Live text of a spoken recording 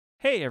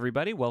Hey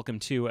everybody, welcome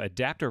to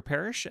Adapt or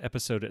Perish,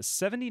 episode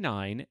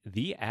 79,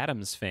 The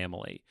Addams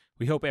Family.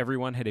 We hope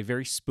everyone had a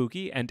very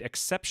spooky and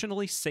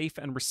exceptionally safe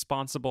and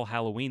responsible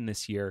Halloween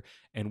this year,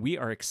 and we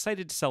are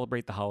excited to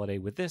celebrate the holiday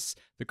with this,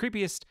 the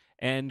creepiest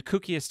and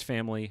kookiest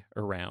family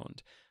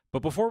around.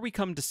 But before we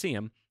come to see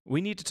them,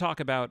 we need to talk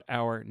about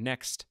our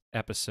next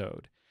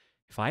episode.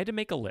 If I had to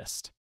make a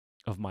list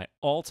of my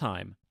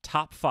all-time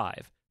top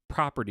 5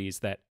 properties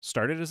that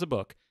started as a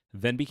book,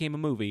 then became a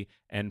movie,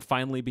 and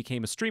finally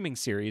became a streaming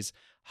series,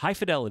 High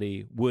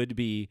Fidelity would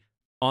be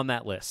on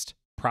that list,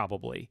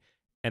 probably.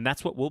 And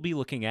that's what we'll be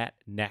looking at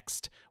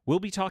next. We'll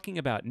be talking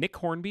about Nick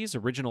Hornby's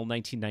original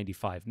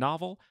 1995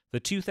 novel,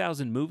 the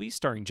 2000 movie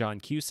starring John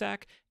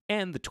Cusack,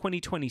 and the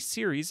 2020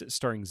 series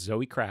starring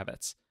Zoe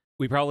Kravitz.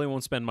 We probably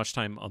won't spend much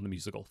time on the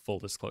musical, full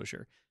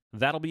disclosure.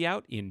 That'll be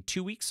out in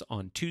 2 weeks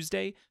on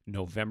Tuesday,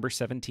 November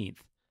 17th.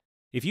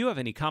 If you have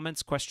any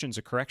comments, questions,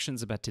 or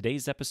corrections about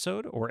today's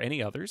episode or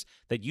any others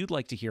that you'd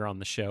like to hear on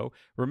the show,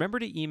 remember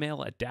to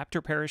email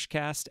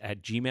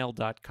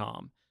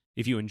adaptorperishcast@gmail.com.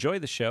 If you enjoy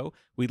the show,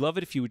 we'd love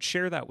it if you would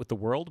share that with the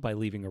world by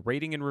leaving a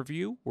rating and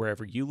review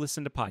wherever you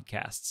listen to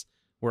podcasts.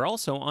 We're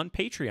also on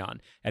Patreon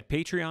at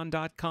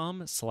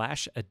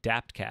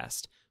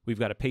patreon.com/adaptcast. We've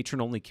got a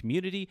patron-only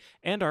community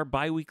and our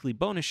bi-weekly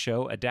bonus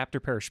show, Adapt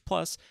or Perish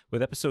Plus,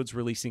 with episodes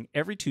releasing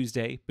every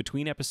Tuesday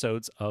between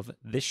episodes of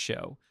this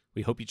show.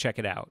 We hope you check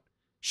it out.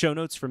 Show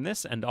notes from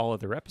this and all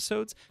other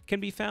episodes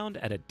can be found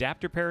at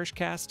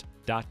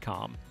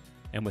adaptorperishcast.com.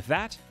 And with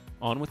that,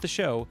 on with the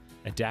show,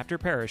 Adapt or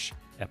Perish,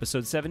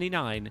 episode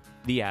 79,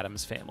 The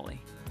Addams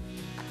Family.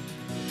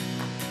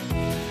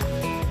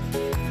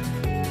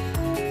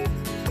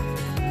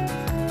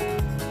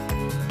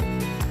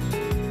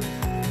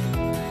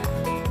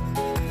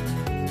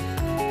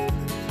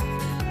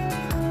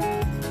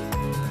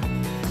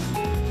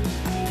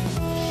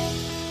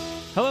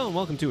 Hello and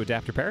welcome to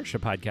Adapt or Perish, a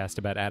podcast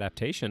about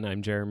adaptation.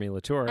 I'm Jeremy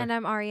Latour. And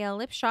I'm Arielle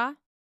Lipshaw.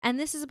 And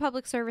this is a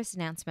public service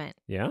announcement.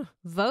 Yeah?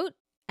 Vote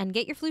and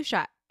get your flu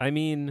shot. I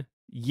mean,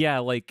 yeah,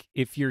 like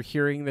if you're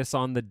hearing this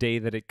on the day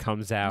that it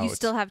comes out. You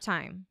still have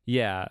time.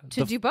 Yeah.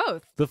 To do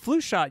both. The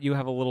flu shot you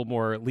have a little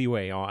more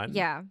leeway on.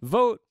 Yeah.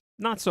 Vote,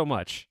 not so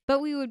much.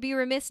 But we would be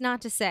remiss not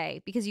to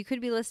say, because you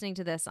could be listening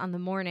to this on the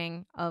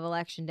morning of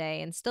Election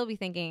Day and still be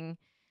thinking,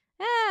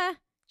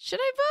 should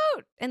I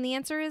vote? And the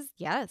answer is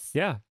yes.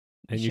 Yeah.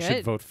 And you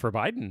should vote for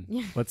Biden.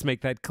 Yeah. Let's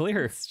make that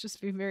clear. Let's just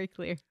be very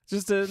clear.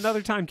 Just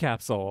another time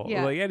capsule.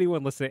 Yeah. Like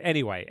anyone listening.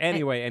 Anyway.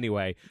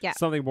 Yeah.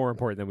 Something more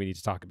important that we need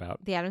to talk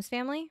about. The Addams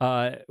Family?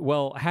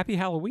 Well, happy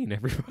Halloween,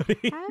 everybody.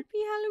 Happy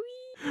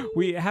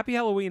Halloween. Happy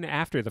Halloween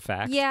after the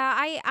fact.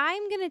 Yeah,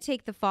 I'm going to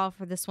take the fall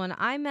for this one.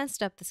 I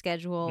messed up the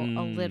schedule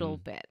a little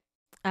bit.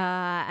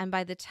 And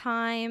by the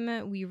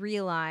time we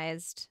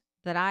realized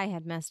that I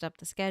had messed up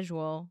the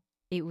schedule,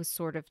 it was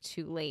sort of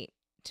too late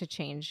to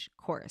change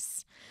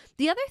course.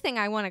 The other thing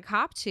I want to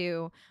cop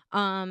to,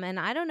 and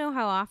I don't know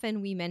how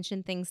often we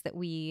mention things that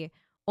we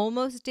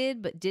almost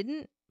did but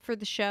didn't for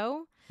the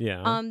show.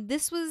 Yeah.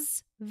 This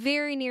was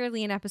very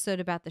nearly an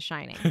episode about The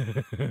Shining.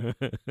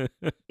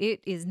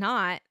 It is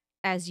not,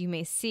 as you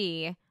may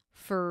see,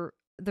 for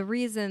the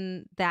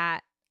reason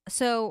that...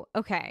 So,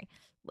 okay.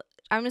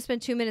 I'm going to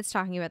spend 2 minutes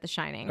talking about The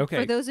Shining. Okay.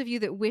 For those of you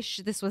that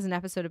wish this was an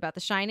episode about The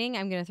Shining,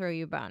 I'm going to throw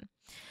you a bone.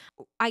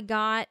 I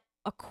got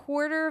a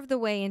quarter of the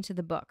way into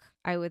the book,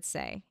 I would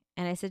say.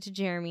 And I said to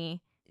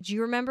Jeremy, do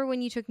you remember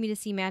when you took me to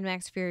see Mad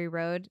Max Fury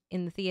Road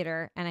in the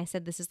theater? And I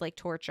said, this is like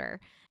torture.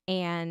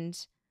 And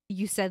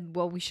you said,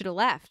 well, we should have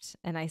left.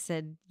 And I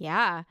said,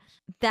 yeah,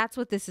 that's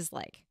what this is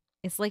like.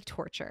 It's like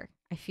torture.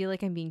 I feel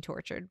like I'm being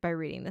tortured by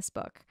reading this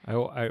book.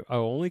 I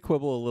only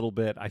quibble a little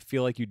bit. I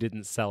feel like you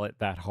didn't sell it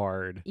that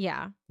hard.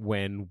 Yeah.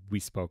 When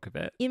we spoke of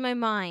it. In my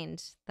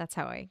mind, that's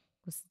how I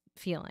was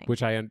feeling.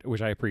 Which I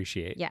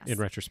appreciate. Yes. In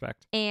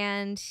retrospect.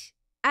 And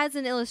as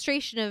an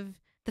illustration of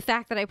the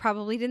fact that I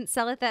probably didn't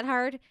sell it that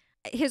hard,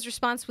 his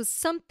response was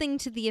something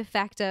to the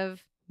effect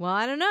of, well,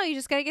 I don't know, you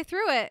just got to get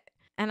through it.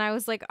 And I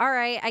was like, all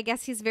right, I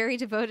guess he's very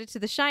devoted to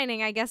The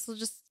Shining. I guess we'll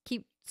just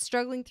keep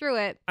struggling through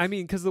it. I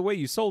mean, because the way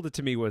you sold it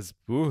to me was,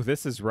 ooh,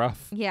 this is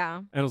rough. Yeah.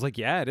 And I was like,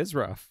 yeah, it is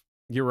rough.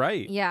 You're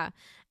right. Yeah.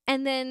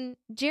 And then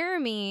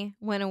Jeremy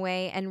went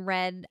away and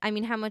read, I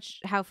mean,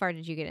 how far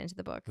did you get into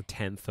the book? A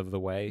tenth of the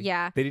way.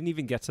 Yeah. They didn't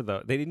even get to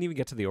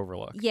the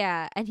overlook.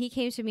 Yeah. And he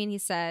came to me and he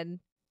said,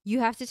 you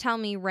have to tell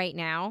me right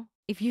now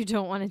if you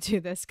don't want to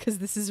do this because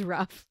this is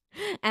rough.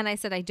 And I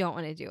said, I don't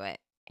want to do it.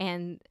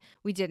 And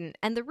we didn't.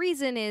 And the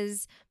reason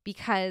is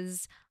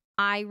because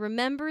I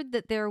remembered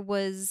that there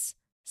was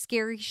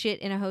scary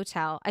shit in a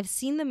hotel. I've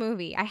seen the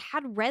movie. I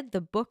had read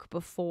the book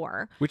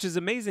before. Which is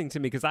amazing to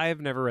me because I have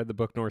never read the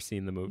book nor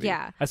seen the movie.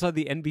 Yeah. I saw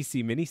the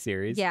NBC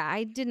miniseries. Yeah,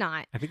 I did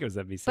not. I think it was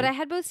NBC. But I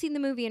had both seen the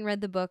movie and read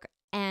the book.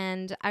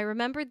 And I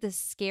remembered the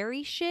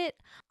scary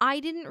shit. I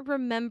didn't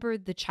remember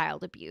the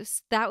child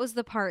abuse. That was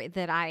the part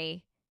that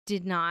I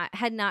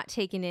had not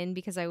taken in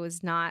because I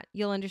was not,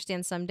 you'll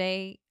understand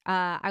someday,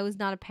 I was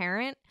not a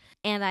parent.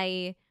 And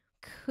I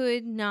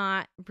could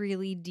not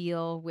really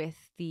deal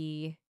with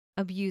the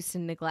abuse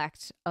and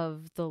neglect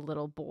of the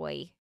little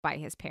boy by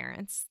his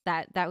parents.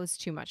 That was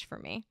too much for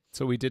me.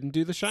 So we didn't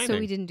do The Shining. So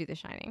we didn't do The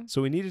Shining.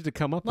 So we needed to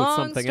come up with Long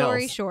something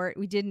story else. short,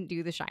 we didn't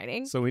do The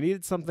Shining. So we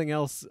needed something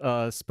else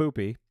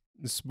spooky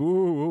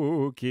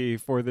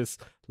for this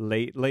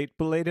late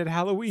belated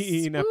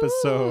Halloween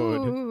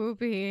episode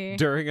Spoopy.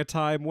 during a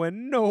time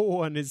when no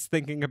one is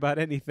thinking about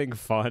anything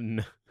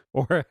fun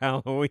or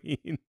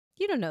Halloween.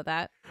 You don't know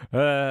that.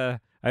 I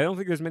don't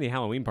think there's many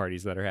Halloween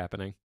parties that are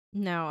happening.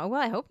 No, well,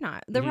 I hope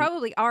not. There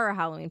probably are a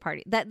Halloween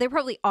party. There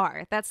probably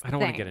are. That's the I don't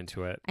thing. want to get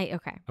into it.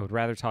 Okay. I would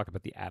rather talk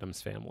about the Addams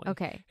Family.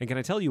 Okay. And can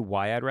I tell you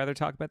why I'd rather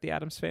talk about the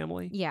Addams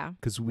Family? Yeah.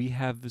 Because we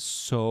have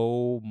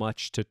so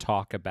much to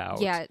talk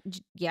about. Yeah.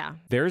 Yeah.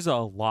 There's a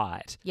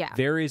lot. Yeah.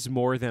 There is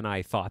more than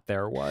I thought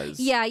there was.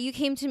 Yeah. You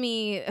came to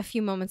me a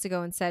few moments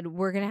ago and said,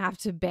 we're going to have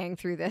to bang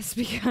through this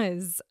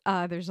because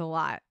there's a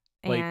lot.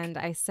 And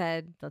I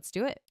said, let's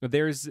do it.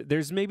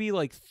 There's maybe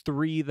like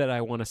 3 that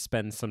I want to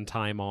spend some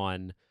time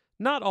on.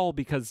 Not all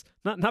because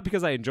not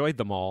because I enjoyed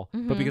them all,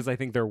 but because I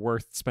think they're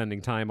worth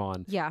spending time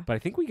on. Yeah. But I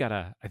think we got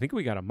a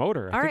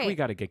motor. I think we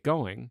got to get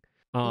going.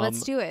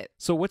 Let's do it.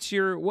 So what's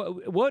your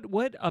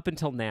what up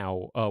until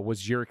now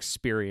was your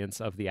experience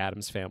of the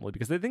Addams Family?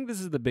 Because I think this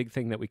is the big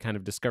thing that we kind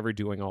of discovered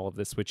doing all of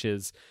this, which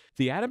is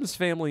the Addams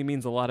Family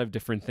means a lot of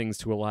different things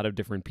to a lot of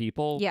different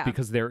people. Yeah.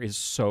 Because there is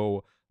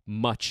so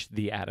much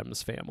the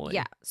Addams Family.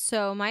 Yeah.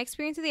 So my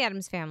experience of the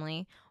Addams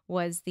Family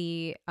was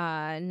the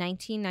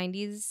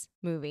 1990s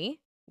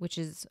movie, which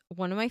is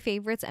one of my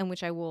favorites and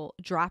which I will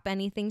drop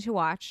anything to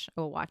watch.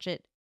 I will watch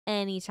it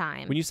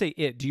anytime. When you say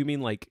it, do you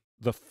mean like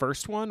the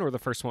first one or the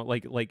first one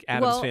like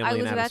Addams Family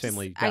and Addams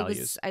Family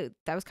Values? I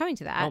was coming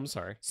to that. Oh, I'm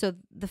sorry. So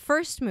the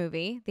first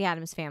movie, The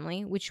Addams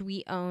Family, which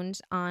we owned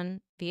on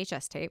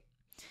VHS tape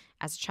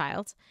as a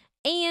child,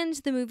 and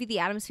the movie The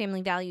Addams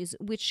Family Values,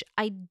 which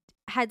I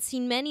had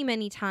seen many,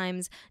 many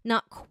times,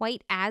 not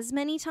quite as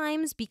many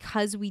times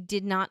because we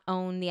did not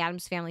own The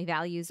Addams Family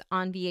Values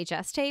on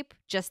VHS tape,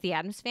 just The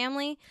Addams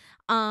Family,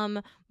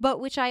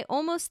 but which I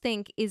almost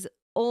think is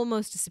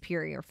almost a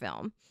superior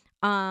film.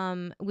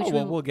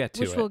 We'll get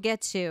to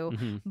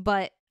Mm-hmm.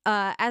 But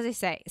as I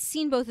say,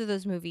 seen both of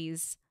those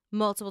movies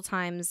multiple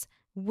times,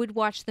 would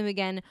watch them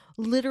again,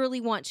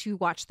 literally want to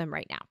watch them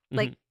right now.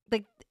 Like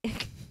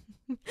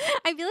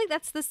I feel like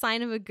that's the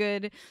sign of a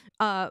good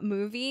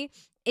movie,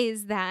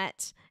 is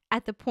that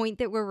at the point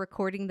that we're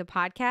recording the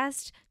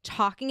podcast,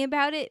 talking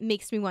about it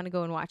makes me want to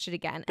go and watch it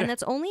again. And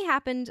that's only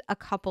happened a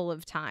couple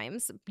of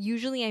times.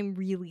 Usually I'm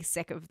really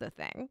sick of the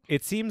thing.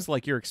 It seems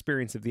like your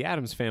experience of the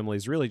Addams Family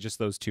is really just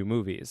those 2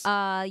 movies.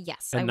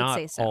 Yes, and I would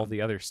say so. Not all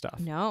the other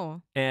stuff.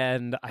 No.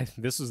 And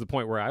this is the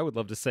point where I would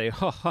love to say,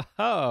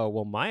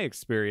 well, my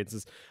experience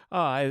is,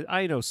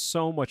 I know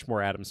so much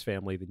more Addams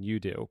Family than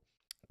you do.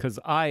 Because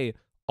I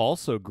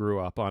also grew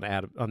up on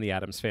the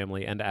Addams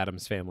Family and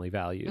Addams Family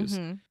Values,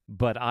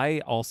 but I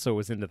also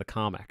was into the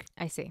comic.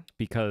 I see.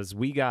 Because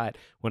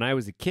when I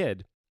was a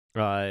kid,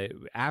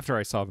 after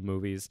I saw the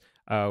movies,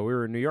 we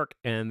were in New York,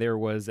 and there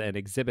was an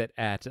exhibit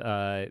at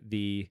I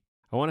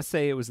want to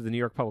say it was the New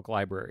York Public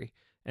Library,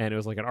 and it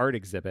was like an art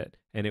exhibit,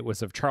 and it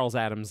was of Charles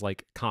Addams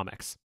like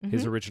comics,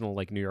 his original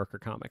like New Yorker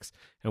comics.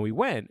 And we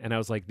went, and I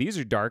was like, these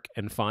are dark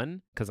and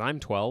fun because I'm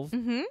 12,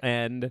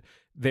 and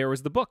there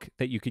was the book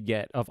that you could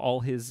get of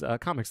all his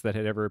comics that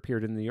had ever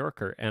appeared in the New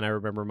Yorker. And I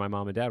remember my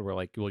mom and dad were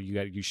like, well,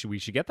 we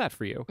should get that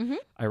for you.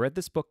 I read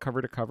this book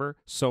cover to cover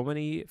so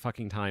many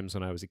fucking times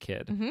when I was a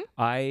kid.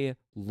 I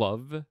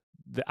love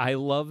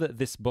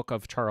this book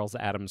of Charles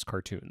Addams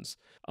cartoons.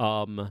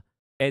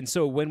 And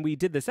so when we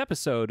did this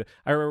episode,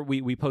 I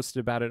remember we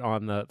posted about it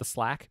on the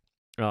Slack,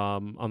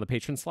 on the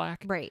patron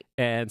Slack. Right.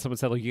 And someone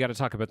said, you got to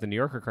talk about the New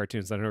Yorker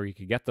cartoons. I don't know where you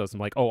could get those. I'm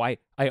like, I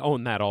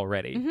own that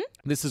already.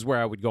 This is where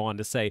I would go on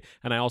to say,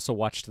 and I also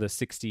watched the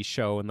 60s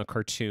show and the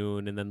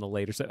cartoon and then the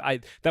later. So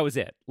that was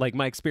it. Like,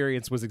 my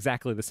experience was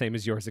exactly the same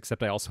as yours,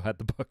 except I also had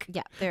the book.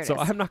 Yeah, there it is. So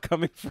I'm not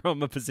coming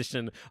from a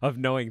position of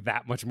knowing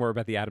that much more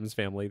about the Addams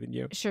Family than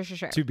you. Sure.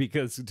 To be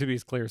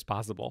as clear as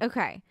possible.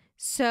 Okay.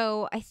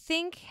 So I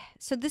think,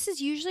 this is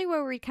usually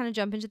where we kind of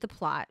jump into the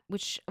plot,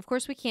 which of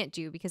course we can't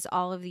do because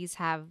all of these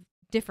have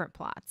different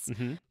plots.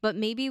 But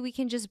maybe we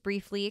can just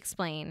briefly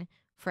explain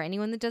for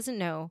anyone that doesn't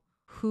know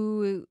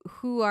who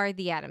are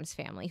the Addams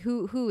Family?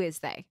 Who is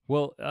they?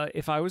 Well,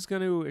 if I was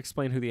going to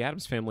explain who the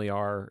Addams Family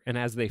are, and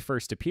as they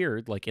first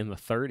appeared, like in the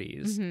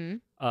 30s,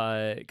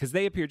 because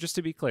they appeared, just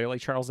to be clear, like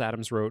Charles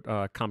Addams wrote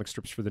comic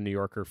strips for the New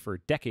Yorker for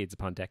decades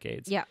upon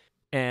decades. Yeah.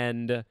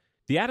 And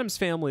the Addams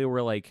Family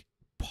were like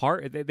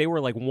they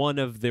were like one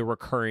of the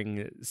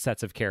recurring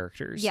sets of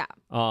characters. Yeah.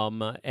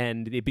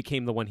 And it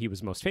became the one he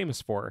was most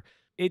famous for.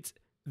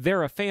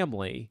 They're a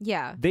family.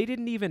 Yeah. They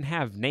didn't even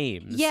have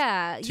names.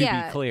 Yeah. To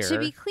be clear. To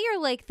be clear,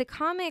 like the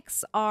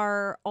comics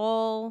are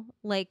all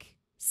like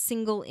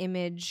single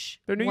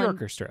image. They're New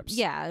Yorker strips.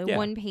 Yeah.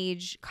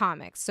 1-page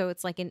comics. So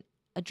it's like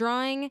a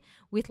drawing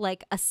with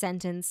like a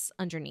sentence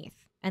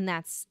underneath. And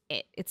that's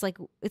it. It's like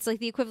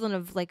the equivalent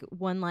of like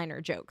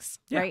one-liner jokes,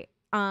 right?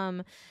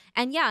 And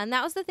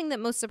that was the thing that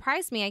most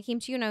surprised me. I came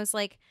to you and I was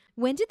like,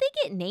 when did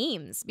they get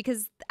names?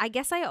 Because I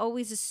guess I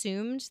always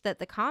assumed that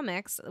the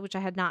comics, which I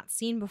had not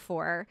seen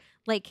before,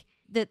 like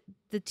the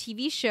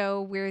TV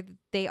show where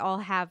they all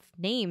have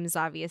names,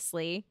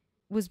 obviously,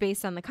 was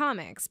based on the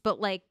comics. But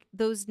like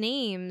those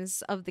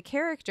names of the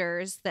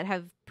characters that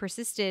have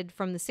persisted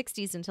from the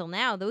 60s until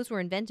now, those were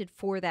invented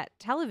for that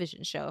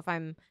television show, if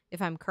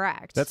I'm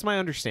correct. That's my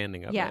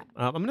understanding of it.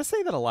 I'm going to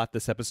say that a lot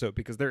this episode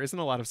because there isn't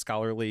a lot of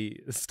scholarly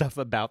stuff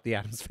about the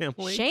Addams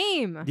Family.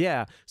 Shame.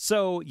 Yeah.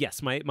 So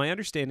yes, my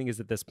understanding is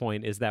at this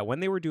point is that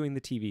when they were doing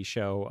the TV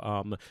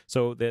show,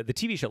 so the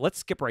TV show, let's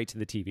skip right to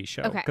the TV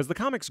show because the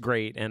comic's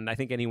great and I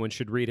think anyone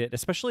should read it,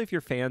 especially if you're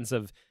fans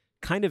of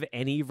kind of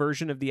any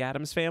version of the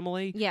Addams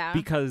Family. Yeah.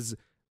 Because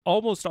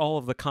almost all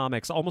of the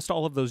comics, almost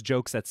all of those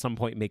jokes at some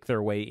point make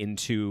their way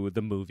into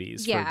the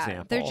movies, for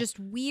example. They're just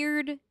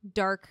weird,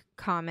 dark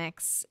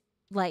comics,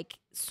 like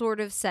sort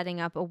of setting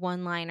up a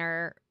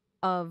one-liner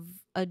of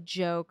a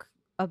joke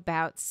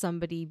about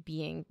somebody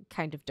being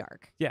kind of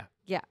dark. Yeah.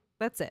 Yeah,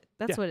 that's it.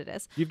 That's what it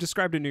is. You've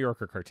described a New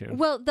Yorker cartoon.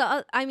 Well,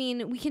 I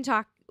mean, we can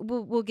talk,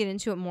 we'll get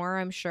into it more,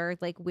 I'm sure,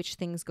 like which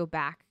things go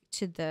back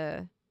to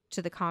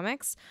the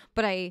comics.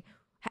 But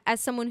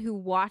as someone who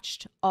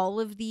watched all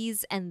of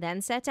these and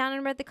then sat down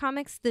and read the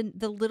comics,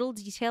 the little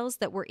details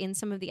that were in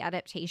some of the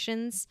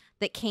adaptations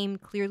that came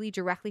clearly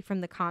directly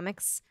from the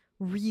comics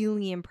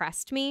really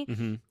impressed me.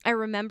 Mm-hmm. I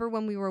remember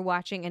when we were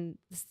watching, and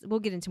we'll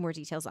get into more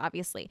details,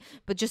 obviously,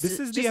 but this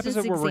is the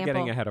episode where we're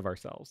getting ahead of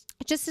ourselves.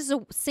 Just as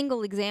a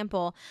single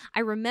example,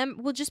 I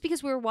remember, well, just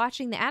because we were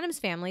watching The Addams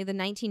Family, the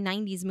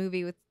 1990s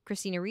movie with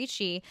Christina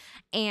Ricci,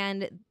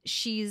 and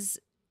she's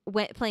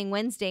playing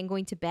Wednesday and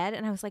going to bed,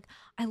 and I was like,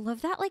 I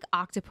love that like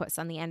octopus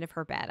on the end of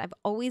her bed. I've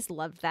always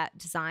loved that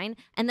design,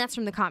 and that's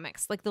from the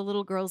comics, like the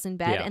little girl's in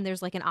bed and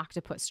there's like an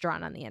octopus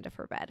drawn on the end of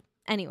her bed.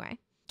 Anyway,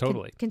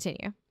 totally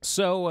continue.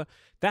 So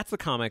that's the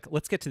comic.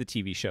 Let's get to the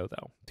TV show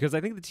though, because I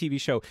think the TV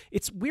show,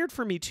 it's weird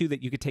for me too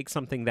that you could take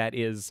something that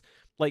is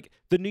like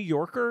The New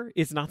Yorker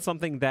is not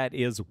something that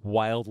is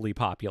wildly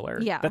popular.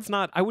 Yeah. That's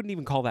not, I wouldn't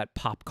even call that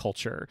pop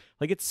culture.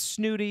 Like it's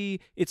snooty.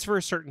 It's for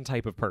a certain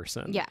type of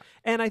person. Yeah.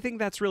 And I think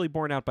that's really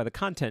borne out by the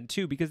content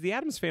too, because the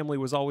Addams Family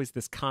was always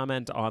this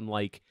comment on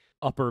like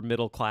upper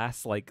middle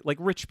class, like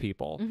rich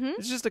people. Mm-hmm.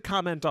 It's just a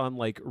comment on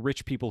like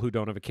rich people who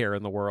don't have a care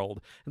in the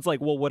world. It's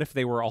like, well, what if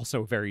they were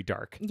also very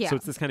dark? Yeah. So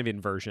it's this kind of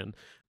inversion.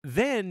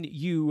 Then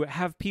you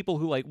have people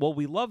who like, well,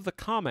 we love the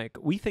comic.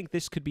 We think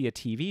this could be a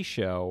TV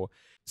show.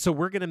 So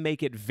we're going to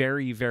make it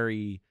very,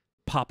 very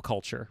pop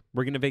culture.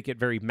 We're going to make it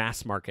very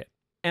mass market.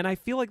 And I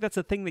feel like that's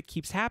a thing that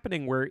keeps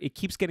happening where it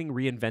keeps getting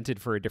reinvented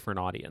for a different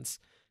audience.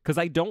 Because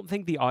I don't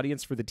think the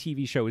audience for the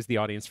TV show is the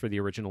audience for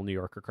the original New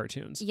Yorker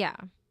cartoons. Yeah.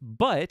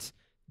 But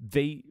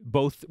they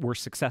both were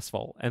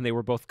successful and they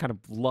were both kind of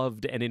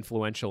loved and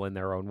influential in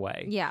their own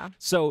way. Yeah.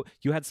 So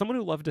you had someone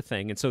who loved a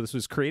thing. And so this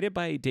was created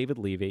by David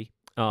Levy.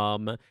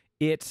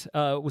 It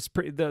was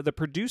the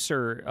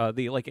producer,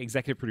 the like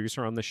executive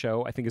producer on the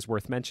show, I think is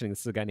worth mentioning.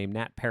 This is a guy named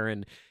Nat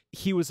Perrin.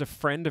 He was a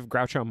friend of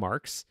Groucho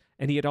Marx,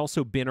 and he had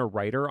also been a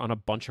writer on a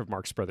bunch of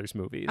Marx Brothers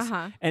movies.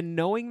 And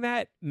knowing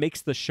that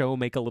makes the show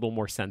make a little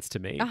more sense to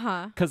me.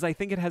 Because I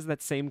think it has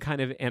that same kind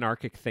of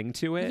anarchic thing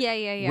to it.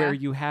 Yeah. Where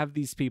you have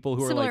these people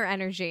who Similar are like...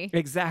 energy.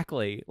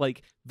 Exactly.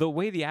 Like the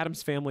way the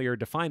Addams Family are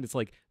defined, it's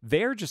like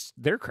they're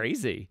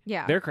crazy.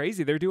 Yeah. They're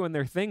crazy. They're doing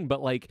their thing.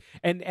 But like,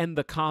 and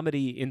the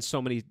comedy in so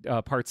many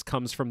parts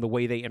comes from the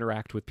way they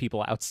interact with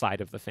people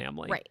outside of the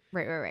family.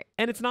 Right.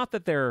 And it's not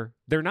that they're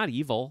not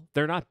evil.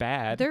 They're not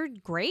bad. They're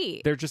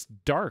great. They're just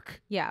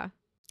dark. Yeah.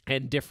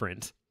 And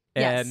different.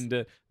 Yes.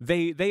 And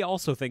they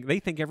also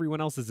think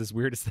everyone else is as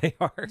weird as they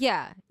are.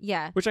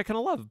 Yeah. Which I kind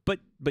of love. But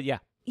yeah.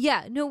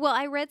 Yeah. No, well,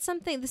 I read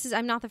something.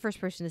 I'm not the first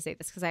person to say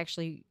this because I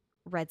actually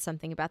read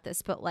something about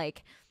this, but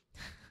like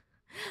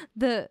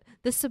the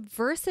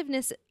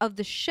subversiveness of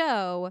the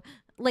show,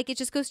 like it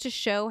just goes to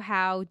show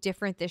how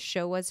different this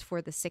show was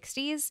for the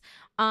 60s.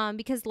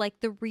 Because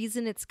like the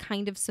reason it's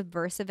kind of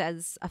subversive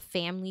as a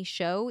family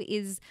show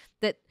is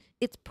that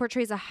it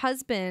portrays a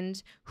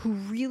husband who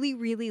really,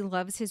 really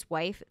loves his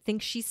wife,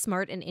 thinks she's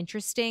smart and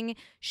interesting,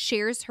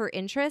 shares her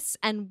interests,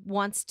 and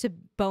wants to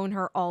bone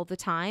her all the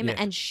time,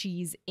 and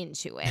she's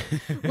into it.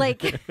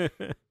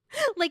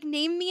 Like,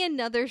 name me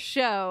another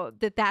show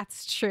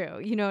that's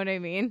true. You know what I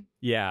mean?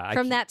 Yeah.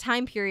 From that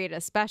time period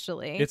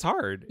especially. It's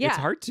hard. Yeah. It's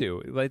hard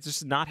to. Like, it's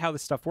just not how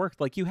this stuff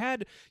worked. Like you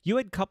had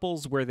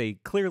couples where they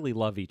clearly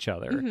love each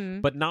other,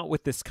 but not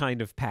with this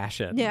kind of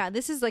passion. Yeah,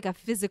 this is like a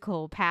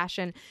physical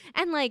passion.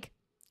 And like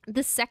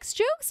the sex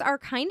jokes are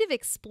kind of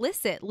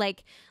explicit.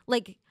 Like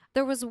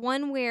there was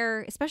one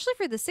where, especially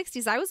for the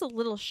 60s, I was a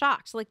little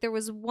shocked. Like there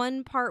was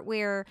one part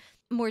where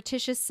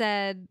Morticia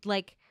said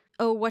like,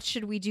 oh, what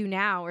should we do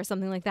now? Or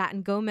something like that.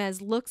 And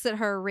Gomez looks at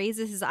her,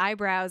 raises his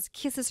eyebrows,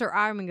 kisses her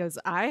arm and goes,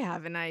 I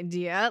have an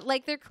idea.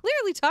 Like they're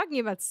clearly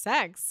talking about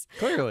sex.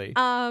 Clearly.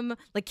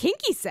 Like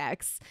kinky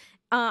sex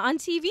on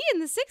TV in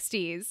the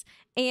 60s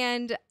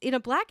and in a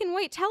black and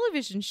white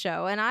television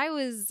show. And I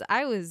was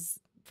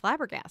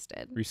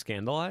flabbergasted. Were you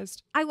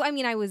scandalized? I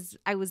mean, I was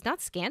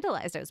not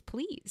scandalized. I was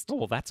pleased. Oh,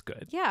 well, that's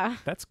good. Yeah.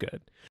 That's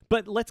good.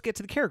 But let's get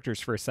to the characters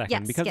for a second.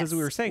 Yes, because as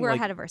we were saying, we're like,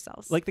 ahead of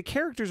ourselves. Like, the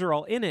characters are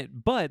all in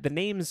it, but the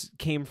names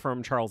came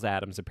from Charles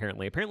Addams,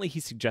 apparently. Apparently, he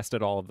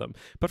suggested all of them.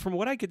 But from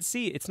what I could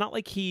see, it's not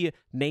like he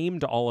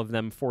named all of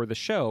them for the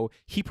show.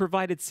 He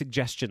provided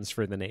suggestions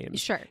for the names.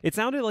 Sure. It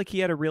sounded like he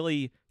had a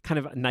really kind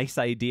of nice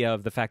idea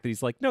of the fact that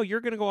he's like, no,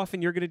 you're going to go off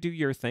and you're going to do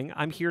your thing.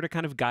 I'm here to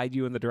kind of guide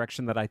you in the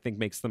direction that I think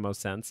makes the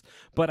most sense,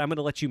 but I'm going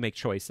to let you make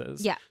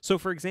choices. Yeah. So,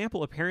 for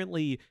example,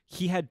 apparently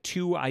he had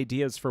two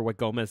ideas for what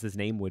Gomez's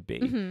name would be.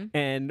 Mm-hmm.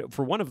 And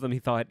for one of them, he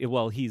thought,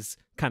 well, he's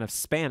kind of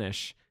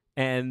Spanish.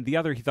 And the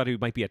other, he thought he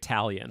might be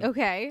Italian.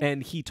 Okay.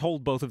 And he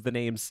told both of the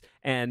names.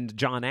 And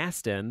John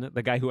Astin,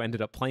 the guy who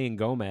ended up playing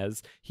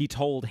Gomez, he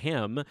told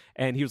him.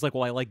 And he was like,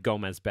 well, I like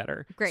Gomez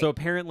better. Great. So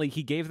apparently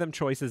he gave them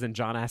choices and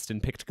John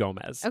Astin picked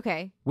Gomez.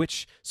 Okay.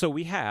 So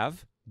we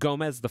have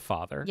Gomez the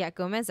father. Yeah,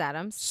 Gomez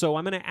Addams. So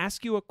I'm going to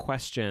ask you a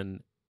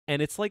question.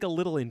 And it's like a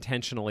little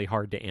intentionally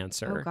hard to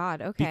answer. Oh,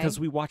 God. Okay. Because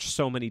we watch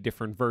so many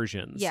different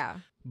versions. Yeah.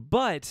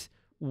 But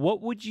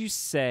what would you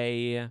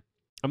say...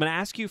 I'm going to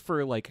ask you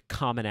for, like,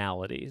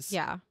 commonalities.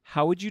 Yeah.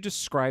 How would you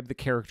describe the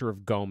character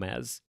of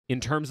Gomez in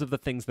terms of the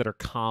things that are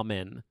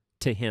common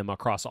to him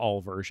across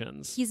all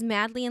versions? He's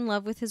madly in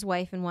love with his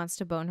wife and wants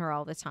to bone her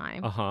all the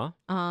time. Uh-huh.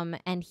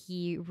 And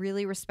he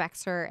really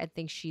respects her and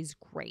thinks she's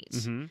great.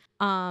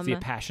 Mm-hmm. Is he a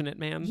passionate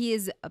man? He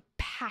is a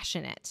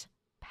passionate,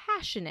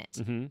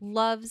 mm-hmm.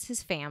 loves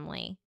his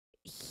family.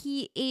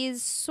 He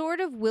is sort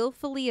of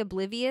willfully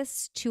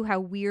oblivious to how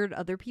weird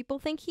other people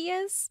think he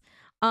is.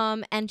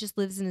 And just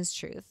lives in his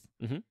truth.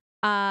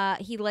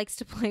 Mm-hmm. He likes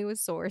to play with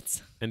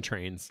swords. And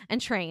trains.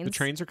 The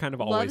trains are kind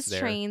of always Loves there.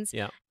 trains.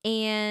 Yeah.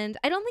 And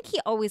I don't think he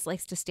always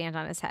likes to stand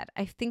on his head.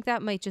 I think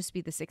that might just be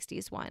the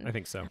 60s one. I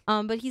think so.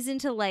 But he's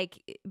into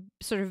like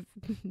sort of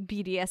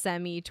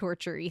BDSM-y,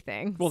 torture-y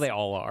things. Well, they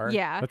all are.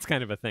 Yeah. That's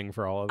kind of a thing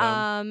for all of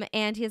them.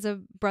 And he has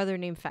a brother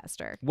named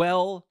Fester.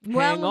 Well,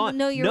 hang on.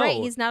 No, you're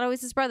right. He's not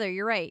always his brother.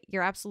 You're right.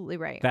 You're absolutely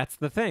right. That's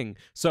the thing.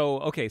 So,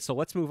 okay, so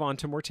let's move on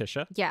to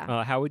Morticia. Yeah.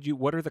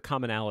 What are the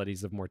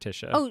commonalities of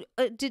Morticia? Oh,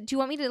 do you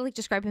want me to like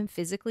describe him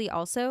physically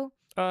also?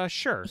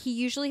 Sure. He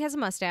usually has a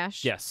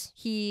mustache. Yes.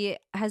 He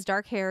has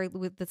dark hair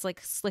that's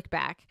like slick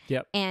back.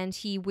 Yep. And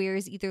he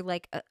wears either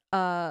like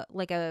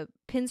a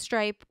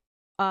pinstripe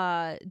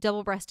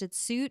double-breasted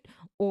suit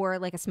or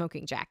like a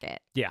smoking jacket.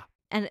 Yeah.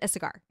 And a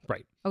cigar.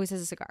 Right. Always has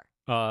a cigar.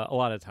 A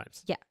lot of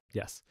times. Yeah.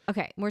 Yes.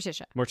 Okay,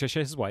 Morticia. Morticia,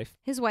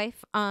 his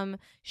wife.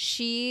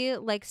 She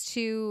likes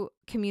to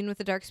commune with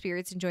the dark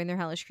spirits and join their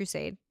hellish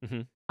crusade.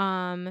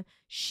 Mm-hmm.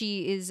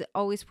 She is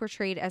always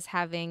portrayed as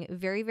having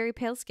very, very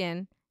pale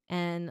skin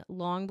and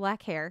long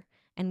black hair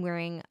and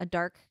wearing a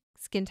dark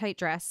skin tight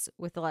dress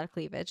with a lot of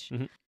cleavage.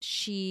 Mm-hmm.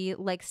 She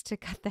likes to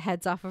cut the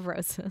heads off of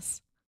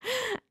roses.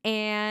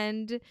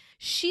 And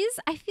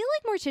I feel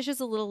like Morticia's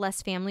a little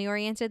less family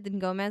oriented than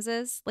Gomez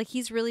is. Like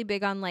he's really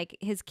big on like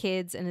his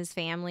kids and his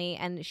family,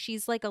 and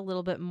she's like a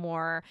little bit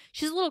more,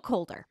 she's a little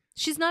colder.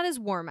 She's not as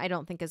warm, I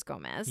don't think, as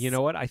Gomez. You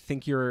know what? I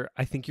think you're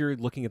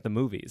looking at the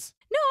movies.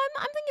 No,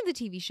 I'm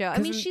thinking the TV show. I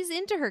mean, she's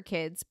into her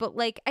kids, but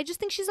like I just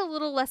think she's a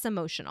little less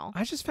emotional.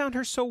 I just found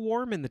her so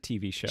warm in the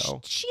TV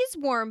show. She's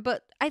warm,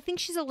 but I think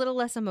she's a little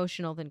less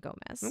emotional than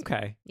Gomez.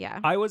 Okay. Yeah.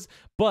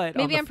 But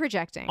maybe I'm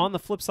projecting. On the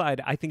flip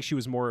side, I think she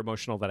was more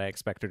emotional than I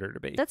expected her to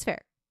be. That's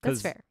fair.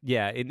 That's fair.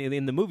 Yeah,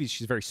 in the movies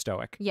she's very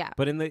stoic. Yeah.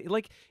 But in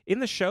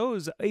the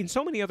shows, in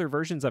so many other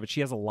versions of it, she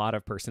has a lot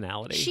of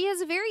personality. She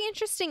has a very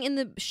interesting, in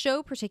the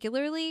show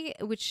particularly,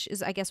 which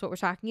is I guess what we're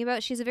talking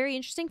about, she has a very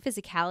interesting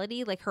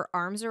physicality. Like her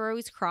arms are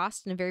always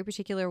crossed in a very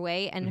particular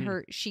way, and Mm-hmm.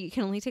 she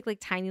can only take like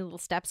tiny little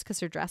steps because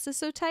her dress is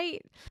so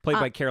tight. Played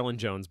by Carolyn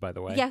Jones, by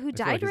the way. Yeah, who I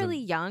feel died like really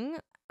young.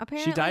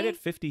 Apparently. She died at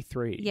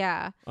 53.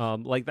 Yeah.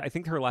 I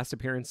think her last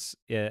appearance,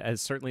 as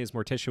certainly as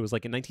Morticia, was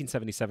like in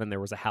 1977. There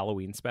was a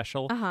Halloween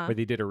special where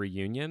they did a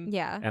reunion.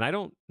 Yeah. And I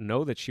don't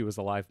know that she was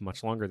alive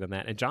much longer than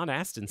that. And John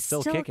Astin's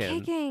still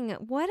kicking.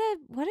 What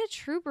a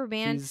trooper,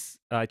 man.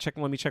 Let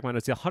me check my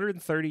notes. He's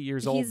 130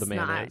 years old. The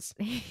man is.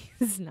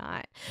 He's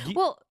not.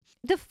 Well,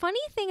 the funny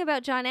thing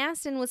about John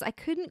Astin was I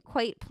couldn't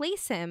quite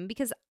place him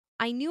because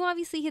I knew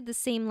obviously he had the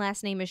same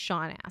last name as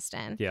Sean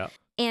Astin. Yeah.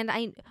 And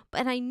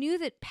I knew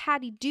that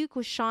Patty Duke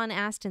was Sean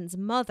Astin's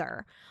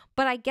mother,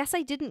 but I guess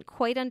I didn't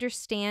quite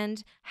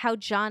understand how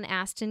John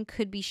Astin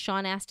could be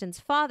Sean Astin's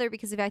father,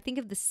 because if I think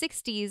of the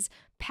 60s,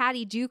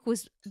 Patty Duke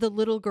was the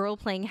little girl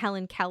playing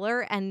Helen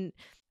Keller, and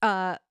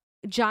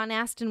John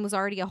Astin was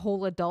already a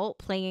whole adult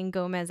playing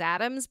Gomez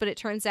Addams, but it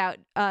turns out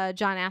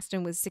John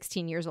Astin was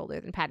 16 years older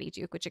than Patty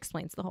Duke, which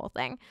explains the whole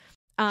thing.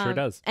 Sure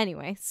does.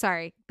 Anyway,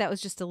 sorry. That was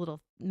just a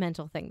little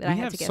mental thing that I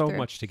had to get through. We through. have so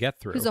much to get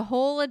through. Who's a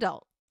whole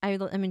adult.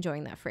 I'm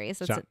enjoying that phrase.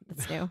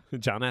 That's new.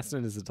 John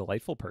Astin is a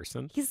delightful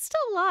person. He's still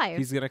alive.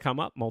 He's going to come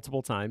up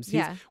multiple times.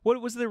 Yeah.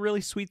 What was the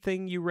really sweet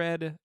thing you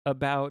read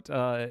about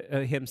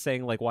him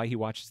saying like why he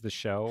watches the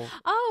show?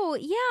 Oh,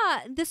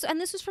 yeah. This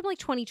was from like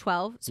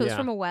 2012. So it's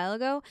from a while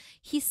ago.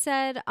 He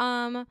said,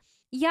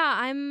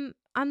 yeah,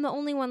 I'm the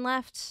only one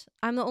left.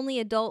 I'm the only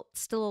adult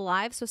still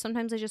alive. So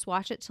sometimes I just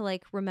watch it to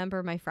like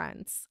remember my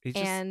friends.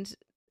 And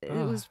it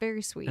was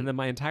very sweet. And then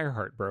my entire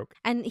heart broke.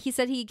 And he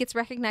said he gets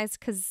recognized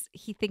because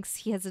he thinks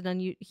he has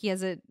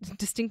a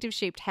distinctive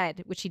shaped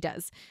head, which he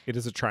does. It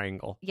is a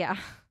triangle. Yeah.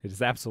 It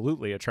is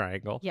absolutely a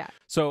triangle. Yeah.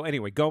 So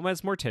anyway,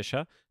 Gomez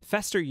Morticia.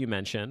 Fester, you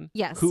mentioned.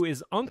 Yes. Who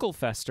is Uncle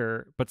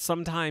Fester, but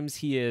sometimes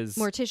he is...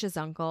 Morticia's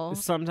uncle.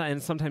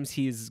 Sometimes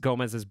he's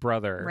Gomez's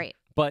brother. Right.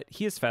 But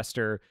he is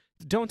Fester.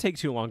 Don't take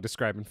too long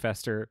describing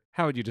Fester.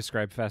 How would you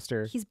describe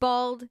Fester? He's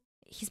bald.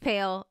 He's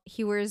pale.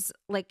 He wears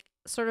like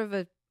sort of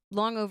a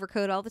long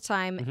overcoat all the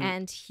time,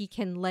 and he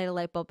can light a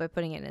light bulb by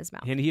putting it in his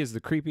mouth. And he is the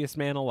creepiest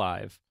man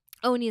alive.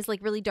 Oh, and he has like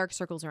really dark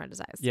circles around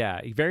his eyes.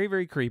 Yeah, very,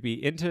 very creepy,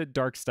 into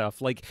dark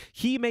stuff. Like,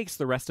 he makes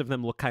the rest of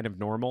them look kind of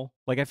normal.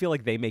 Like, I feel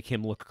like they make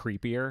him look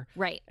creepier.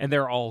 Right. And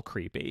they're all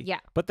creepy. Yeah.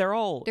 But they're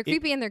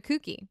creepy and they're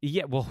kooky.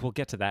 Yeah, well, we'll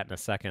get to that in a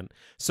second.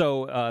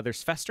 So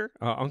there's Fester,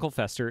 Uncle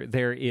Fester.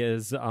 There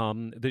is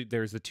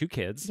there's the two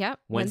kids. Yep.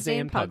 Wednesday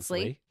and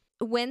Pugsley.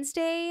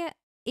 Wednesday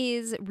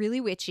is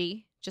really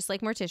witchy, just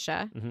like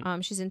Morticia.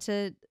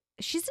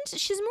 She's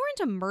more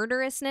into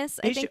murderousness,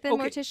 I think, than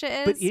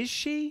Morticia is. But is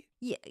she?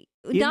 Yeah,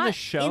 in the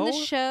show? In the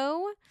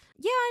show?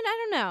 Yeah,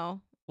 I don't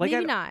know. Like,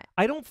 maybe not.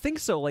 I don't think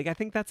so. Like, I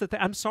think that's the thing.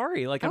 I'm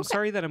sorry. Like, I'm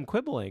sorry that I'm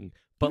quibbling.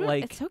 But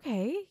like, it's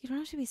okay. You don't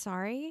have to be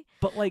sorry.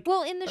 But like,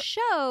 well, in the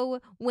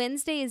show,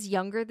 Wednesday is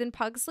younger than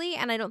Pugsley,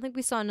 and I don't think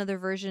we saw another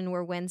version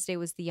where Wednesday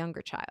was the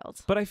younger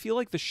child. But I feel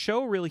like the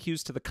show really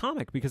hews to the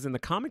comic, because in the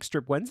comic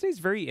strip, Wednesday's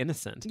very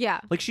innocent. Yeah.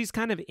 Like, she's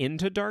kind of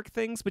into dark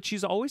things, but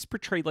she's always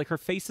portrayed, like, her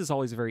face is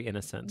always very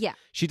innocent. Yeah.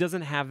 She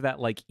doesn't have that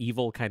like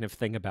evil kind of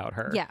thing about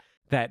her. Yeah.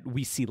 That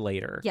we see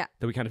later. Yeah.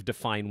 That we kind of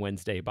define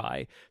Wednesday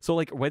by. So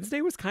like,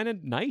 Wednesday was kind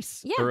of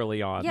nice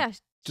early on. Yeah.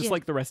 Just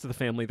like the rest of the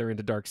family, they're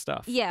into dark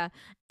stuff. Yeah.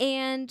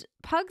 And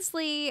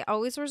Pugsley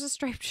always wears a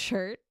striped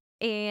shirt,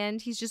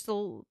 and he's just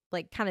a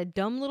like kind of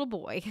dumb little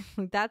boy.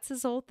 That's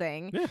his whole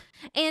thing. Yeah.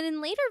 And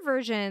in later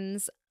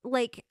versions,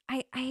 like,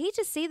 I hate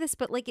to say this,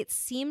 but like, it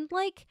seemed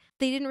like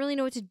they didn't really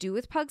know what to do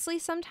with Pugsley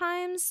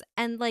sometimes,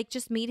 and like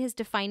just made his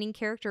defining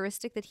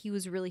characteristic that he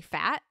was really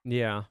fat.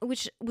 Yeah.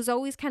 Which was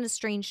always kind of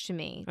strange to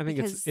me. I think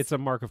it's a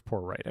mark of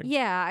poor writing.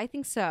 Yeah, I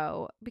think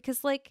so.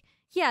 Because like,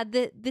 yeah,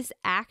 this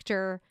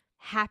actor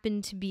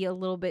happened to be a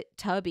little bit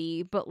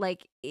tubby, but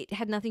like, it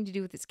had nothing to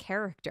do with his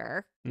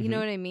character. You know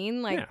what I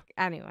mean? Like,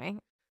 anyway.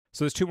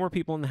 So there's two more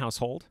people in the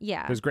household.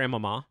 Yeah. There's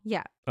Grandmama.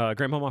 Yeah.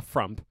 Grandmama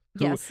Frump.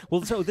 Yes.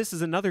 Well, so this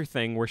is another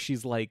thing where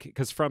she's like,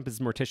 because Frump is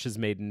Morticia's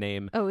maiden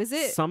name. Oh, is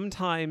it?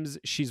 Sometimes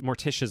she's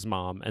Morticia's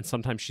mom, and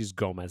sometimes she's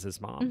Gomez's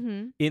mom.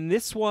 Mm-hmm. In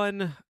this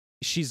one,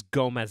 she's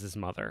Gomez's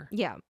mother.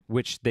 Yeah.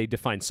 Which they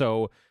define.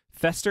 So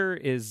Fester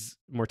is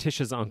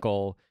Morticia's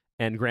uncle,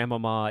 and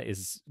Grandmama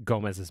is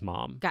Gomez's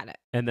mom. Got it.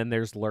 And then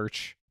there's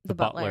Lurch, the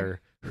butler.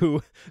 butler,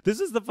 who,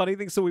 this is the funny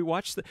thing. So we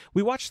watched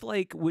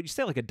like, would you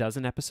say like a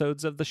dozen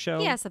episodes of the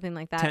show? Yeah, something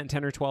like that.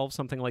 10 or 12,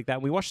 something like that.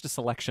 And we watched a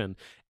selection,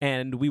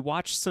 and we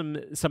watched some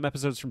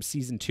episodes from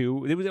season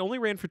 2. It only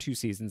ran for 2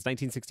 seasons,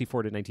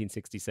 1964 to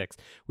 1966.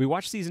 We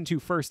watched season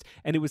 2 first,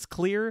 and it was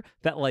clear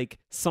that like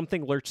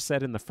something Lurch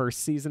said in the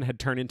first season had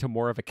turned into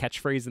more of a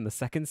catchphrase in the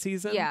second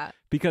season. Yeah.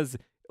 Because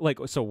like,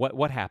 so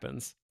what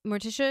happens?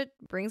 Morticia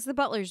brings the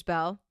butler's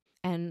bell,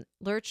 and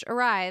Lurch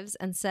arrives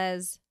and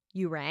says,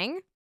 "You rang?"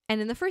 And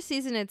in the first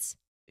season, it's,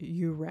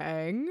 "You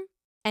rang?"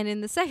 And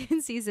in the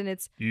second season,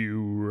 it's, "You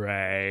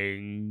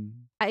rang."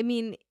 I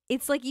mean,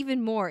 it's like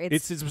even more.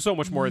 It's so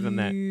much more than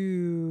that.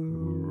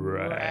 You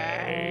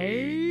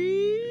rang?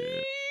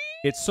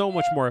 It's so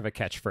much more of a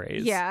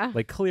catchphrase. Yeah.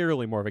 Like,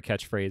 clearly more of a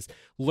catchphrase.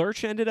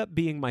 Lurch ended up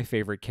being my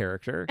favorite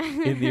character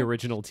in the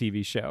original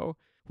TV show.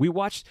 We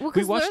watched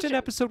an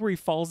episode where he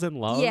falls in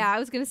love. Yeah, I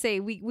was going to say,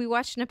 we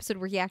watched an episode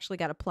where he actually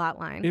got a plot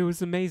line. It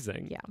was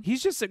amazing. Yeah.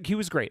 He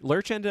was great.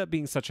 Lurch ended up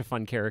being such a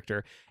fun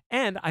character.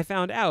 And I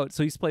found out,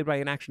 so he's played by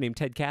an actor named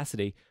Ted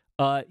Cassidy.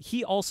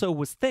 He also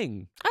was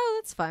Thing. Oh,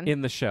 that's fun.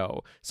 In the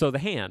show. So the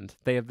hand,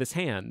 they have this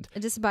hand. A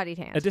disembodied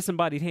hand. A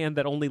disembodied hand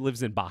that only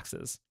lives in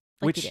boxes.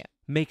 Like which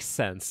makes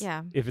sense.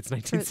 Yeah. If it's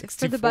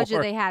 1964. For the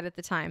budget they had at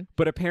the time.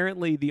 But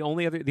apparently the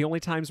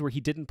only times where he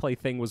didn't play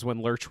Thing was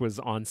when Lurch was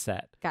on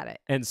set. Got it.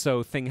 And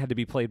so Thing had to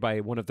be played by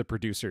one of the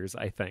producers,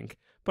 I think.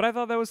 But I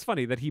thought that was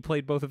funny that he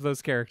played both of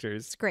those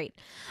characters. It's great.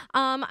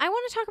 I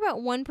want to talk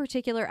about one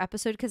particular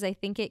episode because I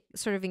think it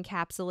sort of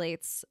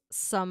encapsulates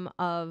some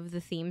of the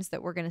themes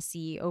that we're going to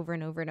see over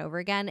and over and over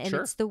again. And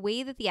it's the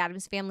way that the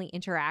Addams Family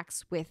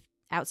interacts with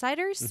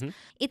outsiders. Mm-hmm.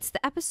 It's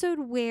the episode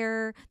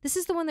where, this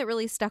is the one that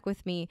really stuck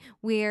with me,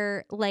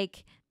 where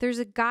like there's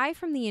a guy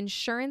from the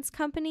insurance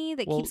company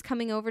that keeps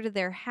coming over to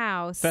their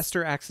house.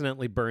 Fester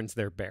accidentally burns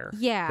their bear.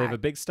 Yeah. They have a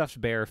big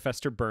stuffed bear.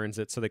 Fester burns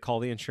it, so they call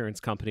the insurance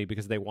company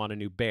because they want a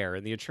new bear.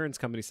 And the insurance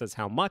company says,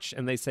 "How much?"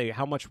 And they say,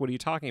 "How much? What are you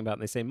talking about?"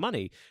 And they say,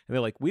 "Money." And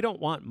they're like, "We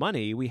don't want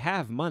money. We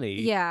have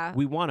money. Yeah.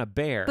 We want a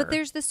bear." But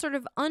there's this sort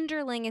of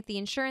underling at the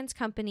insurance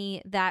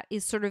company that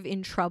is sort of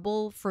in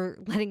trouble for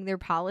letting their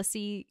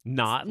policy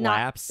not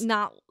lapse.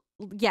 Not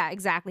Yeah,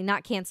 exactly.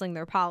 Not canceling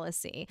their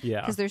policy.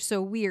 Yeah. Because they're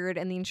so weird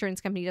and the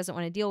insurance company doesn't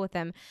want to deal with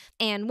them.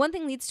 And one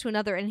thing leads to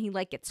another and he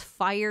like gets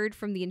fired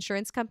from the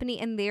insurance company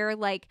and they're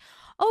like,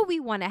 oh, we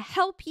want to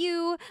help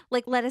you.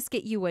 Like, let us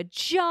get you a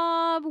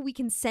job. We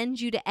can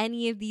send you to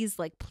any of these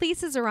like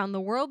places around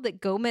the world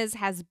that Gomez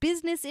has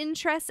business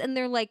interests. And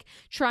they're like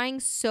trying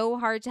so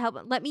hard to help.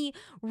 Let me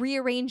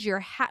rearrange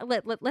your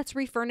let's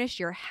refurnish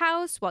your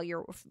house while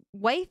your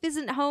wife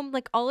isn't home.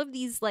 Like all of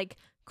these like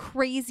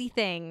crazy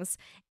things,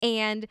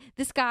 and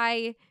this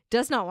guy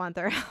does not want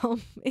their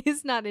help,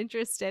 is not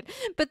interested,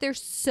 but they're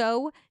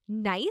so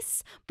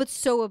nice but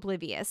so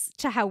oblivious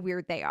to how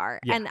weird they are.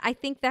 And I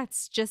think that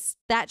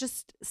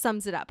just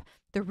sums it up.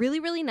 They're really,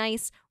 really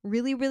nice,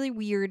 really, really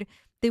weird.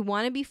 They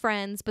want to be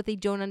friends, but they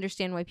don't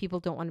understand why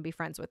people don't want to be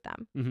friends with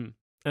them. Mm-hmm.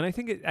 And I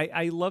think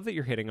I love that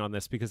you're hitting on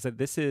this, because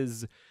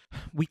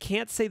we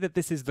can't say that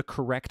this is the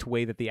correct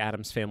way that the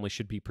Addams family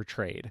should be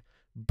portrayed,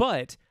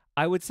 but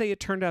I would say it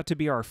turned out to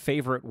be our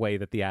favorite way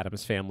that the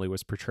Addams family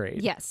was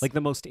portrayed. Yes. Like the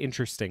most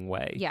interesting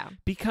way. Yeah.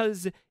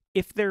 Because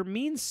if they're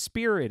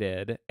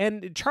mean-spirited,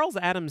 and Charles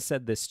Addams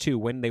said this too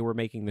when they were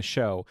making the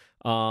show,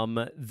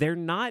 they're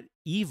not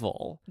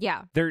evil.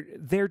 Yeah.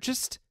 They're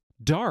just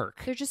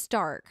dark. They're just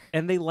dark.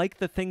 And they like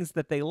the things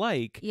that they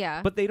like.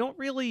 Yeah. But they don't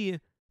really...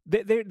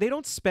 They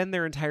don't spend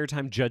their entire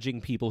time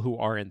judging people who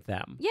aren't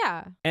them.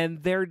 Yeah.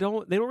 And they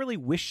don't really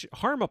wish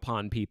harm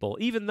upon people,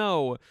 even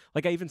though,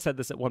 like I even said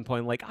this at one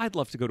point, like, I'd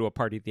love to go to a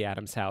party at the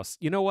Addams house.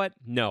 You know what?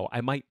 No, I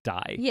might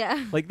die.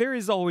 Yeah. Like there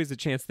is always a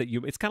chance that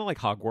it's kind of like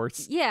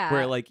Hogwarts. Yeah.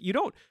 Where like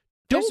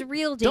there's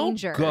real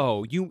danger. Don't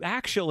go. You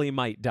actually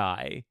might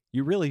die.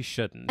 You really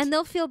shouldn't. And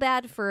they'll feel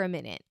bad for a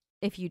minute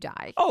if you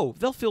die. Oh,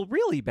 they'll feel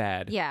really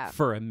bad. Yeah.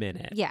 For a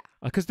minute. Yeah.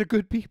 Because they're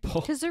good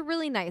people. Because they're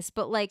really nice,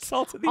 but like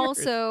Salt of the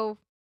also. earth.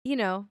 You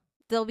know,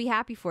 they'll be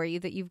happy for you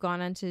that you've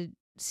gone on to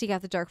seek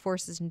out the dark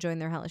forces and join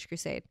their hellish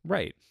crusade.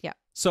 Right. Yeah.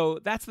 So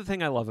that's the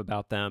thing I love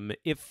about them.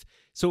 If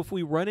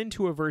we run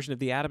into a version of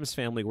the Addams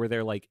family where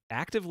they're like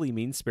actively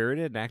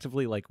mean-spirited and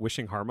actively like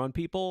wishing harm on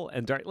people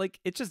and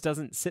like it just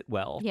doesn't sit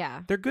well.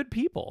 Yeah. They're good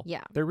people.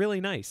 Yeah. They're really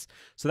nice.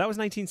 So that was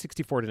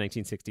 1964 to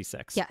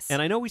 1966. Yes.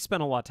 And I know we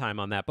spent a lot of time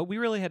on that, but we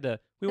really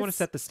want to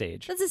set the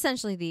stage. That's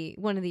essentially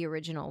one of the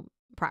original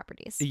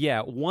properties.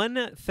 Yeah.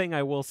 One thing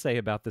I will say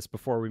about this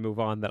before we move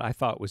on that I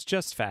thought was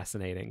just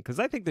fascinating, because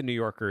I think The New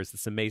Yorker is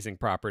this amazing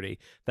property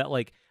that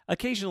like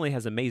occasionally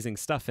has amazing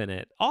stuff in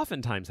it,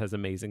 oftentimes has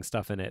amazing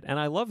stuff in it, and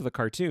I love the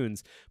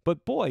cartoons,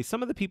 but boy,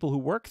 some of the people who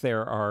work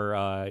there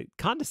are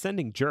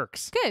condescending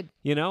jerks. Good.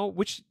 You know,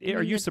 which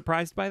are you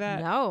surprised by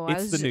that? No, it's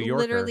I was The New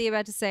Yorker. Literally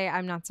about to say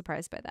I'm not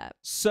surprised by that.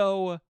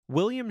 So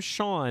William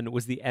Shawn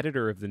was the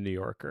editor of The New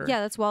Yorker.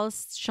 Yeah, that's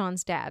Wallace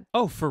Shawn's dad.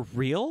 Oh, for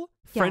real?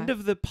 Friend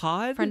of the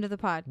pod? Friend of the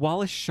pod.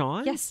 Wallace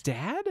Shawn's yes.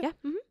 dad? Yeah.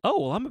 Mm-hmm.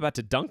 Oh, well, I'm about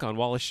to dunk on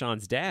Wallace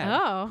Shawn's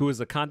dad, who was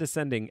a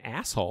condescending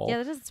asshole. Yeah,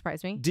 that doesn't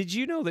surprise me. Did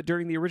you know that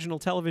during the original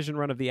television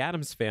run of the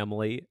Addams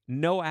Family,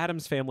 no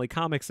Addams Family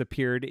comics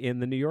appeared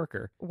in The New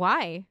Yorker?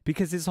 Why?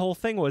 Because his whole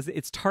thing was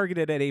it's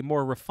targeted at a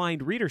more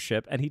refined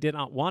readership, and he did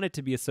not want it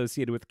to be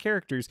associated with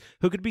characters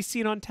who could be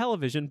seen on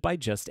television by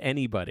just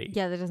anybody.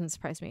 Yeah, that doesn't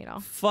surprise me at all.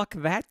 Fuck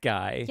that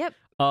guy. Yep.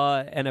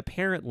 And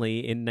apparently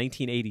in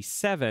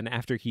 1987,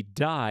 after he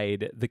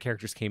died, the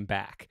characters came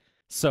back.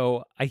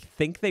 So I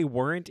think they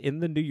weren't in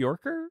The New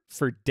Yorker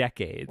for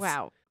decades.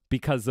 Wow.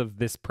 Because of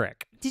this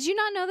prick. Did you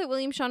not know that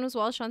William Shawn was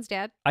Wallace Shawn's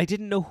dad? I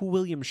didn't know who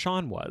William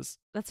Shawn was.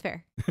 That's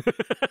fair.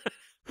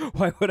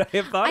 Why would I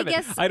have thought of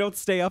it? I don't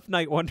stay up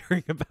night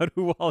wondering about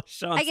who Wallace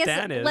Shawn's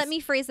dad is. Let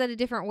me phrase that a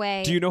different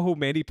way. Do you know who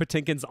Mandy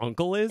Patinkin's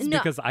uncle is? No,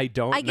 because I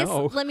don't know. I guess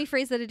let me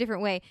phrase that a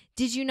different way.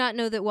 Did you not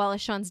know that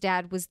Wallace Shawn's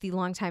dad was the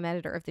longtime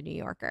editor of The New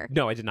Yorker?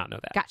 No, I did not know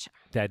that. Gotcha.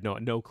 I had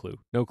no clue.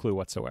 No clue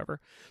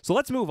whatsoever. So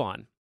let's move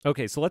on.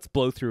 Okay, so let's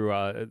blow through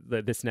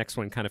this next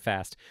one kind of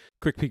fast.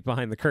 Quick peek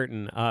behind the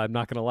curtain. I'm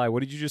not going to lie. What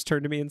did you just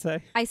turn to me and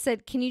say? I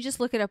said, can you just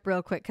look it up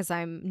real quick? Because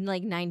I'm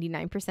like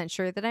 99%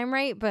 sure that I'm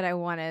right, but I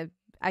want to...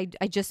 I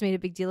just made a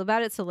big deal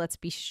about it, so let's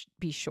be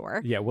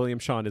sure. Yeah, William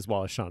Shawn is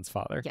Wallace Shawn's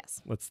father.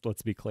 Yes.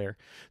 Let's be clear.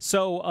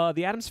 So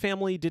the Addams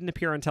Family didn't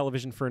appear on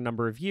television for a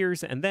number of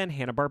years, and then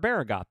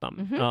Hanna-Barbera got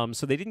them. Mm-hmm.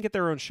 So they didn't get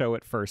their own show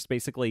at first.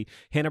 Basically,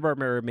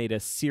 Hanna-Barbera made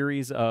a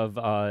series of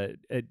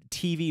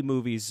TV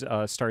movies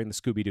starring the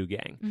Scooby-Doo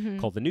gang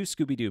called the New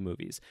Scooby-Doo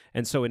movies.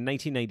 And so in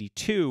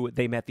 1992,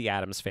 they met the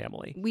Addams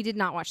Family. We did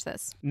not watch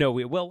this. No,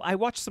 I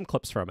watched some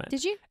clips from it.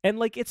 Did you? And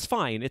like, it's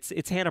fine.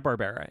 It's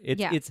Hanna-Barbera.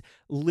 It's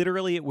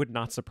literally, it would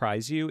not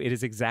surprise you. It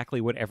is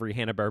exactly what every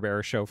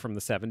Hanna-Barbera show from the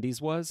 70s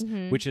was,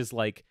 which is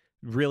like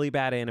really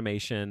bad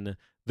animation.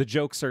 The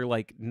jokes are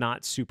like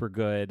not super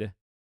good.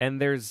 And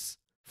there's,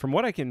 from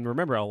what I can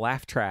remember, a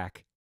laugh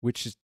track,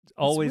 which is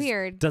always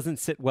weird. Doesn't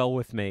sit well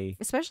with me.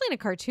 Especially in a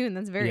cartoon.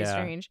 That's very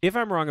strange. If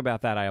I'm wrong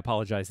about that, I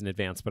apologize in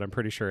advance, but I'm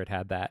pretty sure it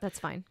had that. That's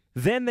fine.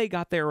 Then they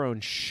got their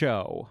own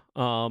show.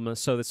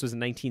 So this was in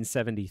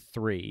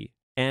 1973.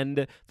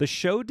 And the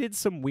show did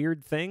some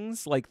weird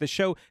things. Like the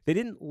show, they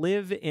didn't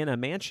live in a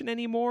mansion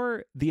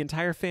anymore. The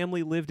entire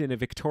family lived in a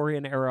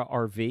Victorian era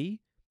RV.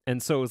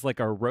 And so it was like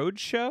a road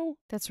show.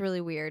 That's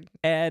really weird.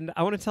 And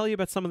I want to tell you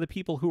about some of the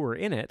people who were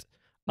in it.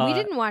 We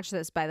didn't watch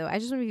this, by the way. I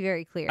just want to be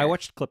very clear. I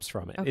watched clips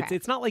from it. Okay.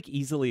 It's not like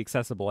easily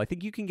accessible. I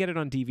think you can get it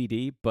on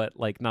DVD, but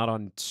like not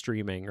on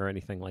streaming or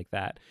anything like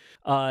that.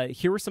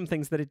 Here were some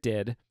things that it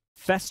did.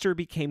 Fester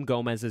became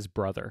Gomez's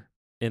brother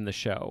in the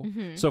show.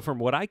 Mhm. So from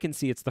what I can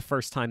see, it's the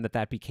first time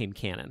that became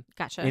canon.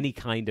 Gotcha. Any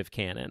kind of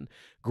canon.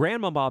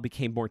 Grandmama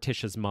became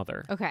Morticia's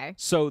mother. Okay.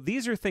 So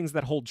these are things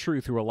that hold true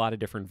through a lot of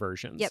different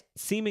versions. Yep.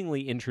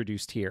 Seemingly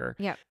introduced here.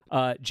 Yep.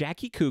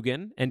 Jackie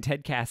Coogan and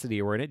Ted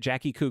Cassidy were in it.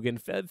 Jackie Coogan,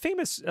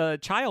 famous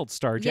child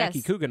star Jackie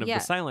Yes. Coogan of Yeah.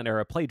 the silent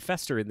era, played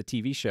Fester in the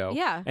TV show.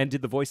 Yeah. And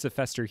did the voice of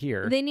Fester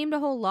here. They named a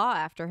whole law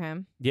after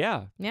him.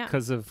 Yeah. Yeah.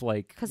 Because of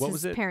like, Because what his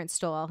was it? parents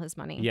stole all his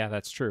money. Yeah,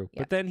 that's true.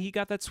 Yeah. But then he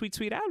got that sweet,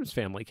 sweet Addams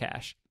Family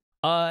cash.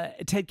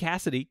 Ted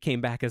Cassidy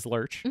came back as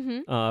Lurch,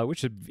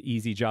 which is an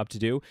easy job to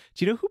do.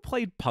 Do you know who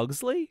played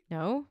Pugsley?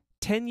 No?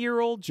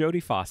 10-year-old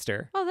Jodie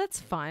Foster. Oh, that's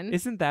fun.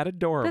 Isn't that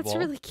adorable? That's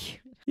really cute.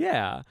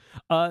 Yeah.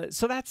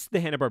 So that's the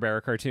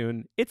Hanna-Barbera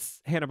cartoon.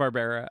 It's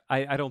Hanna-Barbera.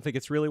 I don't think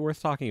it's really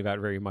worth talking about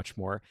very much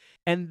more.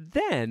 And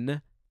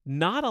then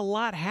not a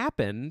lot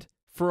happened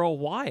for a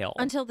while.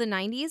 Until the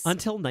 90s?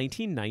 Until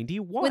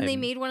 1991. When they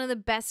made one of the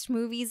best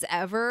movies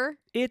ever?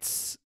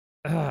 It's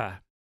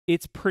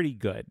pretty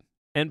good.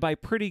 And by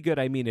pretty good,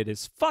 I mean it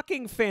is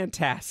fucking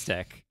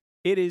fantastic.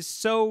 It is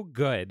so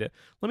good.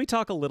 Let me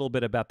talk a little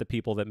bit about the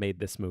people that made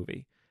this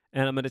movie.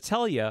 And I'm going to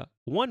tell you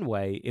one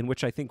way in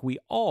which I think we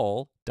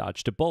all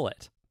dodged a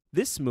bullet.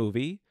 This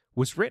movie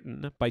was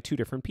written by two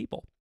different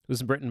people. It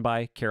was written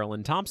by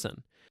Carolyn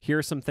Thompson. Here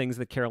are some things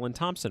that Carolyn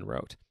Thompson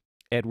wrote.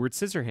 Edward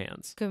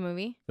Scissorhands. Good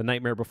movie. The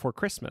Nightmare Before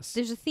Christmas.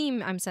 There's a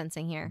theme I'm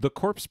sensing here. The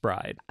Corpse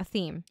Bride. A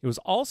theme. It was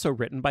also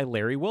written by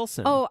Larry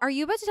Wilson. Oh, are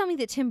you about to tell me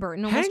that Tim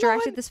Burton almost Hang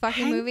directed on, this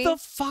fucking hang movie? the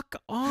fuck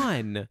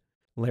on.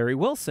 Larry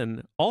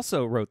Wilson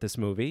also wrote this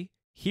movie.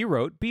 He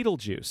wrote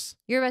Beetlejuice.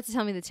 You're about to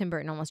tell me that Tim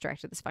Burton almost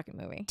directed this fucking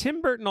movie.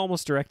 Tim Burton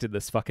almost directed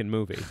this fucking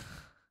movie.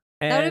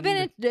 That would have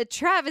And, been a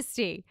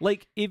travesty.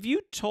 like, if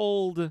you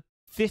told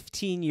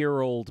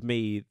 15-year-old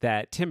me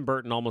that Tim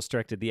Burton almost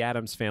directed The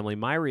Addams Family,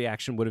 my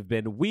reaction would have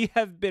been, we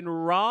have been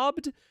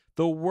robbed.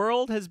 The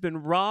world has been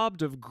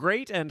robbed of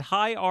great and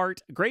high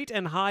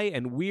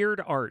and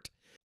weird art.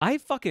 I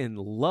fucking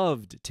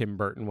loved Tim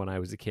Burton when I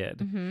was a kid.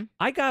 Mm-hmm.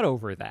 I got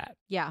over that.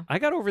 Yeah. I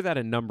got over that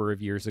a number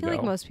of years I feel ago.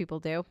 like most people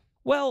do.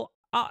 Well,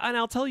 and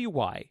I'll tell you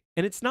why.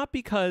 And it's not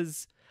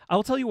because...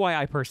 I'll tell you why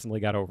I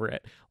personally got over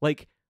it.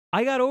 Like,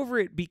 I got over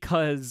it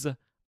because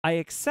I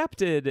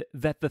accepted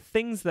that the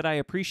things that I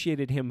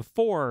appreciated him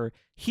for,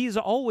 he's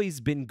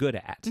always been good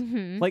at.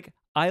 Mm-hmm. Like,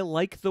 I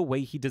like the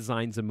way he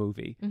designs a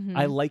movie. Mhm.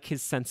 I like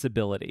his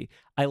sensibility.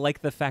 I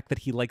like the fact that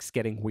he likes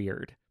getting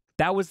weird.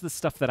 That was the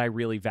stuff that I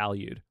really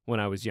valued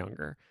when I was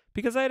younger.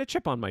 Because I had a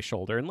chip on my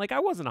shoulder. And, like, I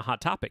wasn't a Hot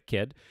Topic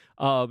kid.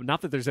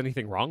 Not that there's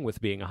anything wrong with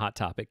being a Hot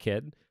Topic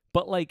kid.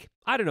 But, like,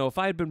 I don't know, if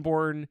I had been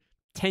born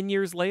 10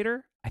 years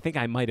later, I think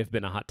I might have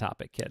been a Hot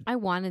Topic kid. I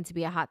wanted to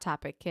be a Hot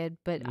Topic kid,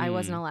 but I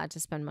wasn't allowed to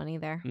spend money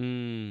there.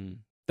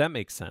 That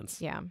makes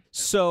sense. Yeah.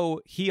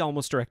 So he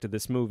almost directed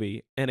this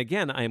movie. And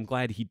again, I am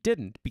glad he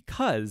didn't,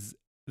 because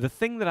the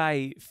thing that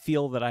I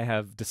feel that I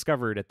have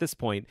discovered at this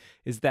point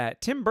is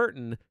that Tim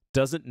Burton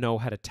doesn't know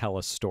how to tell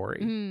a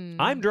story.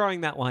 I'm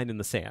drawing that line in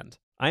the sand.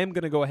 I am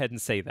going to go ahead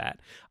and say that.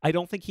 I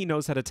don't think he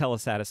knows how to tell a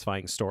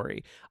satisfying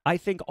story. I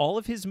think all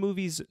of his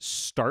movies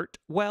start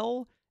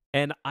well,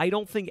 and I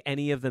don't think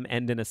any of them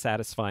end in a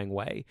satisfying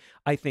way.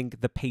 I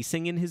think the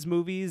pacing in his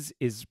movies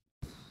is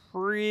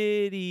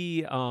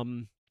pretty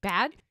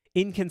Bad?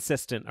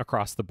 inconsistent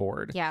across the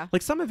board. Yeah.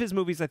 Like, some of his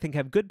movies I think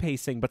have good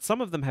pacing, but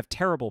some of them have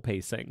terrible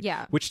pacing.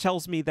 Yeah. Which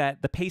tells me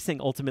that the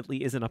pacing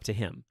ultimately isn't up to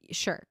him.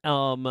 Sure.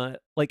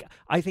 Like,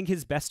 I think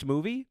his best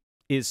movie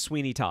is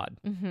Sweeney Todd.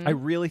 Mhm. I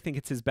really think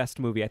it's his best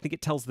movie. I think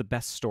it tells the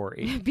best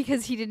story.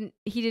 Because he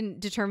didn't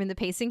determine the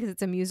pacing because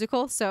it's a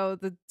musical, so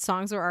the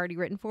songs are already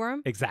written for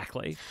him.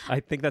 Exactly.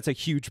 I think that's a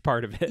huge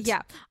part of it.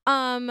 Yeah.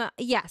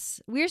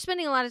 Yes. We're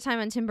spending a lot of time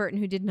on Tim Burton,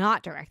 who did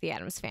not direct The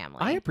Addams Family.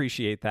 I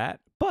appreciate that,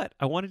 but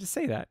I wanted to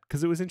say that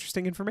because it was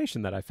interesting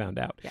information that I found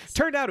out. Yes.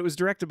 Turned out it was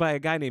directed by a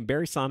guy named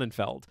Barry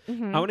Sonnenfeld.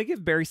 Mhm. I want to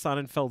give Barry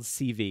Sonnenfeld's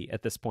CV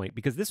at this point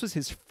because this was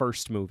his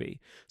first movie.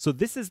 So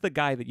this is the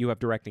guy that you have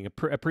directing.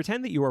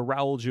 Pretend that you are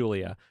Raul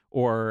Julia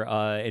or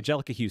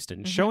Angelica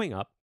Houston showing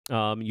up.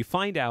 You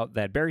find out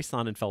that Barry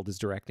Sonnenfeld is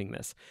directing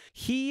this.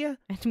 And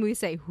we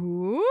say,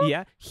 who?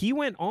 Yeah, he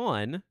went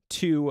on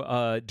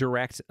to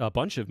direct a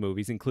bunch of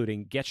movies,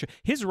 including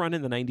his run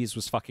in the 90s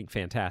was fucking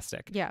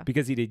fantastic. Yeah.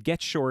 Because he did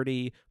Get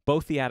Shorty,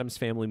 both the Addams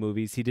Family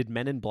movies. He did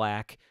Men in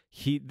Black.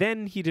 He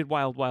did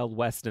Wild Wild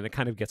West, and it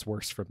kind of gets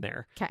worse from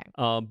there. Okay.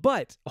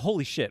 But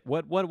holy shit,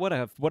 what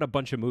a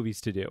bunch of movies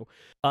to do.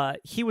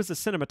 He was a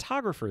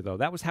cinematographer, though.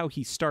 That was how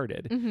he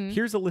started. Mhm.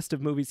 Here's a list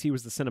of movies he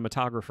was the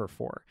cinematographer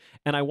for.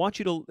 And I want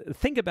you to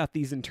think about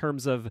these in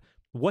terms of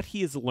what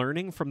he is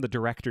learning from the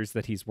directors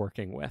that he's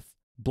working with.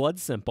 Blood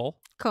Simple,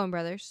 Coen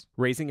Brothers.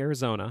 Raising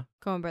Arizona,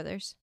 Coen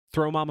Brothers.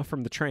 Throw Mama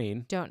from the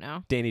Train, Don't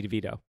know. Danny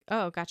DeVito.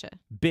 Oh, gotcha.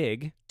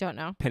 Big, Don't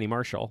know. Penny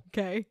Marshall.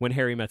 Okay. When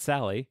Harry Met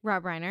Sally,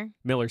 Rob Reiner.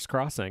 Miller's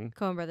Crossing,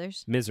 Coen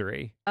Brothers.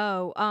 Misery.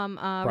 Oh,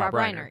 Rob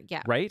Reiner.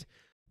 Yeah. Right?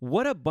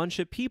 What a bunch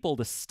of people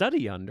to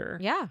study under.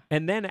 Yeah.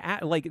 And then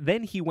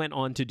then he went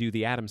on to do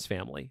The Addams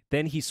Family.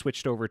 Then he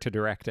switched over to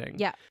directing.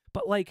 Yeah.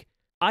 But like,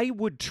 I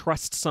would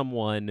trust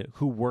someone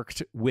who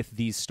worked with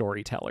these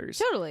storytellers.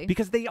 Totally.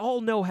 Because they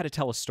all know how to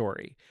tell a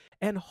story.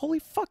 And holy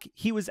fuck,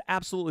 he was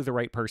absolutely the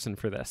right person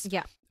for this.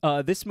 Yeah.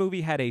 This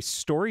movie had a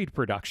storied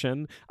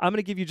production. I'm going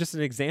to give you just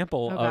an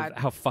example of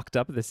how fucked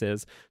up this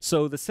is.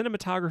 So the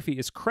cinematography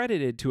is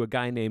credited to a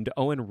guy named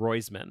Owen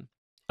Roisman.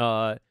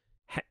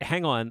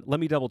 Hang on, let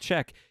me double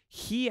check.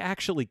 He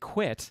actually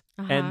quit,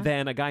 and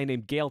then a guy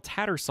named Gail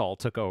Tattersall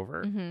took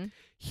over. Mm-hmm.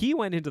 He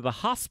went into the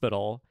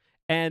hospital,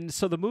 and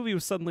so the movie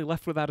was suddenly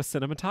left without a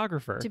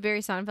cinematographer. Did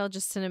Barry Sonnenfeld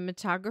just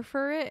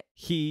cinematographer it?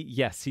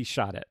 Yes, he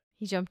shot it.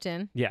 He jumped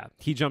in. Yeah,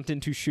 he jumped in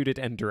to shoot it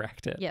and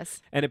direct it.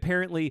 Yes. And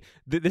apparently,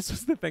 this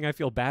was the thing I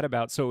feel bad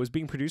about. So it was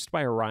being produced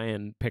by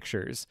Orion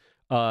Pictures,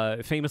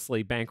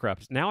 famously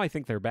bankrupt. Now I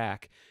think they're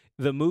back.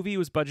 The movie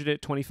was budgeted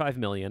at $25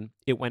 million.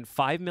 It went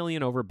 $5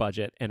 million over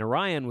budget, and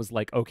Orion was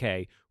like,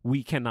 "Okay,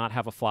 we cannot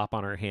have a flop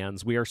on our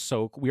hands. We are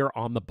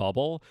on the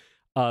bubble.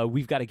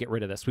 We've got to get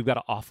rid of this. We've got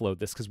to offload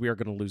this because we are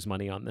going to lose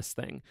money on this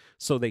thing."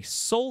 So they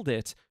sold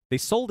it. They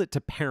sold it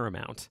to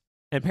Paramount,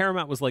 and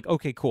Paramount was like,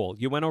 "Okay, cool.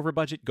 You went over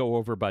budget. Go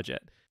over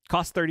budget.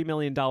 Cost $30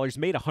 million.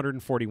 Made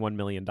 $141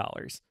 million."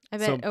 I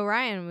bet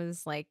Orion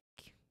was like,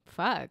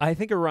 fuck. I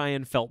think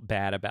Orion felt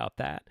bad about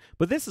that.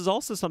 But this is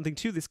also something,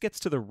 too, this gets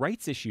to the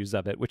rights issues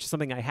of it, which is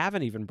something I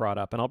haven't even brought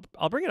up. And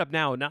I'll bring it up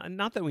now.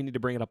 Not that we need to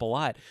bring it up a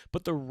lot,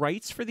 but the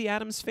rights for the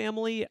Addams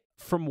Family,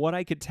 from what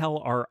I could tell,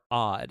 are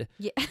odd.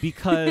 Yeah.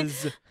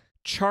 Because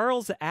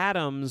Charles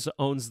Addams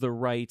owns the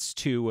rights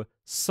to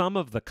some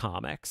of the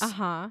comics.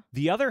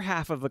 The other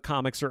half of the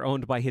comics are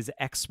owned by his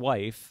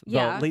ex-wife,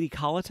 the Lady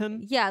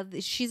Colleton. Yeah,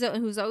 she's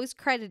who's always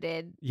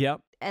credited.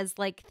 Yep. As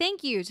like,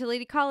 thank you to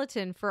Lady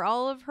Colleton for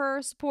all of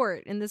her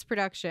support in this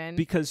production.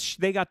 Because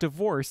they got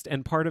divorced,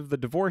 and part of the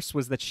divorce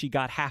was that she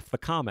got half the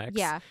comics.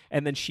 Yeah.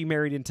 And then she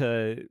married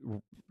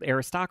into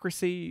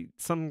aristocracy,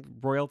 some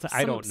royalty.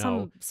 I don't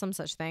know. Some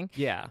such thing.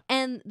 Yeah.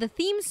 And the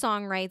theme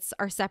song rights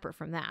are separate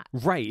from that.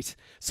 Right.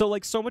 So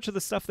like so much of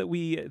the stuff that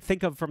we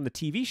think of from the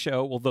TV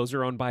show, well, those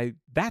are owned by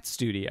that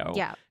studio.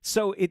 Yeah.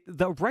 So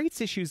the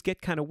rights issues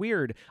get kind of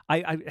weird.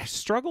 I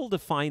struggled to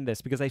find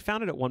this because I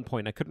found it at one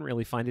point. I couldn't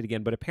really find it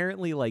again, but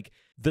apparently like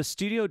the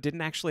studio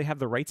didn't actually have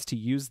the rights to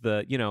use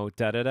the,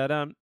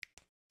 da-da-da-da.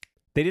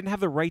 They didn't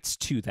have the rights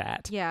to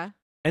that. Yeah.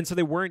 And so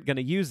they weren't going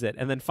to use it.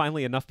 And then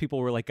finally enough people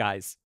were like,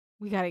 guys,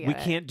 we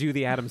can't do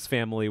the Addams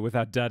Family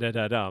without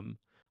da-da-da-dum.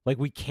 Like,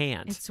 we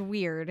can't. It's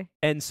weird.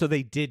 And so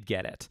they did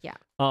get it. Yeah.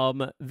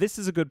 This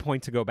is a good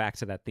point to go back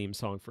to that theme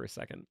song for a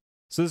second.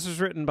 So this was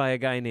written by a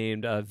guy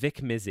named Vic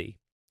Mizzy.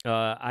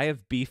 I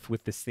have beef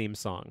with this theme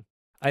song.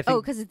 I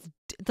think because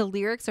the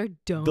lyrics are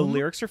dumb. The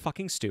lyrics are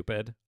fucking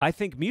stupid. I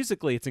think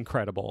musically it's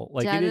incredible.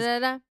 Like it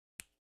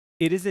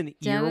is an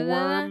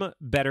earworm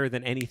better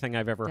than anything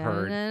I've ever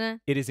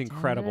heard. It is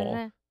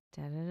incredible.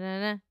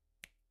 The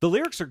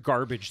lyrics are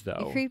garbage though.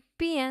 They're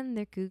creepy and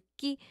they're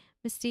kooky,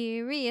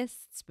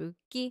 mysterious,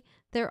 spooky.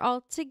 They're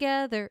all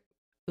together.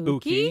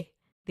 Ookie.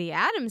 The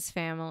Addams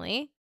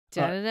Family.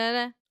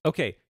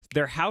 Okay,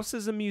 their house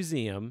is a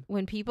museum.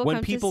 When people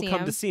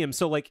come to see them.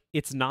 So like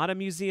it's not a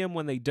museum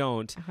when they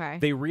don't. Okay.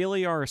 They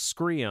really are a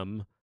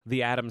scream,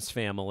 the Addams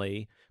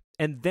Family.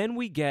 And then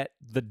we get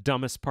the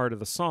dumbest part of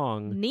the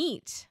song.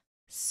 Neat.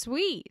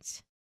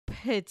 Sweet.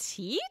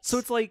 Petite? So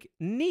it's like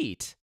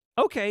neat.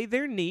 Okay,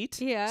 they're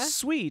neat. Yeah.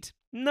 Sweet.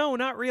 No,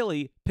 not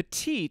really.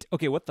 Petite.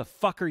 Okay, what the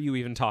fuck are you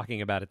even talking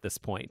about at this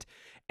point?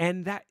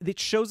 And that it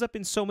shows up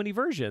in so many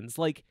versions.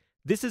 Like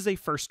this is a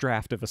first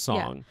draft of a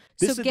song.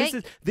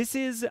 Yeah. This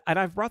is, and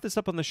I've brought this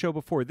up on the show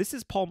before. This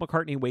is Paul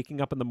McCartney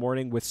waking up in the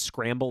morning with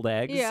scrambled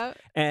eggs. Yeah.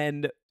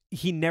 And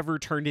he never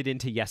turned it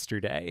into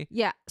Yesterday.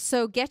 Yeah.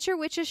 So get your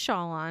witch's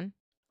shawl on,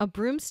 a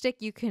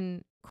broomstick you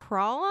can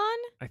crawl on.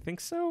 I think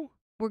so.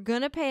 We're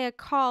gonna pay a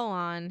call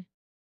on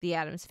the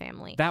Addams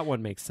Family. That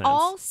one makes sense.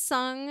 All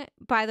sung,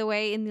 by the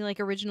way, in the like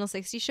original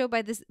 60s show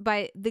by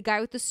the guy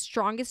with the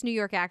strongest New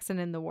York accent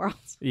in the world.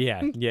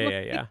 Yeah.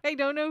 I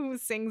don't know who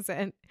sings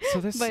it,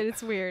 but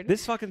it's weird.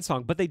 This fucking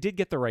song, but they did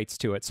get the rights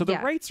to it. So the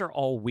rights are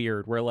all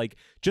weird, where like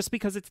just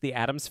because it's the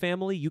Addams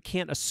Family, you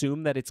can't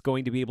assume that it's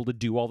going to be able to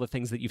do all the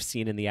things that you've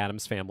seen in the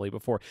Addams Family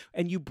before.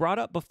 And you brought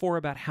up before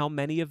about how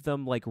many of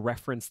them like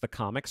reference the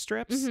comic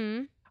strips.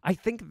 Mm-hmm. I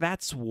think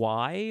that's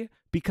why,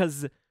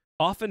 because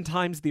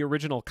oftentimes the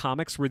original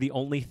comics were the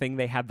only thing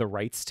they had the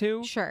rights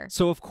to. Sure.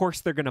 So of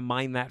course they're going to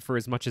mine that for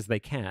as much as they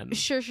can.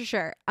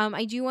 Sure.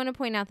 I do want to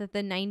point out that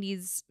the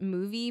 90s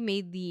movie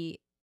made the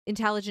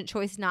intelligent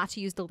choice not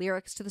to use the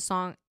lyrics to the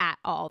song at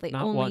all. They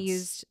only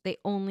used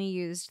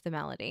the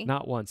melody.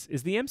 Not once.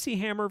 Is the MC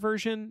Hammer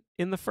version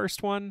in the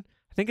first one?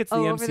 I think it's the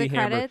MC over the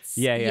Hammer. Credits?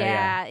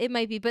 Yeah. It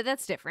might be, but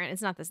that's different.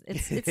 It's not this.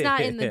 It's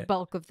not in the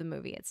bulk of the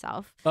movie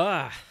itself.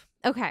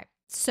 Okay,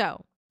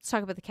 so let's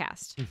talk about the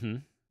cast. Mm-hmm.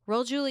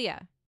 Raul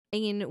Julia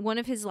in one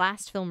of his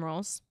last film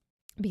roles,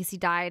 because he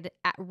died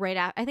right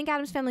after. I think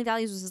Addams Family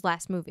Values was his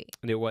last movie.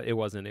 And it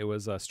wasn't. It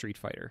was Street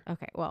Fighter.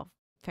 Okay, well,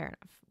 fair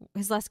enough.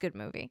 His last good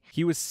movie.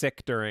 He was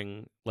sick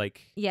during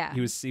Yeah,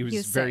 he was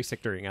very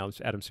sick during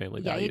Addams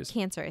Family Yeah, he Values. had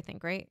cancer, I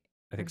think, right?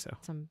 I think so.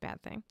 Some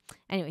bad thing.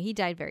 Anyway, he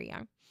died very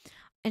young.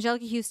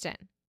 Angelica Houston,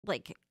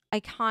 like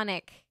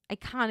iconic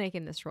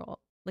in this role.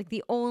 Like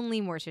the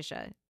only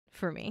Morticia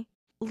for me.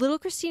 Little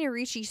Christina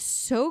Ricci,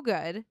 so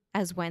good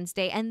as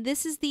Wednesday, and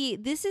this is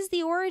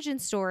the origin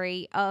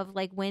story of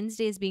like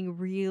Wednesdays being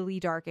really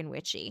dark and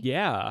witchy.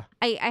 Yeah,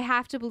 I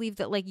have to believe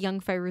that like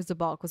young Fairuza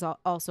Balk was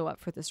also up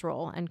for this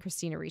role, and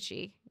Christina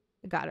Ricci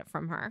got it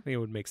from her. I think it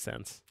would make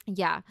sense.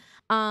 Yeah,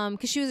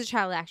 because she was a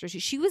child actress.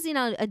 She was in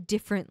a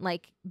different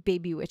like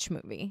baby witch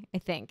movie, I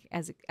think,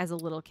 as a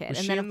little kid. Was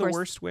and she then in of The course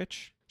Worst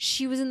Witch?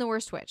 she was in The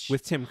Worst Witch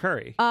With Tim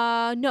Curry.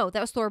 No,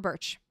 that was Thora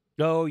Birch.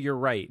 Oh, you're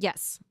right.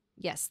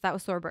 Yes, that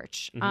was Thora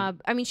Birch. Mhm.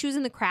 I mean, she was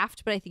in The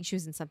Craft, but I think she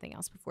was in something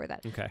else before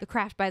that. Okay. The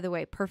Craft, by the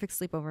way, perfect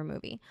sleepover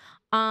movie.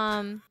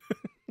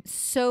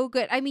 So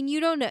good. I mean, you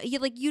don't know,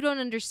 you don't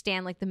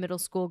understand like the middle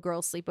school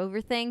girl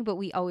sleepover thing, but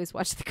we always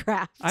watch The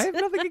Craft. I have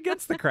nothing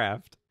against The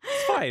Craft.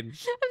 It's fine. I've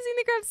seen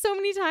The Craft so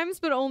many times,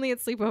 but only at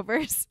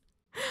sleepovers.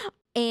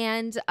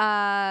 And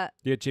Yeah,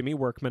 Jimmy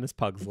Workman is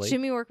Pugsley.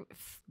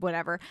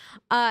 whatever.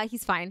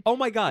 He's fine. Oh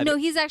my God. No,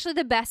 he's actually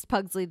the best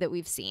Pugsley that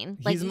we've seen.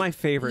 Like, he's my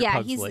favorite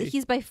Pugsley.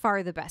 he's by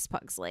far the best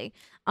Pugsley.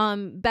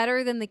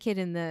 Better than the kid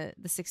in the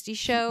 60s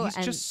show.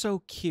 He's just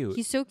so cute.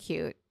 He's so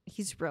cute.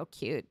 He's real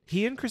cute.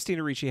 He and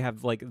Christina Ricci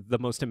have like the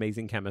most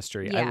amazing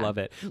chemistry. Yeah. I love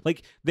it.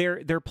 Like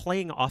they're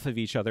playing off of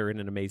each other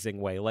in an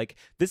amazing way. Like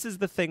this is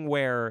the thing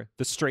where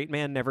the straight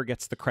man never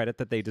gets the credit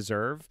that they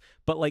deserve,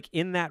 but like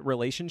in that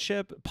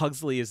relationship,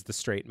 Pugsley is the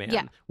straight man.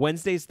 Yeah.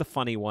 Wednesday's the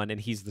funny one and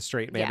he's the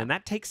straight man, Yeah. and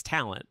that takes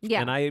talent.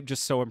 Yeah. And I am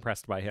just so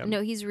impressed by him.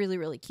 No, he's really,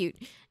 really cute.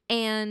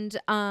 And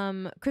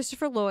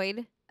Christopher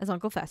Lloyd as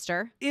Uncle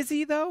Fester. Is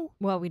he though?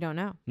 Well, we don't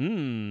know.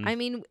 I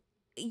mean,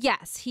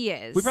 yes, he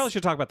is. We probably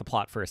should talk about the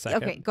plot for a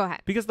second. Okay, go ahead.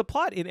 Because the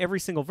plot in every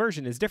single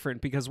version is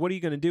different, because what are you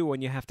going to do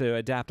when you have to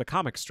adapt a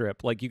comic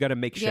strip? Like, you got to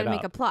make You shit gotta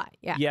up. make a plot.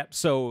 Yeah. Yep.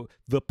 So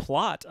the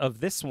plot of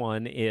this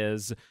one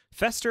is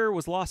Fester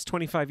was lost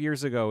 25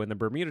 years ago in the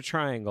Bermuda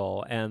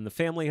Triangle, and the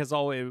family has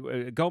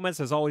always Gomez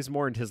has always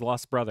mourned his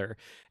lost brother,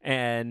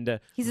 and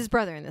He's his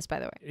brother in this, by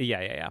the way.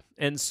 yeah.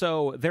 And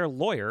so their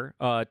lawyer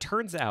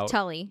turns out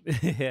Tully.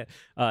 Dan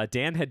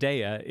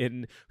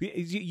Hedaya.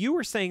 You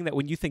were saying that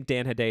when you think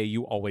Dan Hedaya,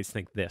 you always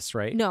think this,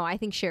 right? No, I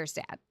think Cher's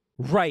dad.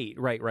 Right.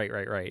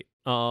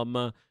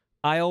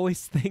 I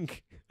always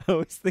think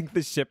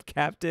the ship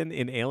captain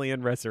in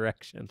Alien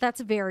Resurrection. That's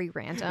very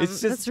random.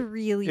 It's just- That's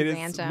really It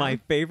random. is my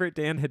favorite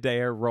Dan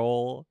Hedaya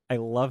role. I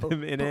love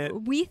him in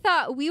it. We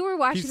thought we were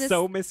watching He's this.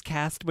 so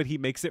miscast, but he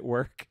makes it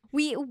work.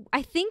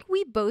 I think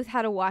we both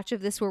had a watch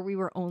of this where we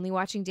were only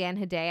watching Dan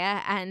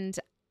Hedaya, and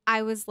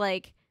I was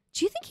like,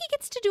 do you think he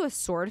gets to do a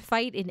sword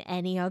fight in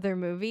any other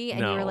movie?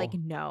 And you were No. like,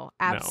 no,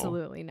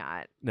 absolutely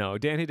not. No,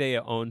 Dan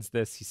Hedaya owns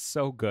this. He's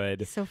so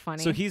good. So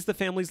funny. So he's the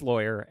family's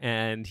lawyer,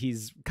 and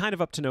he's kind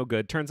of up to no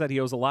good. Turns out he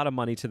owes a lot of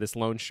money to this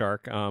loan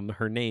shark.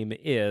 Her name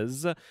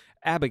is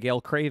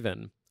Abigail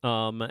Craven.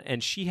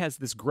 And she has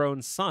this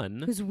grown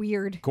son. Who's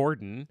weird.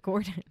 Gordon.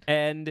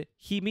 And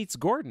he meets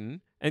Gordon,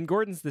 and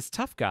Gordon's this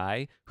tough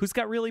guy who's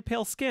got really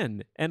pale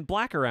skin and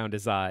black around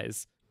his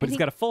eyes, but he's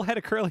got a full head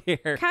of curly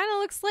hair. Kind of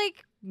looks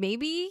like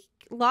maybe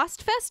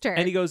lost Fester.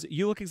 And he goes,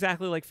 you look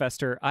exactly like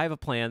Fester. I have a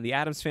plan. The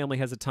Addams family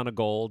has a ton of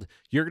gold.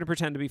 You're going to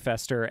pretend to be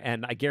Fester,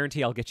 and I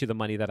guarantee I'll get you the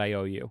money that I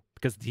owe you,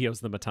 because he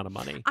owes them a ton of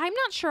money. I'm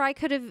not sure I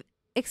could have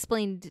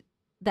explained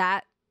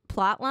that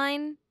plot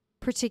line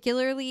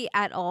particularly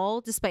at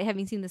all, despite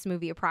having seen this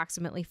movie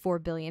approximately 4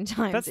 billion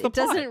times. That's the it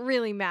plot. doesn't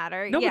really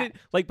matter. No, yeah.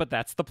 but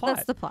that's the plot.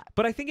 That's the plot.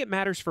 But I think it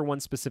matters for one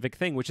specific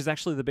thing, which is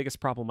actually the biggest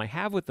problem I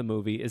have with the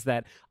movie, is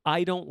that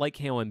I don't like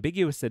how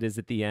ambiguous it is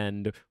at the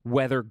end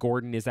whether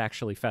Gordon is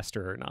actually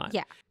Fester or not.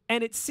 Yeah.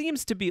 And it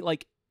seems to be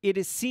like,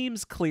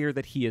 seems clear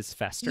that he is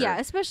Fester. Yeah,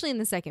 especially in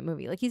the second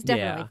movie. Like, he's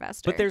definitely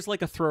Fester. But there's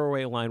like a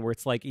throwaway line where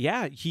it's like,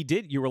 yeah, he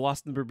did. You were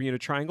lost in the Bermuda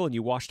Triangle and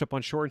you washed up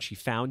on shore and she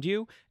found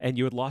you and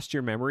you had lost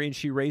your memory and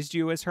she raised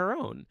you as her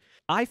own.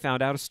 I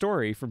found out a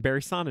story from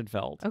Barry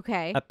Sonnenfeld.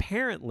 Okay.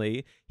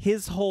 Apparently,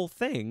 his whole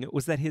thing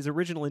was that his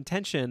original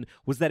intention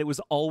was that it was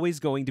always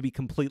going to be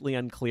completely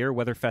unclear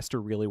whether Fester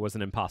really was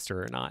an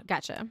imposter or not.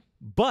 Gotcha.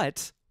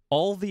 But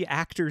all the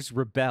actors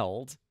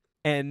rebelled.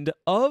 And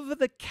of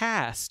the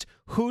cast,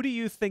 who do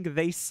you think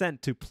they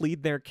sent to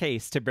plead their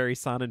case to Barry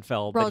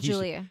Sonnenfeld? Raul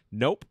Julia.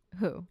 Nope.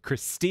 Who?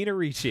 Christina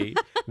Ricci.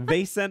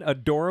 They sent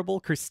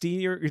adorable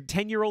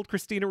 10-year-old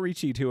Christina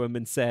Ricci to him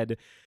and said,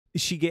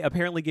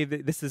 apparently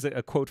gave this is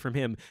a quote from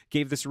him,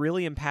 gave this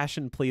really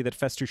impassioned plea that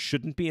Fester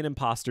shouldn't be an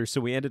imposter,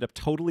 so we ended up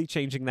totally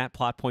changing that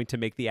plot point to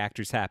make the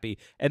actors happy,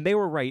 and they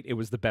were right. It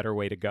was the better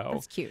way to go.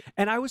 That's cute.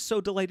 And I was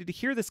so delighted to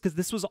hear this, because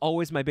this was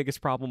always my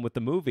biggest problem with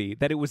the movie,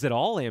 that it was at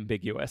all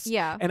ambiguous.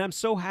 Yeah. And I'm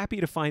so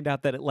happy to find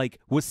out that it like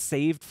was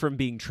saved from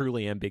being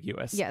truly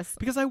ambiguous. Yes.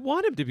 Because I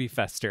want him to be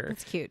Fester.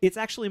 That's cute. It's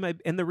actually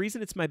and the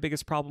reason it's my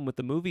biggest problem with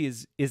the movie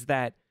is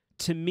that,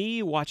 to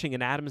me, watching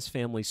an Addams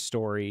Family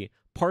story,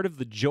 part of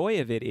the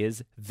joy of it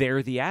is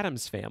they're the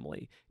Addams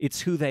Family.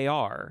 It's who they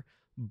are.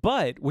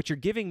 But what you're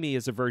giving me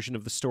is a version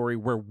of the story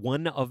where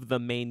one of the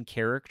main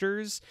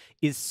characters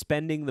is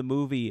spending the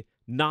movie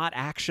not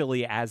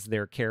actually as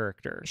their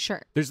character.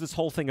 Sure. There's this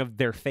whole thing of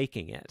they're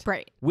faking it.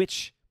 Right.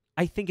 Which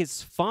I think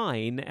is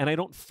fine, and I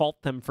don't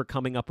fault them for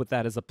coming up with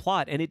that as a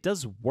plot, and it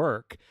does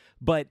work,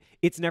 but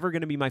it's never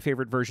going to be my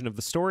favorite version of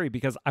the story,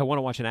 because I want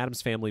to watch an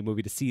Addams Family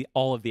movie to see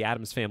all of the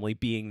Addams Family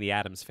being the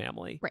Addams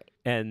Family. Right.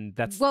 And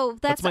that's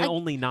my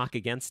only knock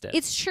against it.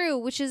 It's true,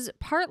 which is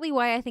partly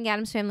why I think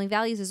Addams Family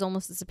Values is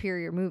almost a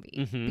superior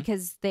movie,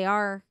 because they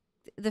are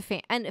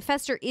and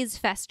Fester is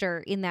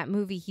Fester in that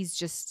movie. He's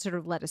just sort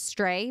of led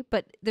astray,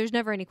 but there's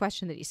never any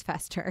question that he's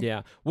Fester.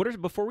 Yeah.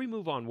 Before we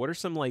move on, what are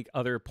some like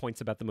other points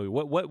about the movie?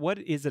 What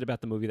is it about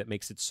the movie that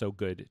makes it so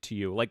good to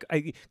you? Like,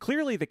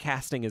 clearly the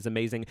casting is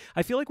amazing.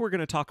 I feel like we're going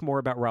to talk more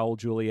about Raul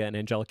Julia and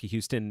Angelica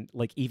Houston,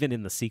 like even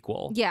in the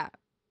sequel. Yeah.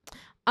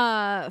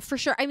 For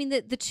sure. I mean,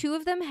 the two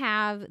of them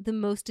have the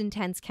most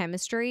intense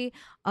chemistry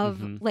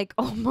of like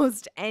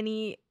almost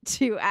any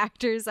two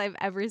actors I've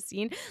ever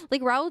seen.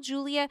 Like Raul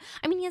Julia,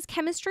 I mean, he has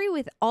chemistry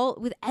with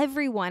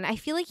everyone. I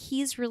feel like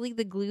he's really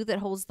the glue that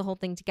holds the whole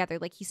thing together.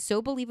 Like, he's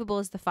so believable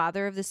as the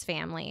father of this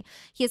family.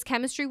 He has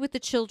chemistry with the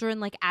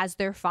children, like as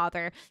their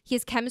father. He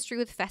has chemistry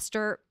with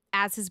Fester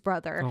as his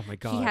brother. Oh my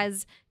God. He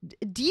has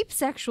deep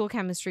sexual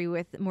chemistry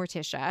with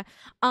Morticia.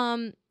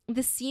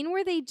 The scene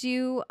where they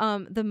do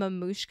the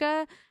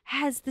mamushka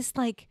has this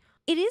like,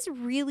 it is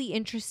really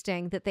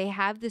interesting that they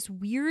have this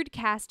weird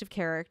cast of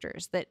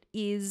characters that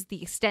is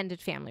the extended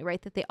family,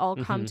 right? That they all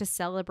come to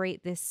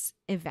celebrate this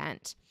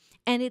event.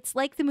 And it's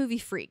like the movie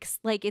Freaks.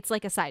 Like, it's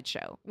like a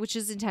sideshow, which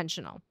is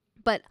intentional.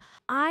 But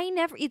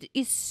it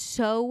is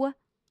so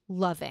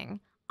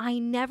loving. I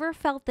never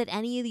felt that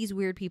any of these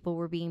weird people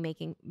were being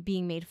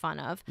made fun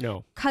of.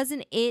 No.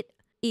 Cousin It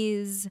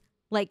is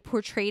like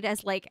portrayed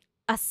as like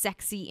a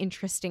sexy,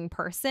 interesting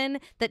person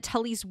that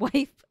Tully's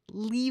wife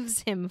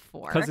leaves him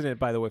for. Cousin It,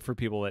 by the way, for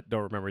people that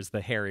don't remember, is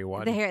the hairy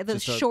one. The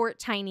short,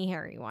 tiny,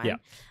 hairy one. Yeah.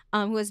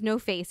 Who has no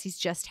face. He's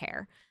just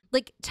hair.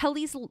 Like,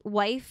 Tully's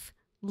wife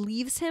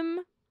leaves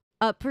him,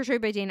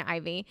 portrayed by Dana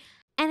Ivey.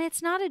 And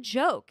it's not a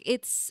joke.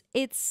 It's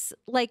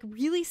like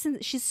really,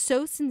 she's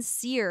so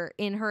sincere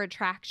in her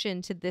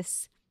attraction to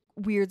this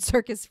weird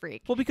circus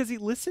freak. Well, because he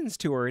listens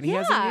to her and he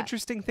has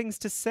interesting things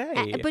to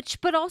say.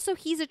 But also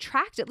he's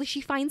attractive. Like, she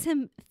finds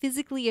him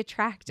physically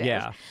attractive.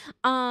 Yeah.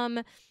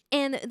 And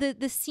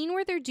the scene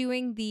where they're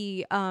doing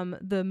the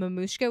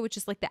mamushka, which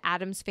is like the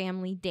Addams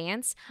Family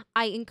dance,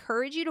 I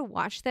encourage you to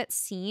watch that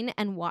scene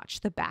and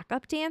watch the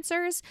backup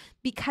dancers,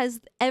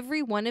 because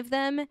every one of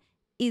them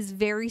is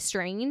very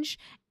strange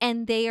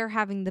and they are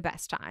having the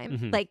best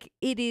time. Like,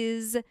 it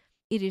is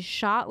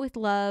shot with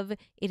love.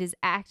 It is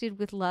acted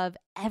with love.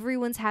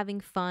 Everyone's having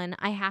fun.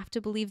 I have to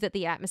believe that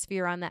the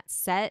atmosphere on that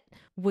set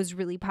was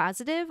really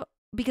positive,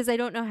 because I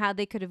don't know how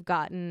they could have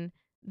gotten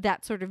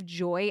that sort of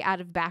joy out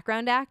of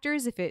background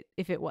actors if it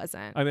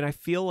wasn't. I mean, I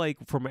feel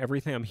like from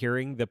everything I'm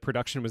hearing, the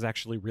production was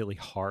actually really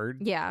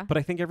hard. Yeah. But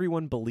I think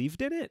everyone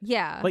believed in it.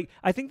 Yeah. Like,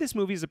 I think this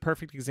movie is a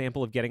perfect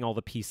example of getting all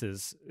the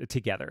pieces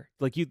together.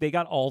 Like, they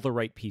got all the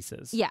right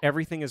pieces. Yeah.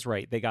 Everything is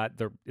right. They got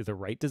the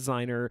right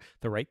designer,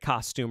 the right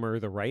costumer,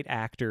 the right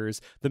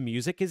actors. The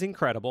music is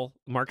incredible.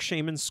 Mark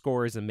Shaman's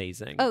score is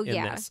amazing. Oh, in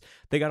yeah. This.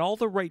 They got all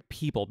the right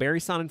people. Barry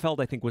Sonnenfeld,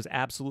 I think, was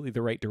absolutely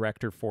the right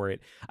director for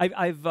it.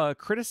 I've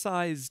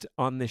criticized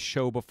on this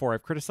show before.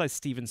 I've criticized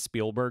Steven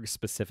Spielberg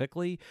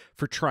specifically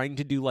for trying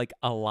to do like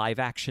a live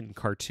action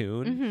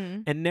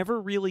cartoon and never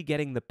really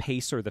getting the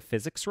pace or the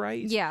physics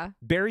right. Yeah.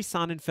 Barry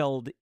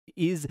Sonnenfeld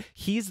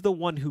he's the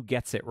one who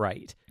gets it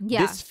right.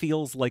 Yeah. This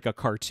feels like a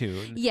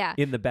cartoon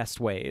in the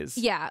best ways.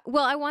 Yeah.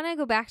 Well, I want to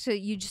go back to,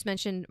 you just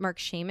mentioned Mark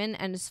Shaman,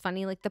 and it's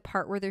funny, like the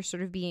part where they're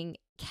sort of being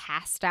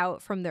cast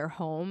out from their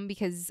home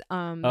because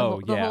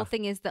the whole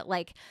thing is that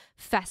like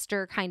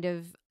Fester kind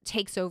of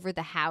takes over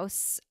the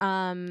house,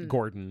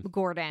 Gordon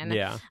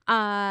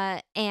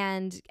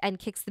and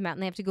kicks them out,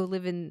 and they have to go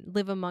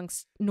live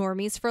amongst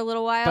normies for a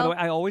little while. By the way,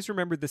 I always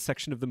remembered this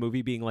section of the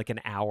movie being like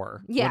an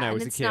hour when I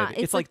was a kid.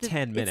 It's like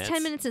 10 minutes. It's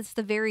 10 minutes. It's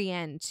the very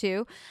end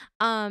too.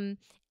 And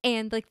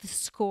like the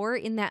score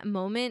in that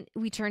moment,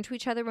 we turned to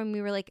each other when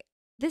we were like,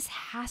 this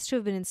has to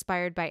have been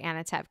inspired by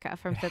Anna Tevka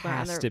from Fiddler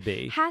on the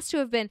Roof. Has to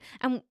have been.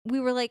 And we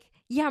were like,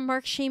 yeah,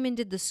 Mark Shaman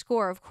did the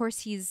score. Of course,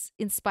 he's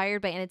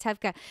inspired by Anna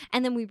Tevka.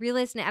 And then we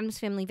realized in Addams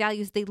Family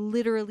Values, they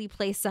literally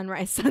play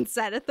Sunrise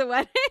Sunset at the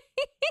wedding.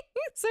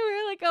 So we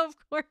were like, oh, of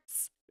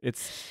course.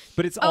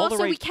 But it's all the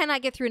Also, right. we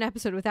cannot get through an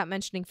episode without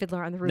mentioning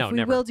Fiddler on the Roof. No, we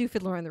never. will do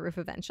Fiddler on the Roof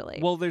eventually.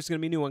 Well, there's going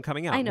to be a new one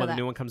coming out. I know when that. the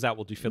new one comes out,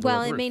 we'll do Fiddler on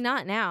the Roof. Well, it may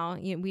not now.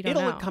 We don't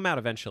know. It'll come out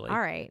eventually. All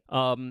right.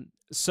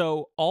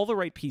 So all the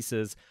right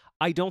pieces.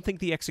 I don't think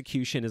the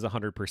execution is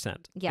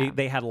 100%. Yeah.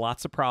 They had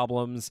lots of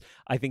problems.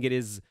 I think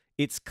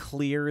it's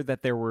clear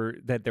that there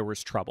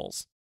was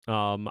troubles.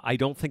 I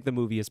don't think the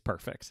movie is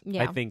perfect.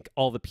 Yeah. I think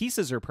all the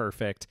pieces are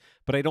perfect,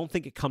 but I don't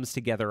think it comes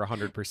together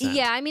 100%.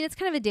 Yeah, I mean, it's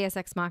kind of a Deus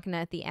Ex Machina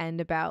at the end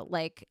about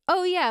like,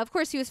 oh yeah, of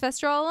course he was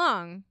Fester all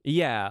along.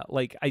 Yeah,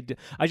 like I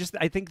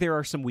think there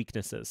are some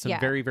weaknesses, some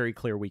very, very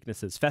clear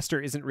weaknesses. Fester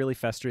isn't really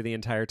Fester the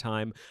entire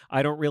time.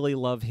 I don't really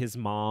love his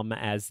mom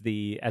as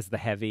the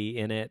heavy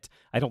in it.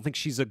 I don't think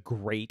she's a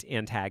great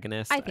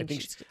antagonist. I think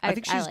she's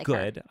like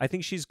good. her. I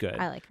think she's good.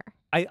 I like her.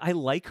 I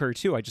like her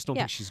too. I just don't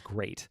think she's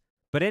great.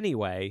 But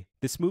anyway,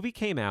 this movie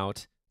came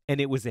out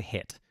and it was a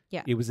hit.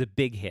 Yeah. It was a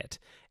big hit.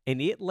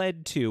 And it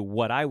led to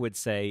what I would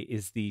say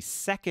is the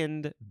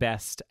second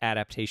best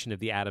adaptation of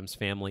the Addams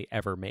Family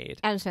ever made.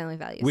 Addams Family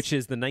Values. Which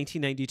is the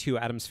 1992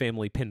 Addams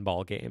Family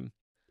pinball game.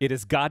 It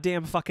is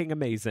goddamn fucking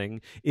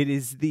amazing. It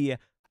is the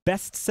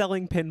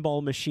best-selling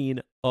pinball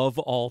machine of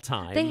all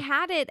time. They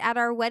had it at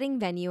our wedding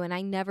venue, and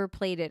I never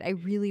played it. I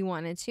really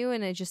wanted to,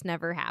 and it just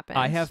never happened.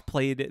 I have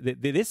played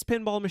this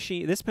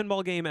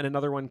pinball game, and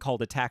another one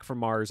called Attack from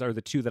Mars are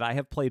the two that I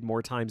have played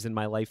more times in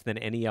my life than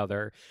any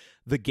other.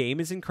 The game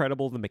is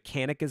incredible. The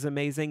mechanic is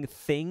amazing.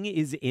 Thing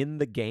is in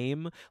the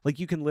game. Like,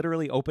 you can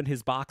literally open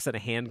his box and a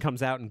hand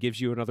comes out and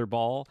gives you another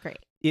ball. Great.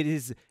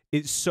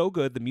 It's so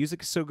good. The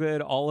music is so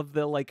good. All of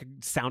the like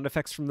sound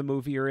effects from the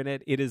movie are in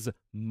it. It is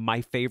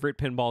my favorite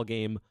pinball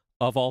game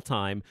of all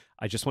time.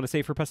 I just want to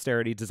say for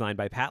posterity, designed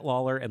by Pat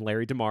Lawler and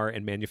Larry DeMar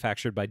and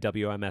manufactured by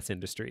WMS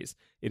Industries.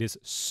 It is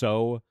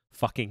so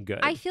fucking good.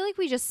 I feel like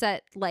we just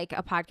set like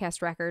a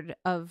podcast record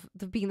of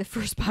being the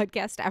first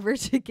podcast ever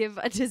to give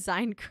a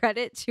design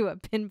credit to a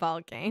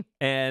pinball game.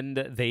 And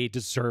they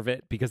deserve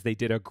it because they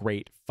did a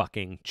great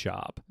fucking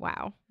job.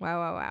 Wow.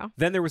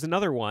 Then there was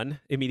another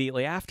one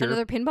immediately after.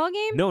 Another pinball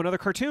game? No, another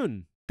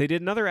cartoon. They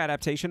did another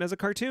adaptation as a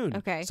cartoon.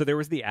 Okay. So there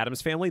was the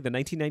Addams Family, the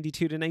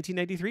 1992 to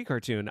 1993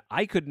 cartoon.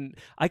 I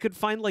could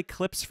find like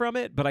clips from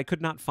it, but I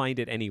could not find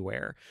it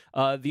anywhere.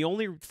 The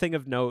only thing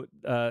of note,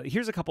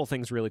 here's a couple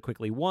things really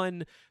quickly.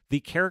 One, the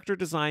character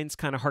designs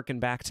kind of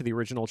harken back to the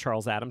original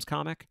Charles Addams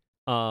comic.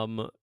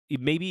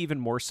 Maybe even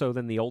more so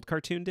than the old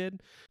cartoon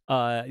did.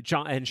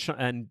 John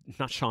Astin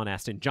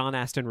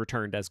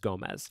returned as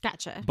Gomez.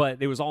 Gotcha.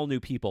 But it was all new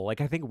people. Like,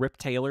 I think Rip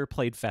Taylor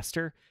played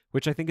Fester,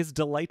 which I think is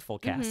delightful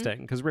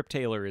casting, because Rip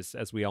Taylor is,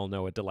 as we all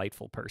know, a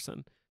delightful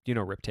person. You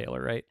know Rip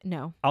Taylor, right?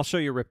 No. I'll show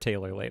you Rip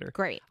Taylor later.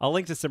 Great. I'll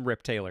link to some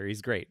Rip Taylor.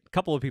 He's great. A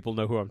couple of people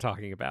know who I'm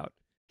talking about.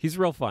 He's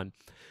real fun.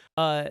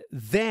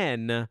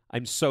 Then,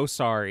 I'm so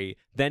sorry,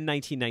 then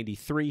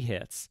 1993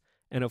 hits.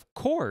 And of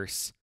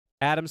course,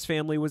 Addams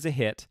Family was a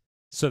hit.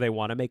 So they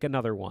want to make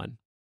another one.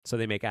 So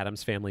they make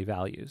Addams Family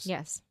Values.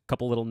 Yes.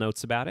 Couple little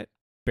notes about it.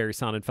 Barry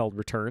Sonnenfeld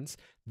returns,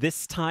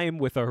 this time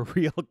with a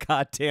real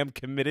goddamn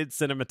committed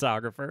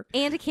cinematographer.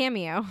 And a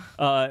cameo.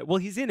 Well,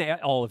 he's in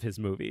all of his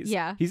movies.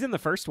 Yeah. He's in the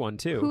first one,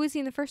 too. Who is he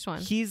in the first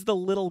one? He's the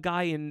little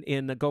guy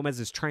in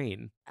Gomez's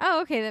train.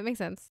 Oh, okay. That makes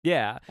sense.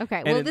 Yeah.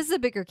 Okay. Well, this is a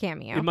bigger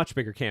cameo. A much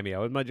bigger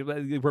cameo.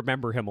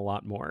 Remember him a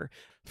lot more.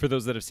 For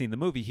those that have seen the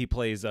movie, he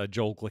plays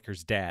Joel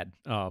Glicker's dad.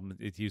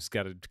 He's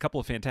got a couple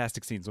of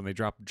fantastic scenes when they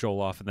drop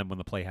Joel off and then when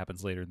the play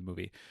happens later in the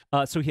movie.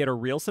 So he had a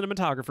real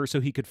cinematographer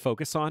so he could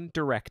focus on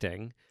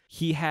directing.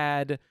 He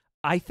had,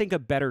 I think, a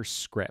better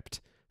script.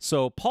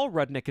 So Paul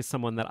Rudnick is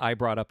someone that I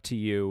brought up to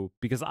you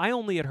because I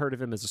only had heard of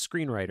him as a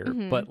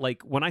screenwriter. But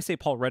like when I say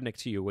Paul Rudnick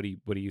to you, what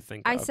do you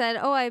think I of? said,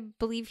 I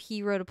believe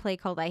he wrote a play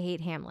called I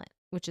Hate Hamlet,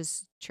 which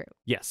is true.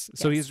 Yes.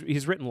 So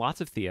he's written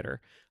lots of theater.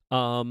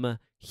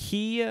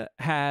 He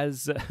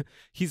has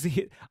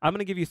I'm going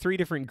to give you three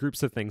different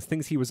groups of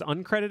things he was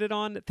uncredited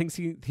on, things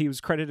he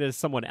was credited as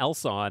someone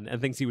else on, and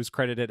things he was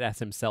credited as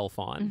himself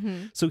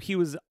on. So he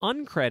was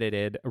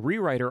uncredited, a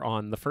rewriter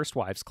on The First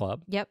Wives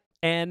Club. Yep.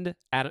 And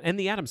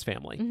the Addams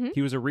Family.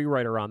 He was a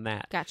rewriter on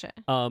that. Gotcha.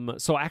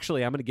 So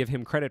actually, I'm going to give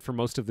him credit for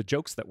most of the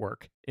jokes that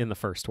work in the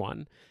first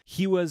one.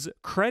 He was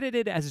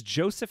credited as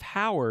Joseph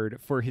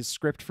Howard for his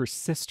script for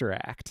Sister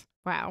Act.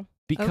 Wow.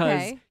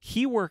 Because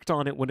he worked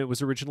on it when it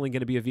was originally going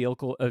to be a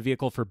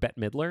vehicle for Bette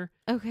Midler.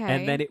 Okay.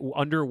 And then it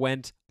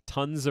underwent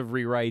tons of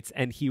rewrites,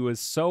 and he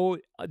was so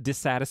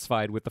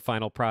dissatisfied with the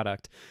final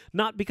product.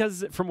 Not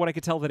because, from what I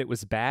could tell, that it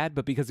was bad,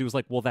 but because he was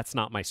like, well, that's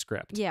not my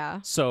script. Yeah.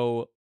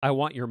 So I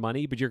want your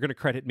money, but you're going to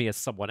credit me as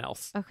someone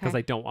else because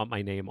I don't want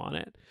my name on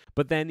it.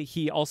 But then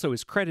he also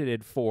is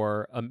credited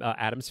for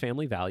Addams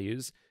Family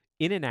Values,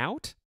 In and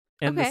Out,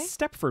 and the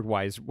Stepford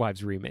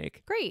Wives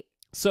remake. Great.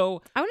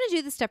 So I want to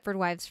do the Stepford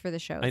Wives for the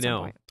show at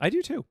some point. I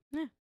do too.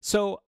 Yeah.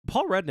 So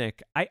Paul Rudnick,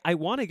 I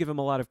want to give him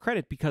a lot of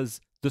credit because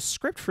the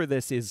script for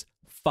this is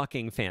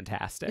fucking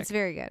fantastic. It's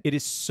very good. It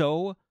is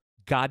so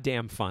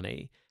goddamn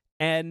funny.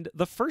 And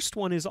the first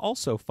one is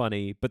also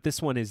funny, but this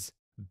one is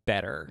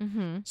better.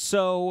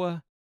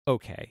 So,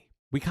 okay.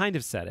 We kind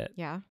of said it.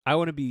 Yeah. I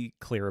want to be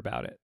clear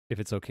about it,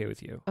 if it's okay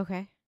with you.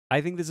 Okay.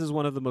 I think this is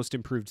one of the most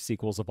improved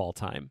sequels of all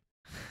time.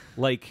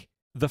 Like,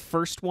 the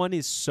first one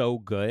is so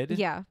good.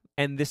 Yeah.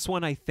 And this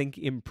one, I think,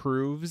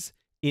 improves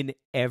in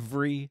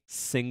every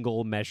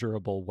single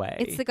measurable way.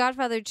 It's the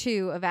Godfather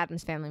 2 of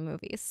Addams Family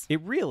movies.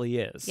 It really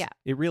is. Yeah.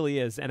 It really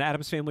is. And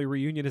Addams Family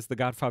Reunion is the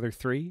Godfather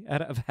 3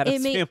 of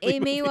Addams Family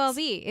It may movies. well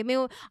be. It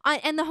may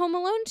and the Home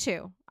Alone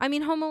 2. I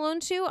mean, Home Alone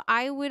 2,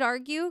 I would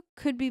argue,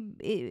 could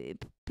be...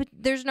 But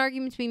there's an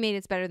argument to be made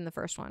it's better than the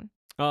first one.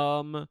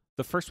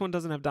 The first one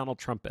doesn't have Donald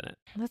Trump in it.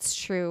 That's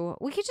true.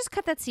 We could just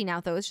cut that scene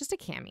out, though. It's just a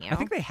cameo. I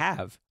think they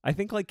have. I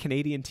think like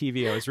Canadian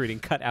TV, I was reading,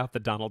 cut out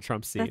the Donald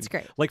Trump scene. That's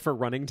great. Like for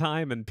running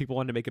time and people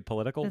wanted to make it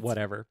political.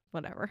 Whatever.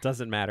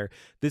 Doesn't matter.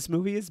 This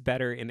movie is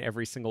better in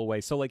every single way.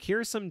 So like here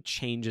are some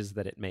changes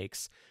that it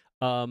makes.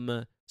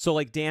 So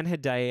like Dan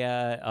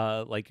Hedaya,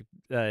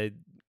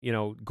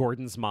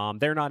 Gordon's mom,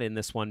 they're not in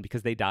this one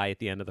because they die at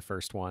the end of the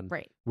first one.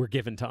 Right. We're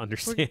given to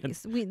understand.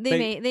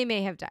 They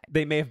may have died.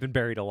 They may have been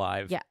buried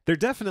alive. Yeah. They're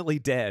definitely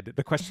dead.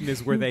 The question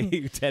is, were they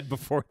dead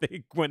before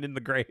they went in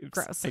the graves?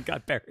 Gross. And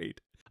got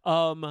buried.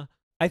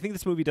 I think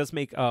this movie does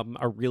make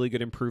a really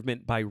good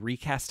improvement by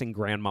recasting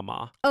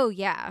Grandmama. Oh,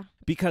 yeah.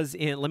 Because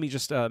let me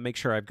just make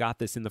sure I've got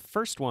this. In the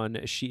first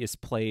one, she is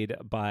played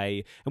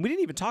by, and we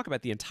didn't even talk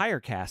about the entire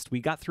cast. We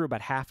got through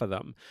about half of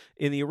them.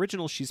 In the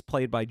original, she's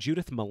played by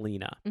Judith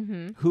Malina,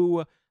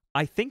 who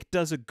I think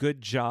does a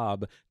good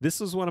job. This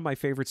was one of my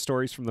favorite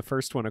stories from the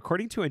first one.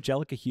 According to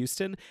Angelica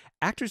Houston,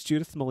 actress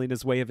Judith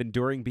Malina's way of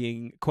enduring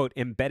being, quote,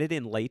 embedded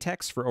in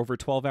latex for over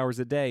 12 hours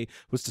a day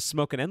was to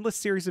smoke an endless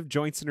series of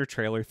joints in her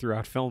trailer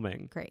throughout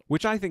filming. Great.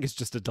 Which I think is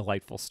just a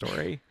delightful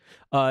story.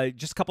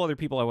 Just a couple other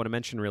people I want to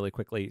mention really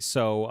quickly.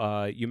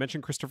 So you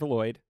mentioned Christopher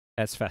Lloyd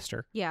as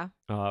Fester. Yeah.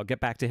 I'll get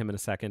back to him in a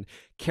second.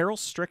 Carol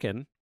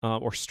Stricken,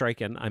 or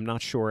Stryken, I'm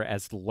not sure,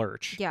 as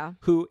Lurch. Yeah.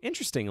 Who,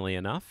 interestingly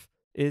enough,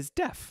 is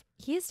deaf.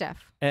 He is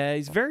deaf.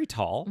 He's very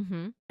tall,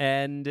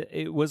 and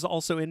it was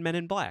also in Men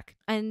in Black.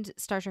 And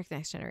Star Trek The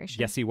Next Generation.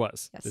 Yes, he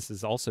was. Yes. This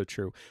is also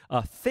true.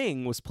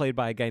 Thing was played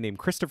by a guy named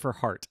Christopher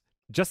Hart.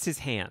 Just his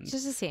hand.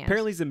 Just his hand.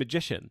 Apparently he's a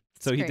magician.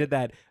 So he did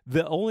that.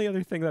 The only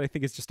other thing that I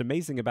think is just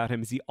amazing about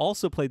him is he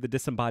also played the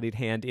disembodied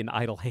hand in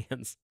Idle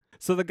Hands.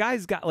 So the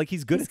guy's got, like,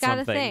 he's good at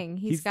something.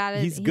 He's got a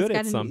thing. He's good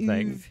at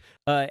something. Oof.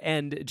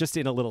 And just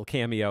in a little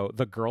cameo,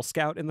 the Girl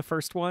Scout in the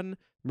first one,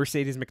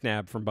 Mercedes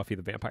McNabb from Buffy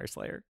the Vampire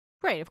Slayer.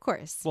 Right, of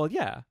course. Well,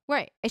 yeah.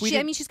 Right.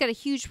 She's got a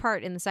huge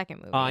part in the second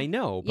movie. I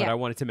know, but Yeah. I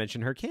wanted to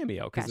mention her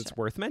cameo because it's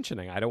worth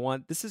mentioning.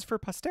 This is for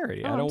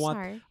posterity. Oh,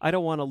 I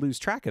don't want to lose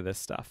track of this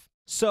stuff.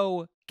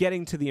 So,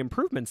 getting to the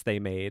improvements they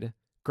made,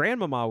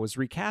 Grandmama was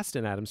recast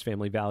in Addams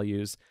Family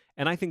Values,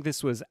 and I think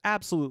this was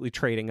absolutely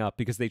trading up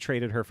because they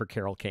traded her for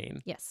Carol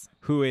Kane. Yes.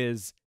 Who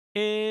is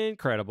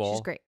incredible.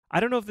 She's great. I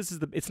don't know if this is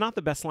it's not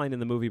the best line in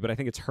the movie, but I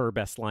think it's her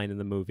best line in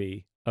the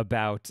movie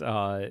about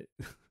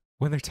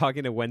when they're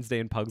talking to Wednesday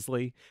and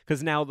Pugsley,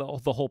 because now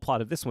the whole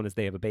plot of this one is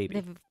they have a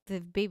baby. The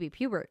baby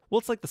Pubert. Well,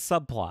 it's like the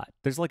subplot.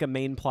 There's like a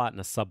main plot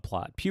and a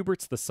subplot.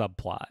 Pubert's the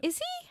subplot. Is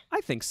he?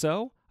 I think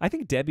so. I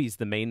think Debbie's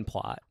the main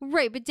plot.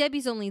 Right, but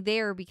Debbie's only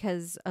there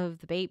because of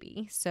the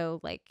baby.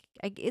 So, like,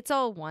 it's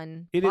all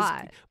one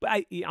plot.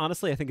 But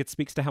honestly, I think it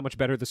speaks to how much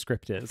better the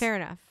script is. Fair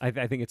enough. I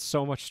think it's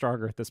so much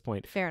stronger at this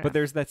point. Fair enough. But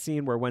there's that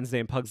scene where Wednesday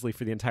and Pugsley,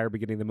 for the entire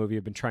beginning of the movie,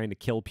 have been trying to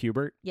kill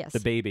Pubert, Yes. the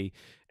baby.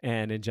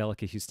 And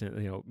Angelica Houston,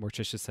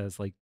 Morticia says,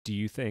 like, do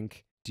you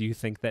think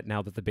that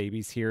now that the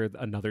baby's here,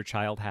 another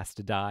child has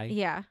to die?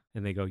 Yeah.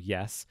 And they go,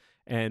 yes.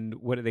 And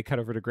what do they cut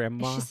over to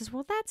Grandma? She says,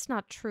 well, that's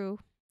not true.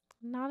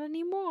 Not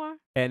anymore.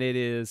 And it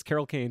is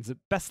Carol Kane's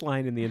best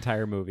line in the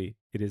entire movie.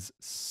 It is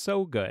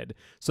so good.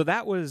 So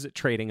that was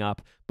trading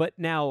up. But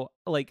now,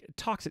 like,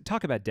 talk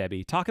about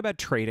Debbie. Talk about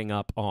trading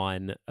up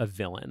on a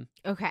villain.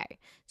 Okay.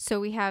 So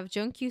we have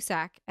Joan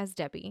Cusack as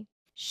Debbie.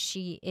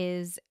 She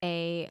is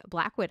a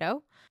Black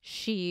widow.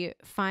 She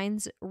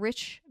finds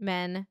rich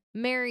men,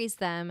 marries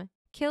them,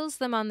 kills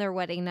them on their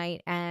wedding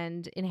night,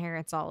 and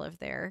inherits all of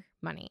their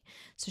money.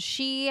 So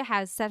she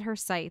has set her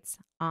sights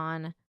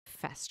on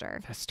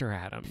Fester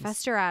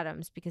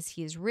Addams, because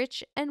he is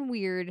rich and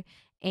weird,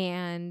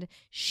 and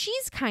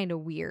she's kind of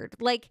weird.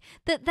 Like,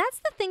 that's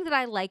the thing that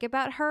I like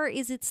about her,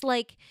 is it's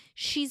like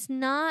she's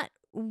not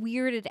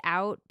weirded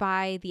out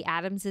by the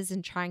Addamses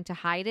and trying to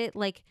hide it.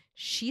 Like,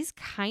 she's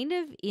kind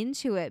of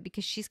into it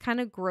because she's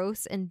kind of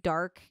gross and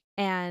dark.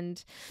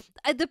 And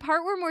the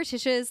part where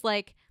Morticia is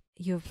like,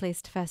 you have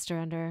placed Fester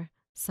under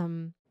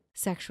some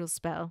sexual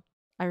spell.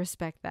 I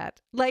respect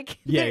that. Like,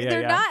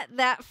 they're not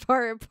that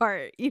far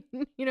apart. You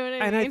know what I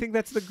mean? And I think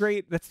that's the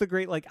great,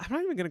 like, I'm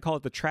not even going to call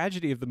it the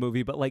tragedy of the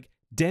movie, but like,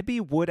 Debbie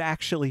would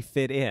actually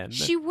fit in.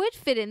 She would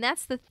fit in.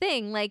 That's the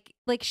thing. Like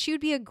she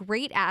would be a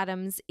great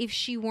Addams if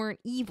she weren't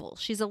evil.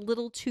 She's a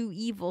little too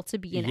evil to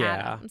be an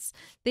Addams.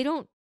 They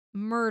don't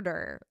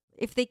murder.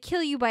 If they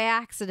kill you by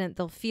accident,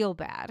 they'll feel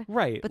bad.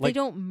 Right. But they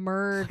don't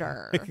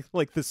murder.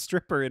 Like the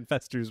stripper in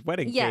Fester's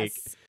wedding cake.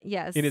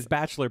 Yes. In his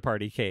bachelor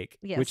party cake.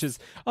 Yes. Which is,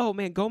 oh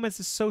man, Gomez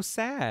is so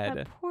sad.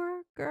 That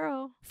poor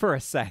girl. For a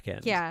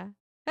second. Yeah.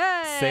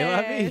 Hey, C'est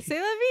la vie. C'est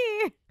la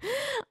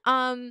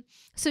vie.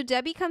 So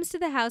Debbie comes to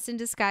the house in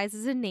disguise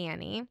as a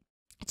nanny.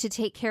 to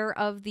take care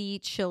of the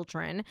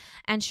children.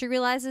 And she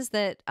realizes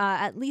that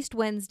at least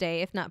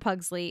Wednesday, if not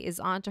Pugsley, is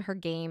onto her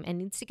game and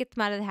needs to get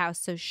them out of the house.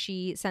 So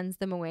she sends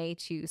them away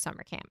to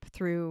summer camp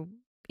through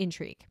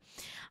intrigue.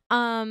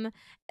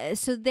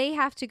 So they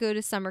have to go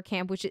to summer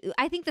camp, which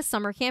I think the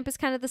summer camp is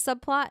kind of the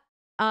subplot.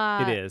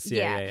 It is,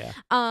 yeah.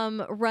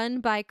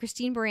 Run by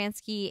Christine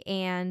Baranski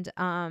and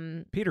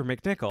Peter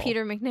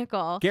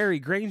McNichol. Gary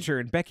Granger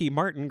and Becky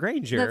Martin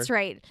Granger. That's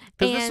right.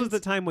 Because this was the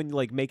time when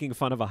like making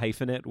fun of a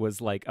hyphenate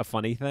was like a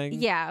funny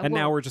thing. Yeah. And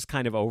now we're just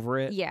kind of over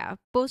it. Yeah.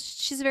 Both.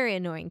 She's a very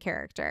annoying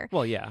character.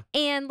 Well, yeah.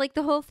 And like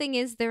the whole thing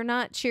is they're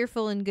not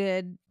cheerful and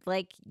good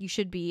like you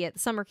should be at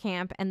summer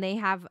camp, and they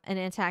have an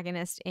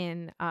antagonist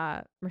in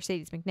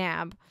Mercedes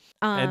McNabb.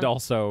 And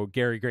also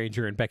Gary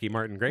Granger and Becky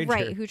Martin Granger.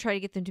 Right, who try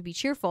to get them to be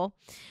cheerful.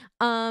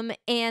 And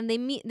they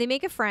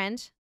make a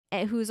friend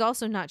who's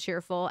also not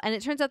cheerful. And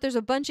it turns out there's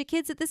a bunch of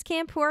kids at this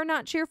camp who are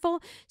not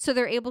cheerful. So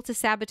they're able to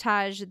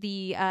sabotage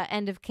the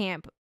end of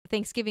camp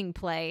Thanksgiving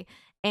play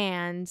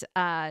and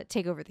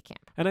take over the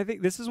camp. And I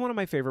think this is one of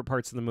my favorite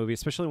parts of the movie,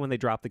 especially when they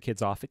drop the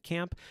kids off at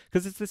camp,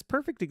 because it's this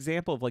perfect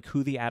example of like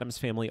who the Addams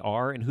family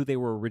are and who they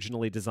were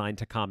originally designed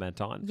to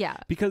comment on. Yeah.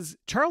 Because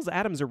Charles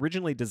Addams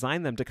originally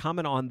designed them to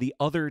comment on the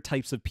other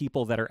types of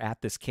people that are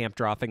at this camp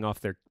dropping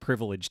off their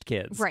privileged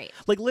kids. Right.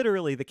 Like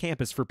literally the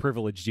camp is for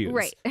privileged youths.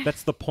 Right.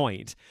 That's the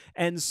point.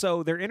 And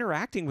so they're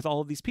interacting with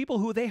all of these people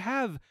who they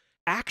have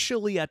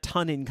actually a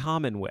ton in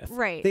common with.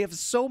 Right. They have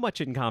so much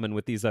in common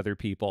with these other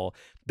people.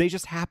 They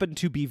just happen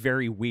to be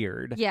very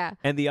weird. Yeah.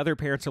 And the other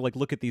parents are like,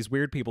 look at these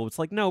weird people. It's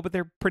like, no, but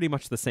they're pretty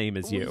much the same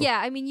as you. Yeah.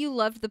 I mean, you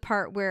loved the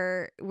part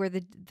where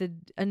the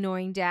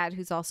annoying dad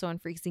who's also on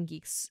Freaks and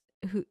Geeks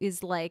who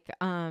is like,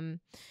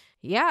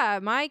 yeah,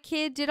 my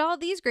kid did all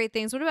these great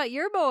things. What about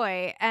your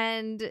boy?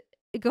 And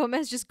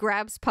Gomez just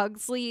grabs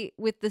Pugsley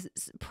with the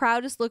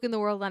proudest look in the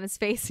world on his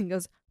face and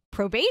goes,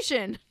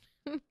 probation.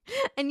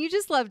 And you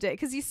just loved it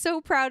because he's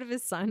so proud of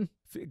his son.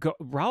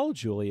 Raul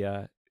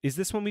Julia, is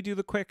this when we do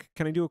the quick?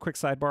 Can I do a quick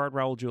sidebar on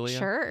Raul Julia?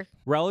 Sure.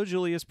 Raul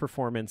Julia's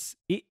performance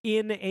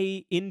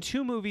in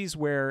two movies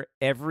where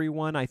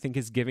everyone I think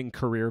is giving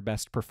career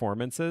best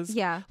performances.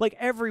 Yeah. Like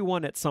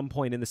everyone at some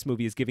point in this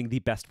movie is giving the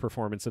best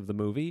performance of the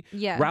movie.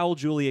 Yeah. Raul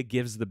Julia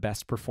gives the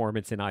best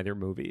performance in either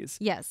movies.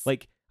 Yes.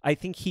 Like I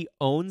think he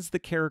owns the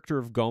character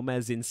of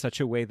Gomez in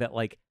such a way that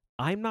like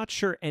I'm not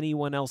sure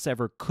anyone else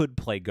ever could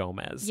play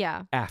Gomez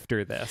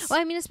after this. Well,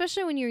 I mean,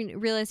 especially when you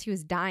realize he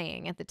was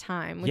dying at the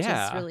time, which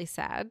is really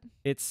sad.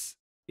 It's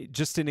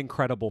just an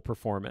incredible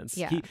performance.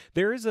 Yeah.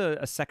 There is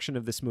a section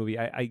of this movie.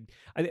 I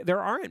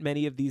there aren't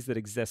many of these that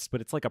exist,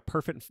 but it's like a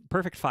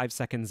perfect 5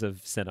 seconds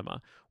of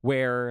cinema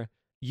where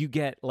you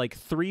get like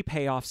 3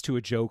 payoffs to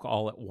a joke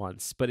all at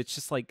once. But it's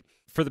just like,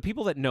 for the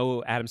people that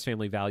know Addams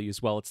Family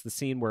values well, it's the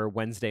scene where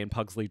Wednesday and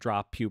Pugsley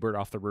drop Pubert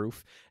off the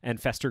roof and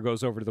Fester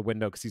goes over to the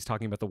window because he's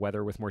talking about the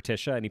weather with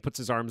Morticia, and he puts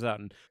his arms out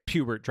and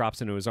Pubert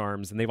drops into his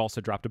arms, and they've also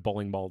dropped a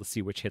bowling ball to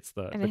see which hits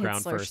the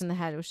ground first. In the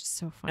head, which is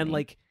so funny. And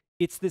like,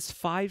 it's this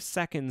 5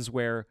 seconds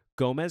where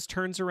Gomez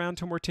turns around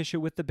to Morticia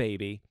with the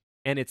baby,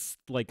 and it's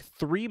like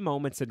 3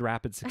 moments in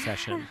rapid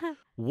succession.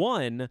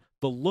 One,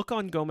 the look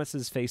on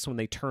Gomez's face when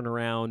they turn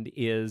around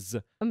is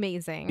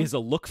amazing. Is a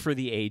look for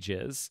the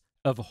ages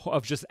of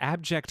just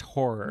abject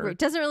horror. It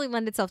doesn't really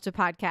lend itself to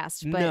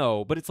podcast, but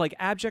no, but it's like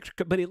abject,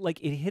 but it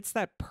hits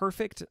that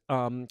perfect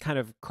kind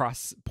of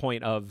cross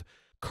point of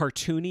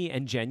cartoony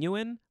and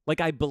genuine. Like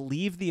I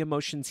believe the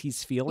emotions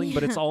he's feeling,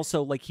 but it's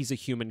also like he's a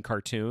human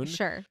cartoon.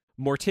 Sure.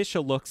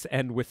 Morticia looks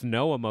and with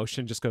no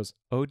emotion just goes,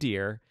 "Oh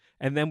dear."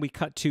 And then we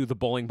cut to the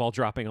bowling ball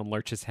dropping on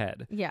Lurch's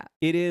head. Yeah.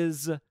 It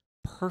is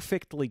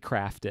perfectly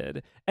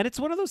crafted. And it's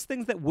one of those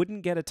things that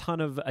wouldn't get a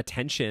ton of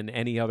attention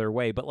any other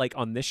way. But like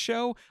on this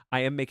show, I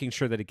am making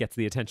sure that it gets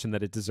the attention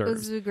that it deserves.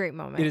 This is a great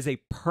moment. It is a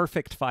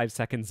perfect 5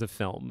 seconds of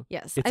film.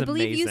 Yes. It's I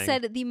believe amazing. you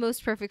said the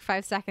most perfect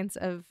 5 seconds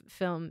of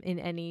film in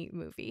any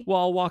movie. Well,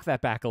 I'll walk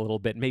that back a little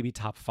bit. Maybe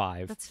top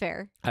 5. That's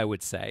fair. I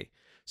would say.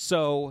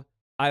 So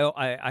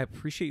I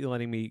appreciate you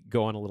letting me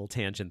go on a little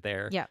tangent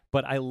there. Yeah.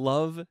 But I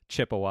love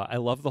Chippewa. I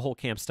love the whole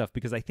camp stuff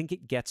because I think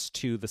it gets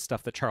to the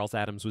stuff that Charles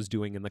Addams was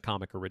doing in the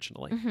comic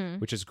originally,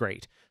 which is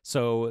great.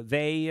 So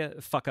they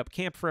fuck up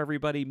camp for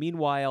everybody.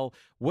 Meanwhile,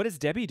 what does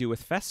Debbie do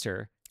with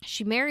Fester?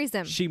 She marries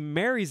him. She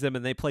marries him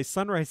and they play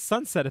Sunrise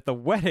Sunset at the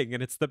wedding,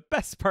 and it's the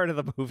best part of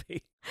the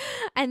movie.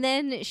 And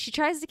then she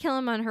tries to kill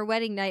him on her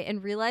wedding night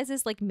and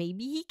realizes like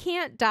maybe he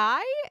can't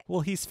die.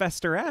 Well, he's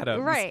Fester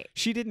Addams. Right.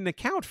 She didn't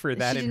account for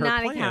that in her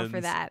plans. She did not account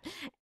for that.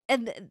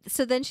 And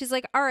so then she's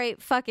like, all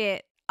right, fuck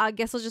it. I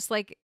guess I'll just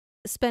like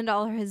spend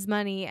all his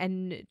money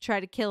and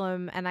try to kill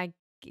him, and I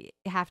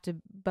have to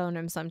bone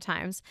him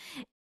sometimes.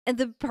 And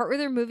the part where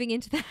they're moving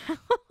into the house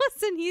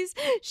and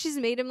she's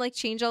made him like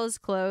change all his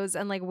clothes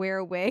and like wear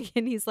a wig,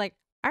 and he's like,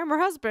 I'm her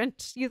husband,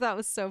 you thought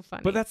was so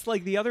funny. But that's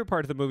like the other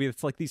part of the movie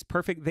that's like these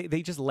perfect,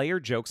 they just layer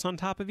jokes on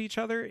top of each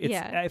other.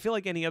 I feel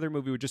like any other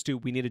movie would just do,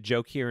 we need a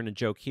joke here and a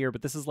joke here,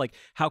 but this is like,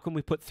 how can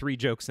we put 3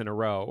 jokes in a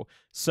row?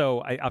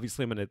 So I'm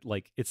going to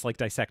like, it's like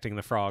dissecting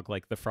the frog,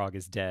 like the frog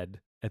is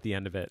dead at the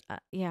end of it.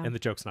 Yeah. And the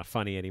joke's not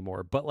funny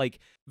anymore. But like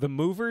the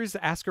movers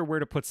ask her where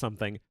to put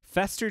something.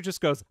 Fester just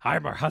goes,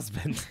 I'm her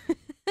husband.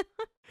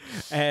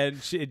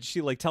 And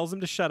she like tells him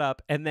to shut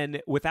up. And then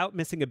without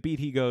missing a beat,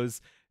 he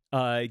goes,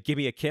 give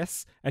me a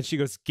kiss. And she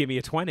goes, give me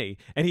a 20.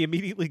 And he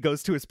immediately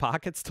goes to his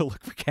pockets to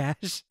look for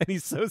cash. And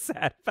he's so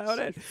sad about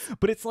it.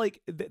 But it's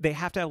like they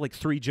have to have like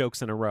 3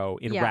 jokes in a row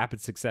in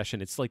rapid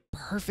succession. It's like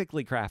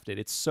perfectly crafted.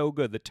 It's so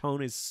good. The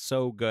tone is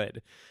so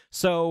good.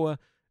 So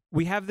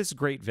we have this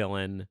great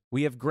villain.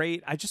 We have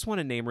great, I just want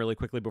to name really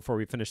quickly before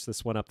we finish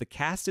this one up. The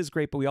cast is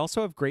great, but we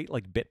also have great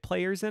like bit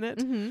players in it.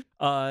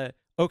 Mm-hmm.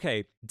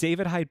 Okay,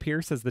 David Hyde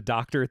Pierce as the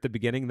doctor at the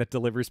beginning that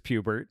delivers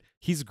Pubert.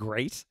 He's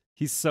great.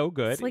 He's so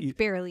good. It's like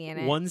barely in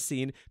it. One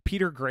scene.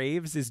 Peter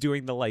Graves is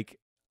doing the like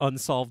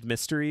unsolved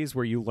mysteries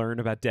where you learn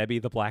about Debbie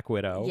the Black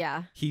Widow.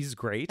 Yeah. He's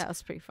great. That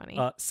was pretty funny.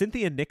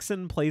 Cynthia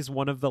Nixon plays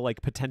one of the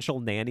like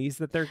potential nannies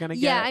that they're going to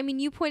get. Yeah, I mean,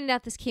 you pointed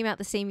out this came out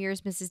the same year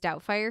as Mrs.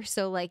 Doubtfire,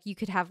 so like you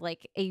could have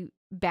like a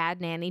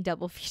bad nanny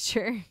double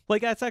feature.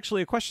 Like that's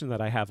actually a question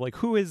that I have. Like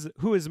who is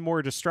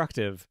more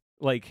destructive?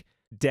 Like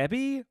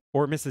Debbie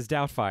or Mrs.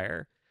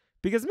 Doubtfire?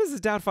 Because Mrs.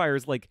 Doubtfire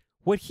is like,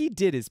 what he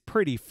did is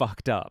pretty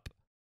fucked up.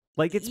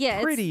 Like, it's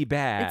pretty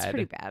bad. It's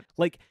pretty bad.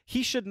 Like,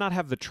 he should not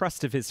have the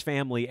trust of his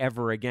family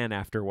ever again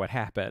after what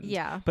happened.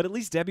 Yeah. But at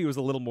least Debbie was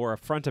a little more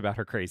upfront about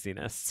her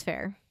craziness. It's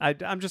fair.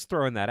 I'm just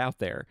throwing that out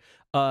there.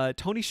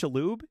 Tony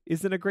Shalhoub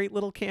is in a great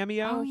little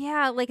cameo. Oh,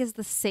 yeah. Like, as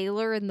the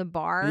sailor in the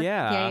bar.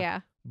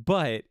 Yeah.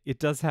 But it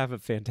does have a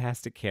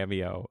fantastic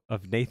cameo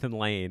of Nathan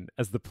Lane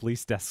as the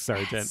police desk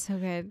sergeant. So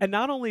good. And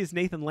not only is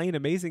Nathan Lane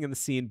amazing in the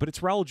scene, but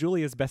it's Raul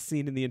Julia's best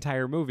scene in the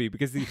entire movie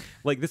because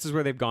this is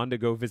where they've gone to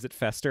go visit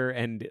Fester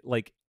and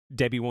like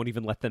Debbie won't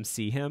even let them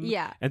see him.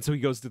 Yeah. And so he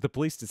goes to the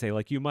police to say,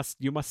 like, you must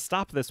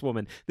stop this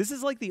woman. This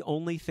is like the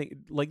only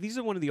thing, like, these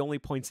are one of the only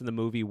points in the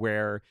movie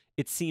where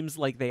it seems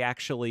like they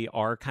actually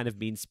are kind of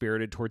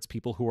mean-spirited towards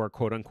people who are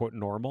quote unquote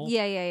normal.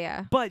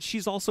 Yeah. But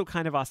she's also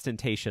kind of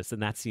ostentatious,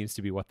 and that seems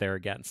to be what they're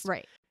against.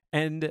 Right.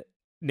 And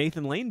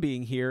Nathan Lane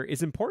being here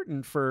is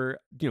important for,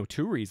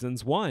 2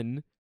 reasons.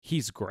 One,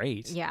 he's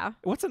great. Yeah.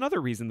 What's another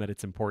reason that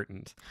it's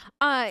important?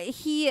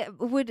 He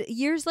would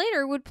years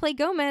later would play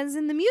Gomez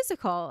in the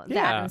musical The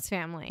Addams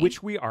Family,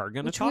 which we are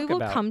going to talk about.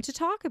 We will come to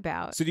talk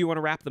about. So do you want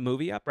to wrap the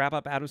movie up? Wrap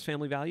up Addams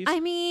Family Values?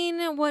 I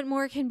mean, what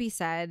more can be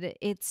said?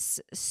 It's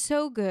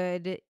so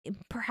good,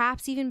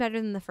 perhaps even better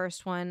than the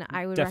first one.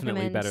 I would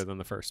definitely recommend better than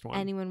the first one.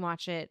 Anyone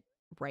watch it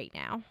right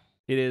now.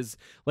 It is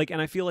like,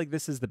 and I feel like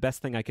this is the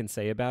best thing I can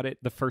say about it.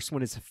 The first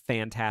one is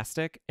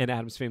fantastic, and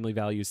Addams Family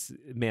Values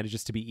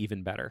manages to be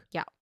even better.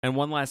 Yeah. And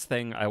one last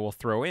thing I will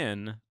throw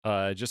in,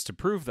 just to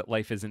prove that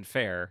life isn't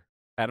fair,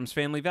 Addams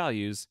Family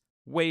Values,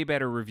 way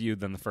better reviewed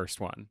than the first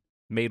one.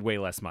 Made way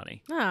less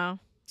money. Oh.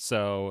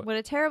 So. What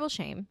a terrible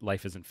shame.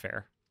 Life isn't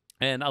fair.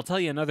 And I'll tell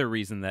you another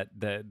reason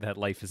that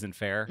life isn't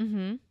fair.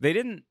 Mm-hmm. They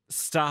didn't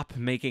stop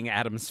making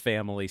Addams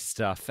Family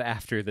stuff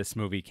after this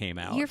movie came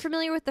out. You're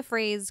familiar with the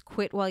phrase,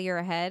 quit while you're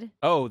ahead?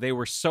 Oh, they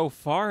were so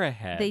far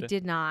ahead. They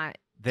did not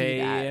do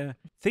that.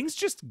 Things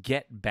just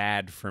get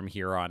bad from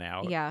here on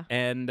out. Yeah.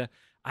 And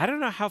I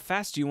don't know how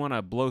fast you want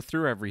to blow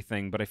through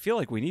everything, but I feel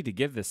like we need to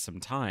give this some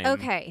time.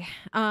 Okay.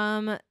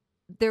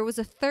 There was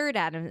a third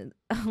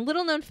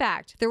little known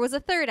fact, there was a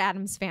third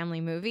Addams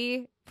Family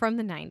movie from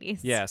the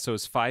 90s. Yeah, so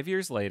it's 5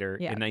 years later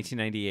in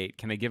 1998.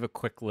 Can I give a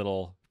quick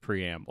little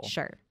preamble?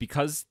 Sure.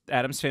 Because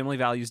Addams Family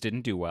Values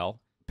didn't do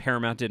well,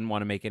 Paramount didn't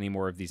want to make any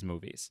more of these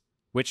movies,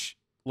 which,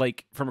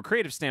 like, from a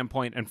creative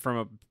standpoint and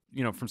from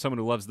from someone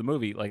who loves the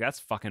movie, like, that's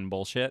fucking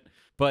bullshit.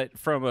 But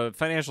from a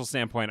financial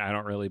standpoint, I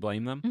don't really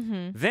blame them.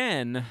 Mm-hmm.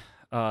 Then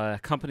a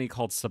company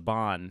called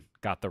Saban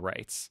got the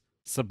rights.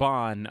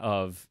 Saban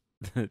of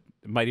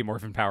Mighty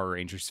Morphin Power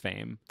Rangers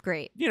fame.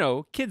 Great.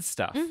 Kids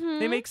stuff. Mm-hmm.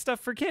 They make stuff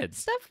for kids.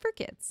 Stuff for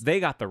kids. They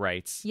got the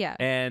rights. Yeah.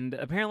 And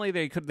apparently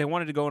they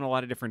wanted to go in a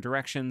lot of different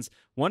directions.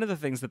 One of the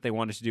things that they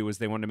wanted to do was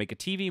they wanted to make a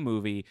TV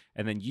movie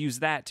and then use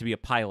that to be a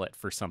pilot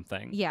for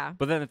something. Yeah.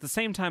 But then at the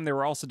same time, they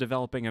were also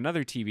developing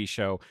another TV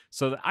show.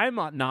 So that I'm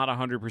not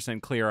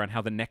 100% clear on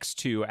how the next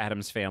 2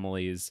 Addams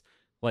Families,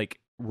 like,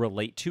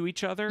 relate to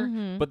each other,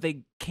 but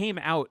they came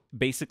out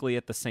basically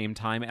at the same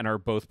time and are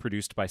both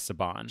produced by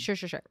Saban. Sure.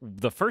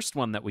 The first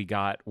one that we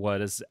got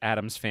was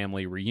Addams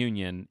Family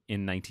Reunion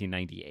in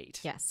 1998.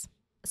 Yes.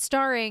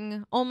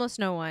 Starring almost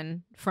no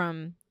one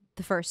from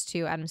the first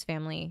 2 Addams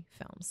Family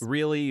films.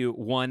 Really,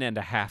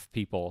 1.5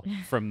 people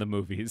from the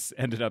movies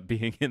ended up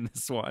being in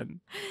this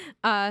one.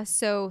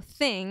 So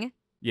Thing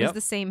is the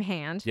same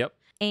hand. Yep.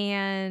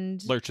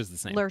 And Lurch is the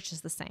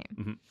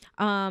same.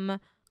 Mm-hmm.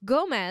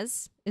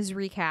 Gomez is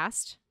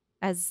recast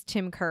as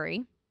Tim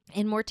Curry,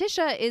 and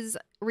Morticia is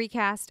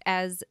recast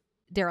as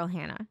Daryl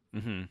Hannah.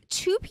 Mm-hmm.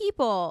 2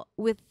 people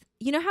with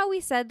you know how we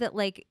said that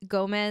like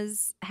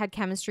Gomez had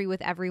chemistry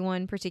with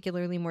everyone,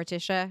 particularly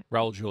Morticia?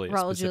 Raul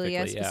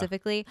Julia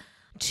specifically.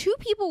 Two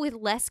people with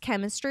less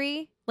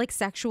chemistry, like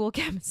sexual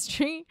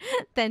chemistry,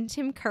 than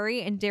Tim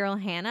Curry and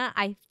Daryl Hannah,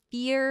 I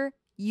fear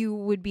you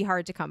would be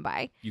hard to come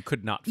by. You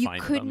could not find them.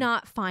 You could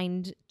not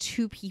find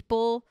two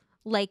people.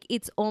 Like,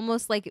 it's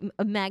almost like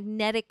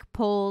magnetic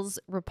poles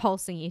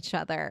repulsing each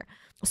other.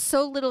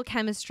 So little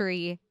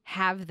chemistry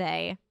have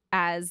they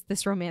as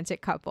this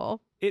romantic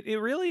couple. It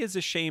really is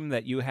a shame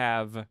that you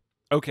have...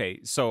 Okay,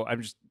 so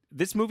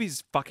this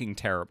movie's fucking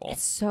terrible.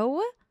 It's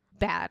so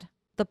bad.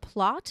 The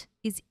plot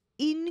is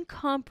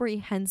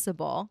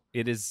incomprehensible.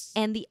 It is...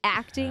 And the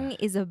acting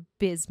is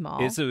abysmal.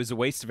 It was a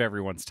waste of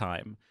everyone's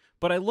time.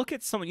 But I look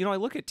at I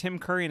look at Tim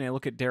Curry and I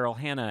look at Daryl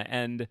Hannah,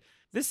 and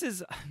this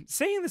is...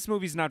 Saying this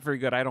movie's not very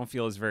good, I don't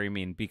feel is very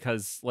mean,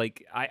 because,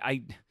 like,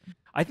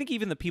 I think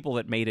even the people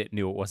that made it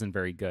knew it wasn't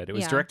very good. It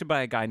was directed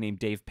by a guy named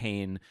Dave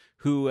Payne,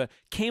 who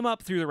came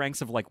up through the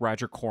ranks of like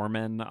Roger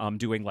Corman,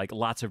 doing like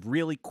lots of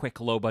really quick,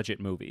 low-budget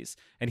movies.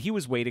 And he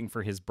was waiting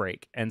for his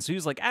break. And so he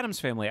was like, Addams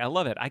Family, I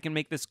love it. I can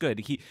make this good.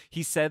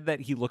 He said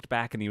that he looked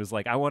back and he was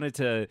like, I wanted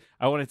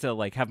to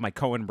like have my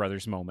Coen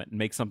brothers moment and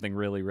make something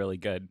really, really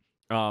good.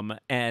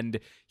 And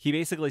he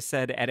basically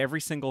said at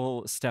every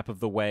single step of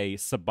the way,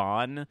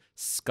 Saban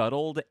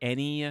scuttled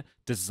any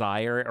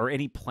desire or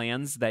any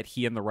plans that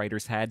he and the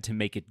writers had to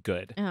make it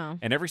good. Oh.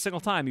 And every single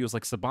time he was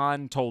like,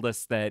 Saban told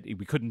us that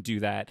we couldn't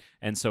do that,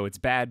 and so it's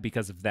bad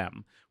because of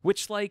them.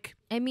 Which, like,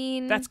 I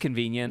mean, that's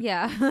convenient.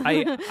 Yeah.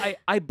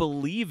 I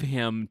believe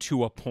him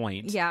to a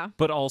point. Yeah.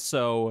 But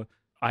also...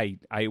 I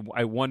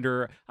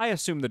wonder, I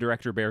assume the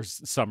director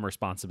bears some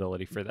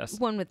responsibility for this.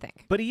 One would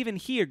think. But even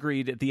he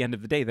agreed at the end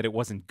of the day that it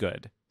wasn't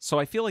good. So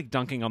I feel like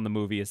dunking on the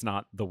movie is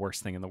not the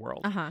worst thing in the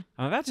world. Uh-huh.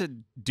 I'm about to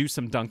do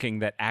some dunking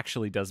that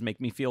actually does make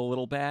me feel a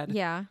little bad.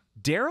 Yeah.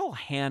 Daryl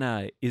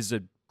Hannah is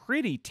a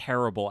pretty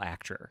terrible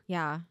actor.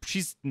 Yeah.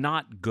 She's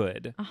not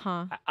good.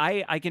 Uh-huh.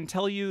 I can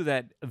tell you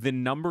that the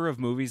number of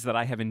movies that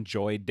I have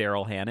enjoyed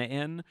Daryl Hannah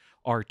in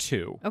are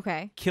 2.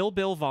 Okay. Kill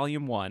Bill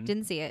Volume 1.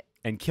 Didn't see it.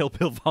 And Kill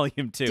Bill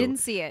Volume 2. Didn't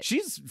see it.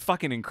 She's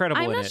fucking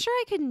incredible in it. I'm not sure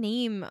I could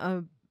name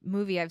a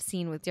movie I've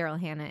seen with Daryl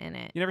Hannah in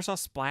it. You never saw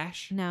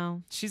Splash?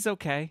 No. She's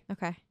okay.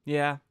 Okay.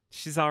 Yeah,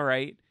 she's all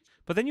right.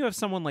 But then you have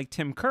someone like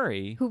Tim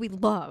Curry, who we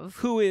love,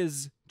 who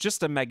is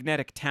just a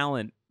magnetic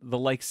talent, the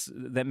likes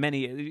that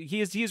many... He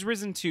has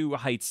risen to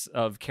heights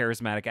of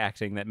charismatic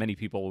acting that many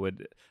people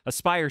would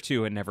aspire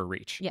to and never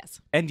reach.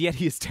 Yes. And yet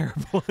he is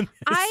terrible in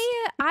this.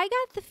 I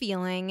got the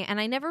feeling, and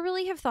I never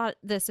really have thought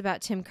this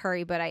about Tim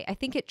Curry, but I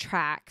think it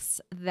tracks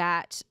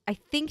that I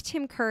think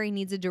Tim Curry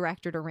needs a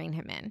director to rein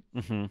him in.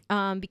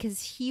 Mm-hmm.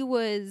 Because he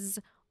was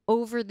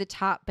over the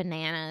top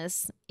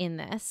bananas in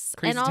this.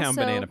 Crazy and also, Town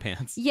Banana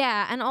Pants.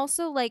 Yeah, and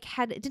also like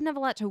didn't have a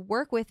lot to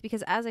work with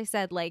because, as I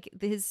said, like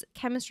his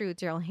chemistry with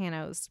Daryl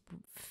Hannah was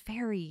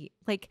very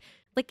like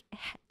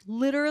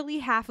literally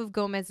half of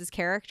Gomez's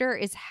character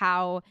is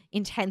how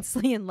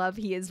intensely in love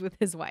he is with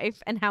his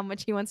wife and how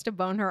much he wants to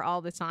bone her all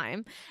the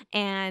time.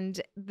 And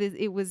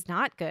it was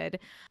not good.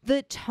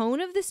 The tone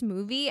of this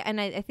movie,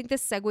 and I think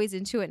this segues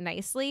into it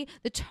nicely,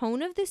 the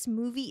tone of this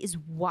movie is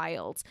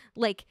wild.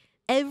 Like,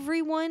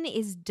 everyone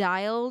is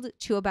dialed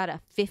to about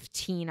a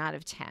 15 out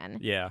of 10.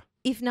 Yeah.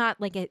 If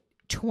not like a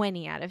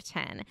 20 out of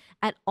 10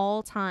 at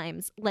all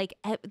times. Like,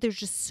 there's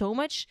just so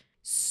much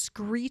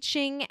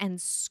screeching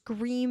and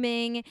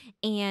screaming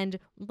and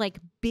like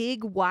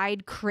big,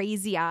 wide,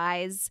 crazy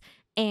eyes.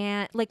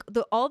 And like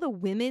all the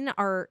women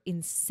are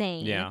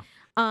insane. Yeah.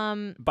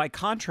 By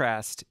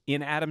contrast,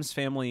 in Addams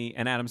Family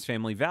and Addams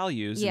Family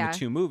Values, in the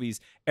 2 movies,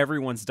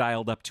 everyone's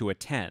dialed up to a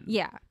 10.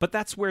 Yeah. But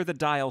that's where the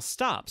dial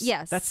stops.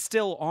 Yes. That's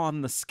still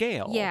on the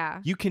scale.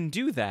 Yeah. You can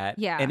do that.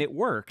 Yeah. And it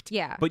worked.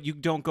 Yeah. But you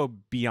don't go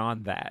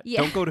beyond that.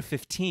 Yeah. Don't go to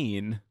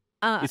 15.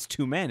 It's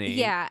too many.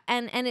 Yeah.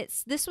 And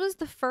this was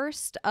the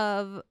first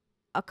of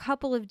a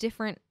couple of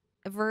different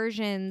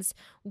versions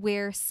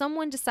where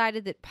someone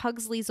decided that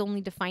Pugsley's only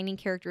defining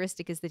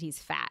characteristic is that he's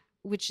fat,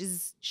 which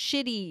is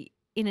shitty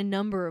in a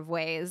number of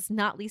ways,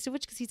 not least of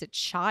which because he's a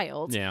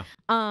child. Yeah.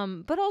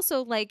 But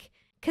also like,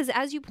 because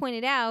as you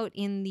pointed out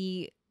in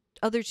the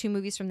other 2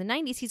 movies from the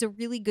 90s, he's a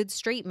really good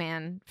straight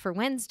man for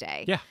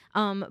Wednesday. Yeah.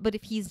 But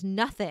if he's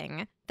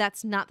nothing,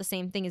 that's not the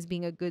same thing as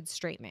being a good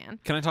straight man.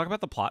 Can I talk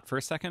about the plot for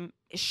a second?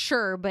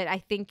 Sure, but I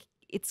think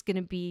it's going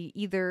to be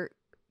either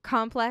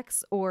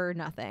complex or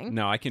nothing.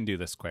 No, I can do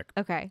this quick.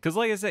 Okay. Because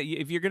like I said,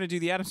 if you're going to do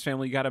the Addams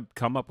Family, you got to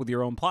come up with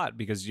your own plot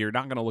because you're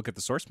not going to look at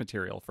the source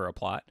material for a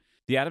plot.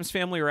 The Addams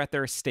Family are at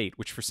their estate,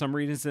 which for some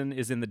reason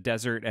is in the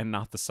desert and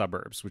not the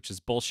suburbs, which is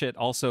bullshit.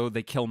 Also,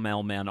 they kill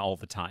mailmen all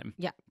the time.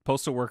 Yeah.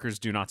 Postal workers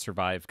do not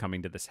survive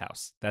coming to this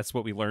house. That's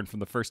what we learned from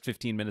the first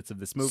 15 minutes of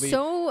this movie.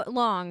 So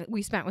long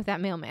we spent with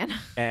that mailman.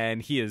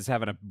 And he is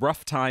having a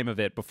rough time of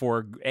it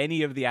before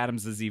any of the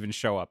Addamses even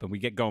show up. And we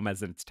get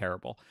Gomez and it's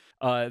terrible.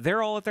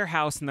 They're all at their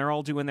house and they're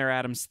all doing their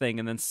Addams thing.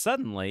 And then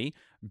suddenly,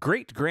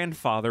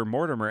 great-grandfather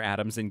Mortimer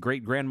Addams and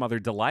great-grandmother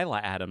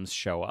Delilah Addams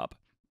show up.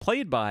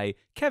 Played by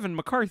Kevin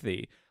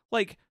McCarthy.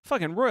 like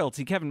fucking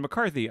royalty Kevin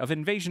McCarthy of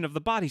Invasion of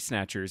the Body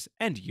Snatchers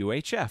and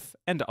UHF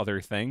and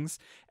other things.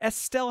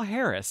 Estelle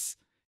Harris,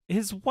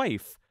 his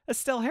wife,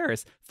 Estelle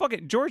Harris,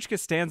 fucking George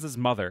Costanza's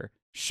mother,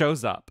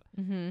 shows up.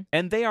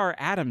 And they are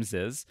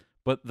Addamses,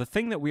 but the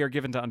thing that we are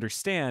given to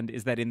understand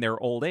is that in their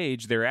old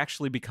age, they're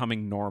actually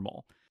becoming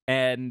normal.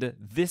 And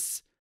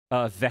this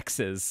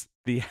vexes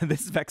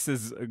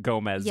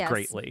Gomez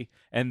greatly.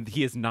 And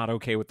he is not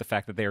okay with the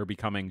fact that they are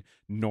becoming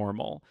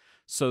normal.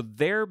 So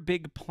their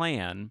big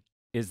plan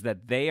is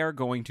that they are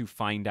going to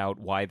find out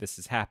why this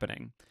is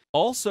happening.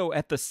 Also,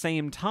 at the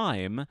same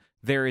time,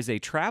 there is a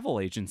travel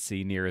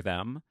agency near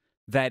them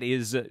that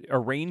is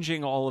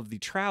arranging all of the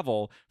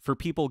travel for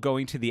people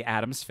going to the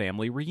Addams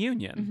Family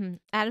reunion.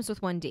 Addams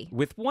with 1D.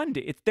 With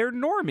 1D. They're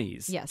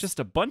normies. Yes. Just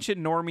a bunch of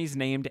normies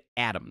named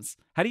Addams.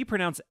 How do you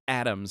pronounce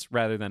Addams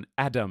rather than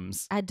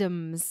Addams?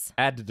 Addams.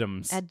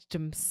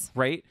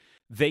 Right?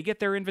 They get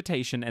their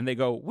invitation and they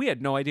go, we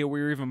had no idea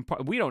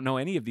we don't know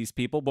any of these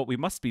people, but we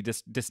must be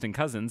distant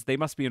cousins. They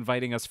must be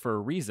inviting us for a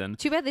reason.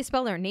 Too bad they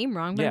spelled our name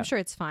wrong, but I'm sure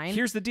it's fine.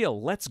 Here's the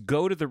deal. Let's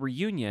go to the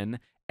reunion.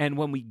 And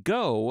when we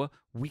go,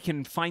 we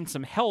can find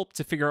some help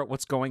to figure out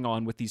what's going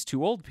on with these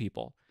two old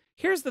people.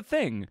 Here's the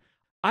thing.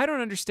 I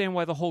don't understand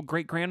why the whole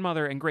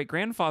great-grandmother and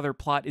great-grandfather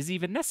plot is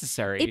even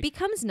necessary. It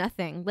becomes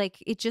nothing.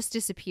 Like, it just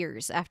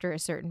disappears after a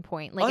certain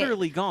point. Like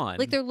Utterly gone.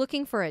 Like, they're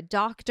looking for a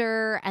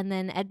doctor, and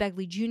then Ed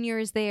Begley Jr.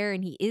 is there,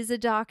 and he is a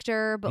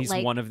doctor. But he's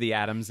one of the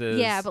Addamses.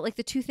 Yeah, but, like,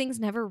 the two things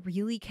never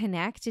really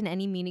connect in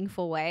any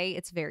meaningful way.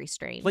 It's very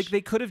strange. Like,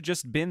 they could have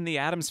just been the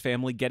Addams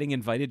family getting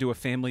invited to a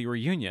family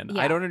reunion.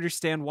 Yeah. I don't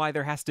understand why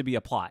there has to be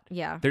a plot.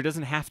 Yeah. There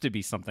doesn't have to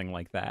be something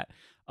like that.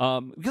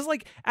 Because,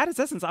 like, at its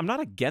essence, I'm not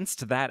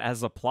against that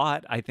as a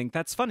plot. I think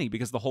that's funny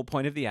because the whole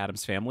point of the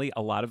Addams Family,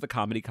 a lot of the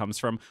comedy comes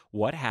from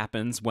what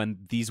happens when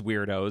these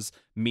weirdos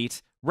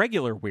meet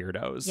regular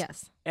weirdos.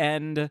 Yes.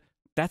 And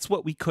that's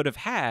what we could have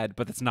had,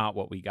 but that's not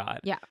what we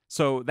got. Yeah.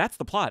 So that's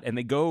the plot. And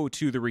they go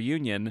to the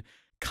reunion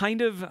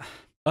kind of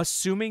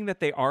assuming that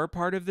they are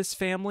part of this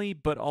family,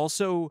 but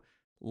also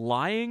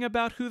lying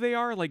about who they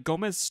are. Like,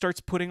 Gomez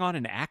starts putting on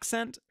an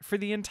accent for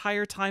the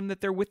entire time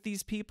that they're with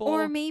these people.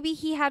 Or maybe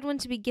he had one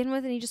to begin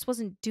with and he just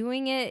wasn't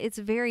doing it. It's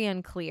very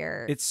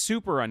unclear. It's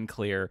super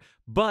unclear.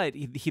 But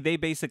they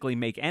basically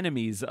make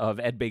enemies of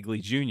Ed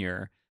Begley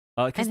Jr.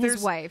 And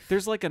his wife.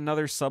 There's like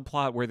another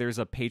subplot where there's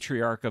a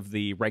patriarch of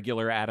the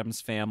regular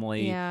Addams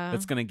family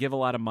that's going to give a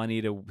lot of money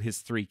to his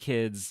 3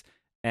 kids.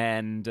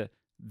 And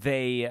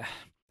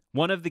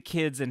one of the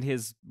kids and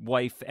his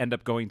wife end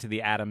up going to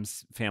the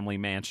Addams family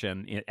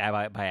mansion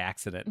by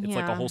accident. It's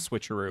like a whole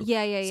switcheroo.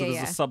 Yeah. So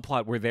there's a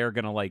subplot where they're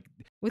going to like...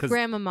 With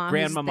Grandmama.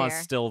 Grandmama's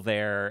still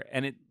there.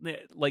 And it,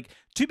 like,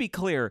 to be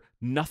clear,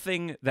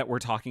 nothing that we're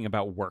talking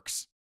about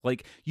works.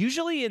 Like,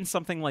 usually in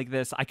something like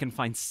this, I can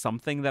find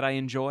something that I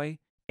enjoy.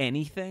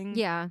 Anything.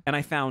 Yeah. And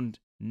I found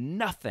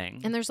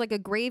nothing. And there's like a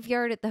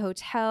graveyard at the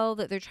hotel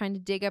that they're trying to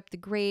dig up the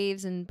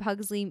graves, and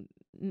Pugsley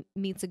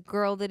meets a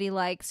girl that he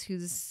likes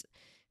who's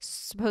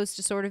supposed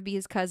to sort of be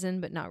his cousin,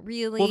 but not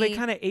really. Well, they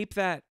kind of ape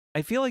that.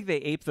 I feel like they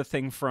ape the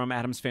thing from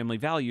Addams Family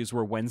Values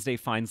where Wednesday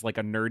finds like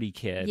a nerdy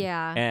kid.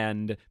 Yeah.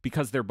 And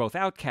because they're both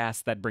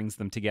outcasts, that brings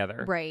them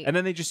together. Right. And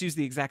then they just use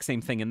the exact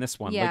same thing in this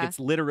one. Yeah. Like, it's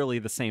literally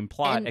the same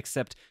plot,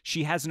 except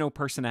she has no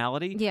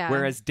personality. Yeah.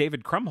 Whereas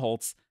David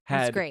Krumholtz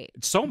had great.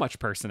 So much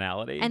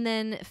personality. And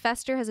then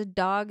Fester has a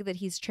dog that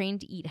he's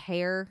trained to eat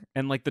hair.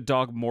 And like the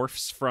dog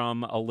morphs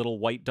from a little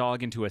white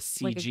dog into a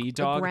CG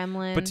dog. A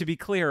gremlin. But to be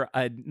clear,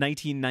 a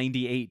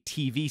 1998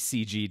 TV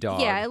CG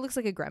dog. Yeah, it looks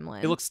like a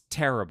gremlin. It looks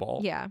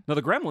terrible. Yeah. No,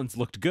 the gremlins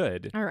looked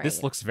good. All right.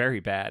 This looks very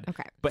bad.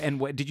 Okay. But and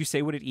what did you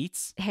say what it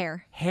eats?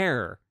 Hair.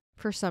 Hair.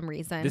 For some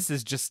reason. These are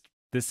the jokes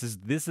they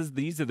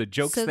came up with.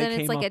 So then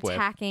it's like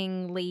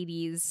attacking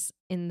ladies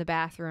in the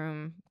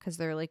bathroom because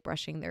they're like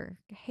brushing their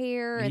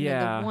hair, and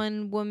then the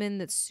one woman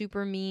that's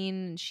super mean,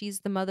 and she's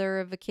the mother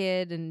of a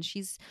kid, and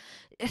she's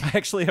I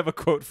actually have a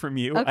quote from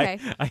you. Okay.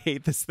 I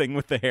hate this thing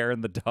with the hair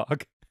and the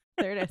dog.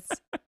 There it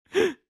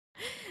is.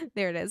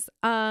 There it is.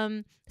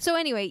 So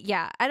anyway,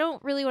 yeah, I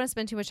don't really want to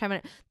spend too much time on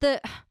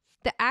it.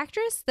 The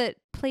actress that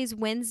plays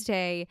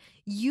Wednesday,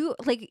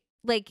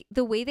 like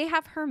the way they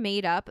have her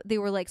made up, they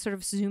were like sort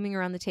of zooming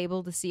around the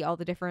table to see all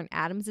the different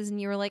Addamses, and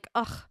you were like,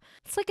 ugh,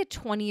 it's like a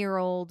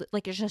 20-year-old,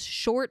 like it's just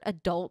short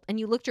adult, and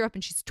you looked her up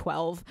and she's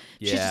 12.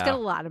 Yeah. She's just got a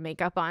lot of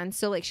makeup on,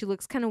 so like she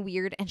looks kind of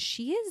weird, and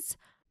she is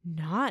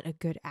not a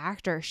good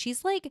actor.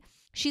 She's like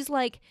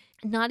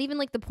not even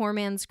like the poor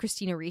man's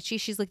Christina Ricci.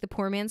 She's like the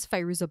poor man's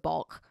Fairuza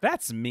Balk.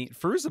 That's me.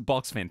 Fairuza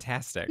Balk's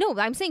fantastic. No,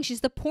 I'm saying she's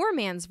the poor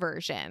man's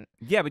version.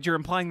 Yeah, but you're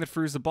implying that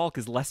Fairuza Balk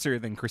is lesser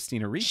than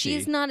Christina Ricci.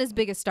 She's not as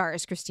big a star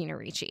as Christina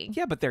Ricci.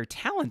 Yeah, but their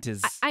talent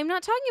is... I'm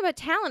not talking about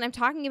talent. I'm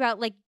talking about,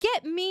 like,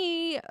 get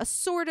me a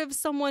sort of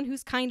someone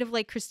who's kind of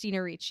like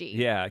Christina Ricci.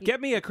 Yeah, get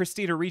me a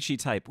Christina Ricci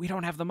type. We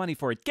don't have the money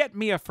for it. Get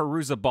me a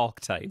Fairuza Balk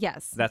type.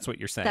 Yes. That's what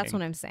you're saying. That's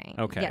what I'm saying.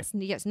 Okay.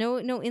 Yes. No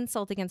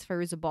insult against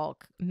Fairuza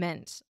Balk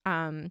meant.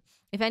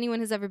 If anyone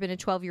has ever been a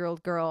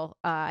 12-year-old girl,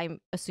 I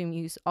assume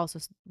you also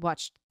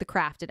watched The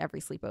Craft at every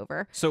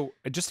sleepover. So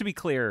just to be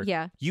clear,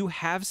 yeah, you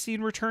have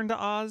seen Return to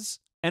Oz,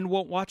 and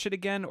won't watch it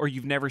again, or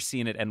you've never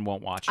seen it and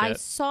won't watch it? I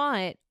saw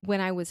it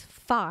when I was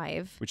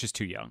 5. Which is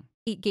too young.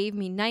 It gave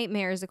me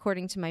nightmares,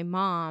 according to my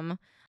mom.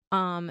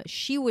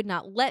 She would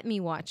not let me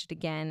watch it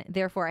again.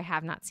 Therefore, I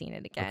have not seen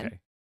it again. Okay.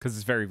 Because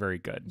it's very, very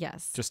good.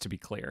 Yes. Just to be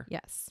clear.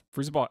 Yes.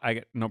 Fruza Balk, I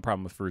got no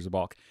problem with Fruza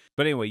Balk.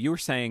 But anyway, you were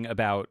saying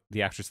about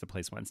the actress that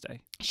plays Wednesday.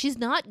 She's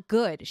not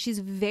good. She's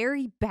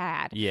very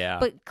bad. Yeah.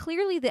 But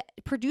clearly the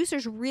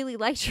producers really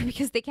liked her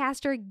because they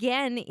cast her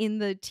again in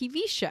the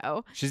TV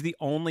show. She's the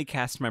only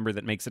cast member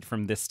that makes it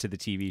from this to the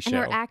TV show. And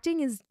her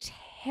acting is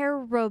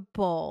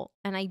terrible.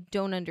 And I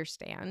don't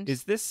understand.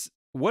 Is this...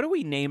 What do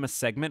we name a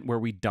segment where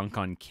we dunk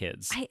on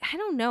kids? I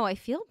don't know. I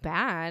feel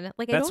bad.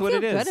 Like, That's I what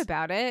don't it feel is. good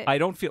about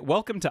it.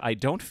 Welcome to I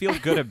Don't Feel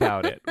Good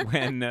About It,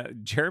 when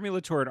Jeremy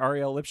Latour and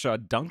Ariel Lipshaw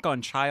dunk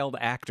on child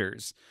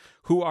actors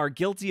who are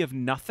guilty of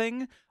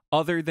nothing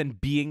other than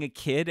being a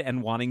kid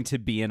and wanting to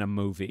be in a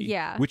movie.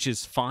 Yeah. Which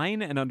is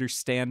fine and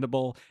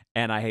understandable,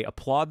 and I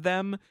applaud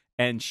them,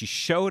 and she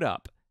showed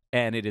up.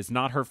 And it is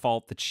not her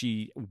fault that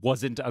she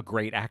wasn't a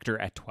great actor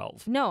at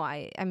 12. No,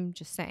 I'm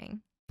just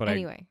saying. But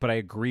anyway. I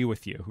agree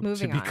with you,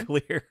 Moving to be on.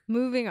 clear.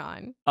 Moving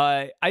on.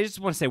 I just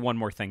want to say one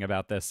more thing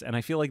about this, and I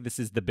feel like this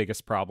is the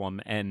biggest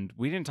problem, and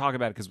we didn't talk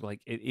about it because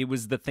it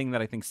was the thing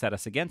that I think set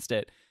us against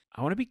it.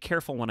 I want to be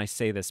careful when I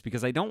say this,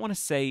 because I don't want to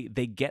say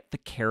they get the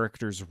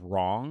characters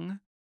wrong,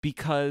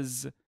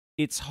 because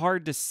it's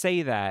hard to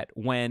say that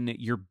when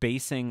you're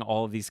basing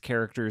all of these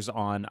characters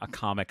on a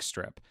comic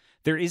strip.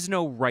 There is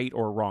no right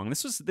or wrong.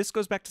 This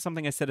goes back to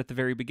something I said at the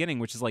very beginning,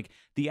 which is like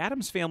the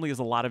Addams Family is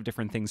a lot of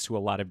different things to a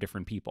lot of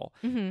different people.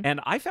 Mm-hmm.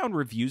 And I found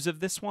reviews of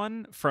this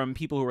one from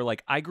people who were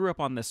like, I grew up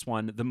on this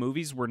one. The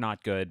movies were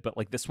not good, but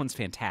like this one's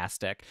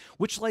fantastic.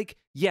 Which, like,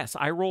 yes,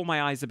 I roll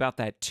my eyes about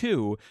that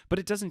too, but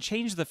it doesn't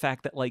change the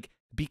fact that, like,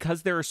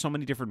 because there are so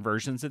many different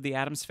versions of the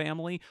Addams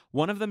Family,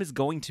 one of them is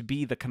going to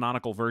be the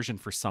canonical version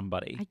for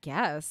somebody. I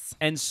guess.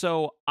 And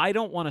so I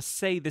don't want to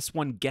say this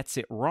one gets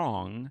it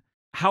wrong.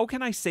 How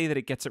can I say that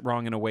it gets it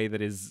wrong in a way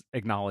that is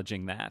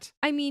acknowledging that?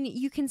 I mean,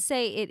 you can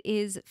say it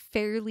is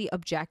fairly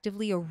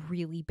objectively a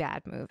really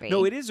bad movie.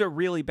 No, it is a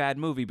really bad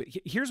movie, but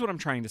here's what I'm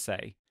trying to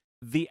say.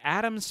 The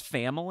Addams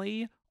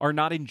Family are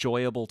not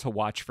enjoyable to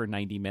watch for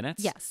 90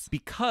 minutes. Yes.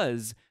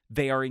 Because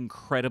they are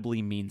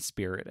incredibly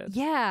mean-spirited.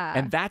 Yeah.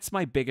 And that's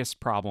my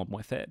biggest problem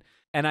with it.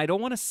 And I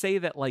don't want to say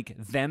that, like,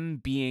 them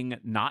being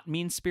not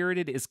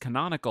mean-spirited is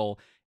canonical.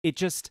 It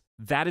just,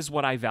 that is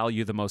what I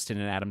value the most in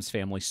an Addams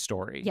Family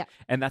story. Yeah.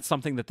 And that's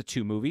something that the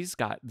two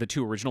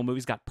original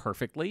movies got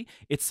perfectly.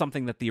 It's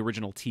something that the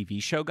original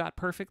TV show got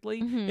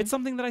perfectly. Mm-hmm. It's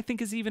something that I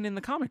think is even in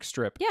the comic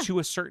strip to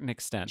a certain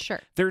extent. Sure.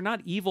 They're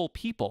not evil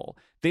people.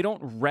 They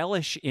don't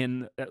relish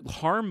in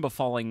harm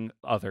befalling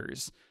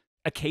others.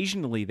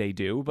 Occasionally they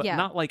do, but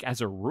not like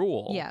as a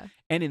rule. Yeah.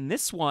 And in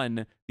this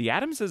one, the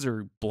Addamses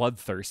are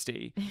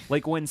bloodthirsty.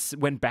 Like when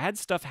bad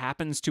stuff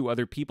happens to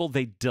other people,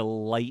 they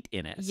delight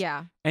in it.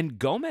 Yeah. And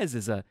Gomez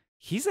is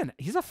he's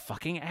a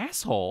fucking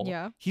asshole.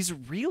 Yeah. He's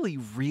really,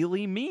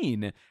 really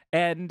mean.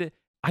 And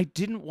I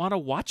didn't want to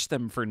watch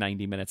them for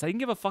 90 minutes. I didn't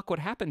give a fuck what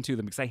happened to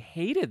them because I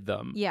hated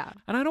them. Yeah.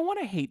 And I don't want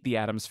to hate the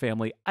Addams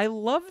Family. I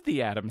love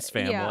the Addams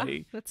Family.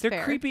 Yeah, that's they're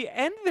fair. creepy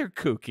and they're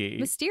kooky.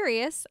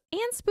 Mysterious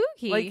and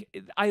spooky.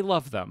 Like, I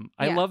love them.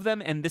 I Yeah. love them,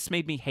 and this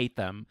made me hate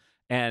them.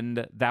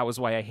 And that was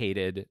why I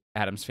hated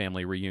Addams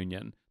Family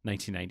Reunion,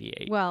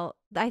 1998. Well,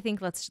 I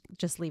think let's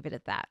just leave it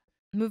at that.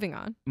 Moving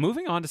on.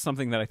 Moving on to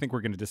something that I think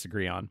we're going to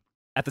disagree on.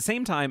 At the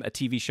same time, a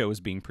TV show is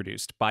being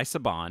produced by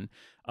Saban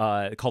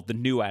called The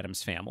New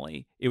Addams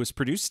Family. It was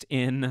produced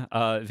in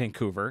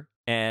Vancouver,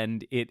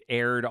 and it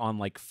aired on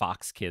like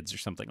Fox Kids or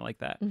something like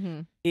that.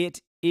 Mm-hmm.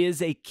 It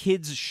is a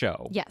kids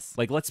show. Yes.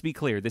 Like, let's be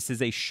clear. This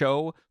is a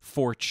show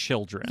for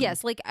children.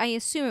 Yes, like I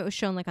assume it was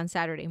shown like on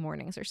Saturday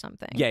mornings or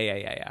something.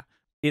 Yeah.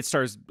 It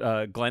stars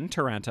Glenn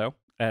Taranto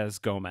as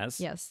Gomez.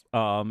 Yes.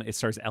 It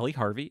stars Ellie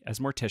Harvey as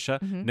Morticia,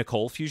 Mhm.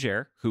 Nicole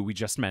Fugere, who we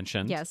just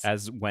mentioned, Yes.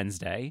 as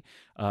Wednesday,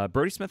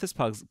 Brody Smith as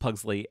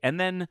Pugsley, and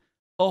then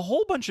a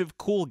whole bunch of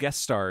cool guest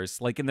stars.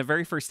 Like in the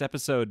very first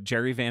episode,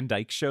 Jerry Van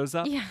Dyke shows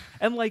up Yeah.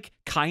 and like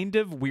kind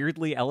of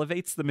weirdly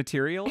elevates the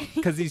material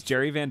because he's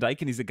Jerry Van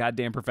Dyke and he's a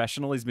goddamn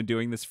professional. He's been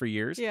doing this for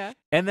years. Yeah.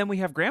 And then we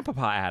have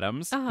Grandpapa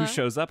Addams, who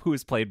shows up, who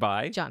is played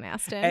by John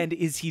Astin. And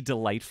is he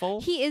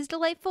delightful? He is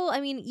delightful. I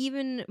mean,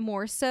 even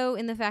more so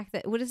in the fact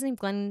that, what is his name?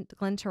 Glenn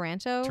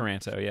Taranto?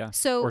 Taranto, yeah.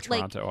 So, or like,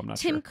 Toronto, I'm not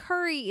Tim sure.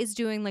 Curry is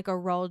doing like a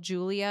Raul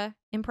Julia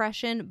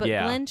impression, but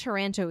Yeah. Glenn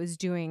Taranto is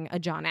doing a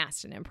John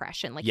Astin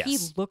impression. Like, he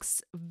Yes.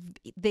 looks,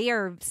 they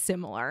are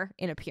similar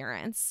in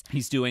appearance.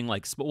 He's doing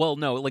like, well,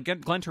 no, like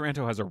Glenn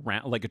Taranto has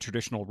like a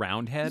traditional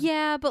round head.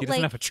 Yeah, but He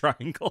doesn't like have a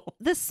triangle.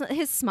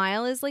 his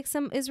smile is like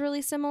is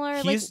really similar.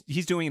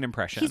 He's doing an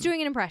impression. He's doing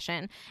an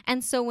impression,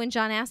 and so when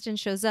John Astin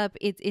shows up,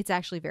 it's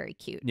actually very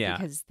cute. Yeah.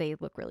 Because they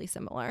look really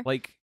similar.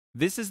 Like,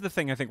 this is the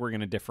thing I think we're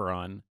going to differ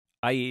on.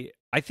 I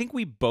think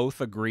we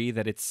both agree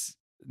that it's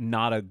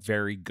not a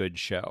very good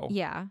show.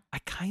 Yeah. I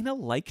kind of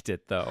liked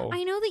it though.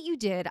 I know that you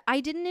did. I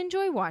didn't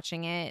enjoy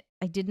watching it.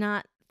 I did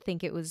not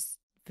think it was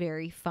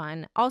very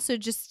fun. Also,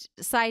 just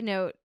side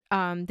note,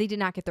 they did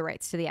not get the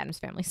rights to the Addams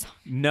Family song.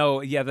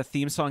 No, yeah, the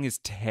theme song is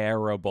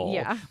terrible.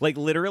 Yeah. Like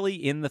literally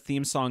in the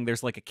theme song,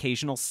 there's like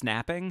occasional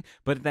snapping,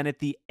 but then at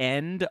the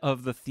end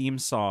of the theme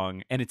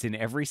song, and it's in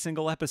every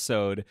single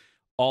episode,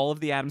 all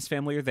of the Addams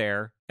Family are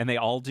there, and they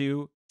all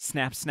do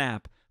snap,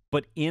 snap.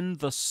 But in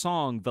the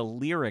song, the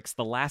lyrics,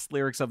 the last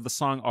lyrics of the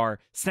song are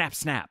snap,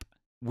 snap,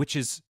 which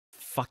is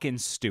fucking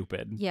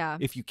stupid. Yeah.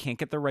 If you can't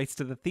get the rights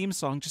to the theme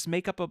song, just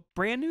make up a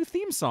brand new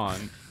theme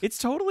song. It's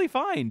totally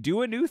fine.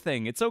 Do a new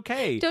thing. It's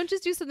okay. Don't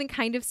just do something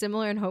kind of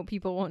similar and hope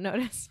people won't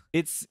notice.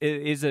 It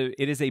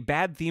is a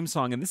bad theme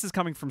song, and this is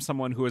coming from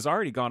someone who has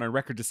already gone on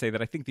record to say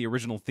that I think the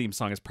original theme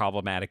song is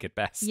problematic at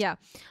best. Yeah.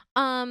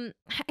 I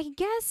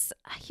guess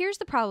here's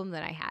the problem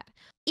that I had.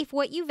 If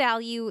what you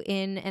value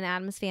in an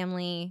Addams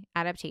Family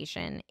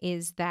adaptation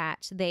is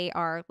that they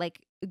are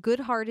like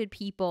good-hearted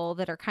people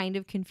that are kind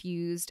of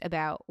confused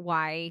about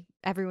why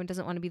everyone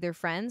doesn't want to be their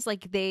friends,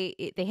 like they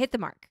hit the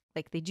mark.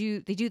 Like they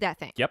do that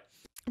thing. Yep.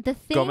 The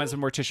thing, Gomez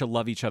and Morticia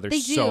love each other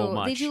so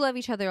much. They do love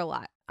each other a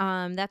lot.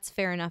 That's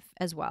fair enough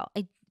as well.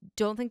 I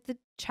don't think the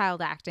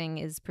child acting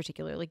is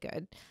particularly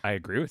good. I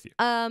agree with you.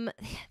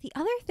 The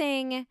other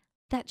thing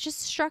that just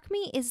struck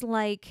me is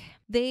like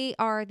they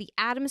are the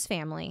Addams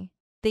Family.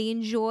 They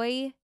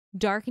enjoy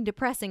dark and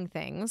depressing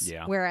things,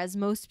 whereas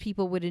most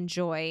people would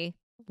enjoy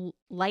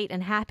light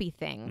and happy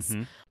things.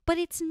 Mm-hmm. But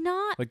it's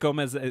not like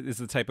Gomez is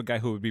the type of guy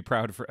who would be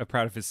proud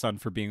of his son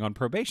for being on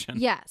probation.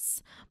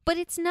 Yes, but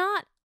it's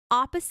not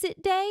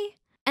opposite day.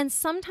 And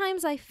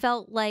sometimes I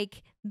felt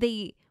like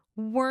they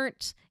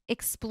weren't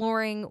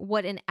exploring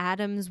what an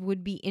Addams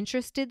would be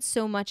interested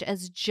so much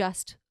as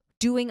just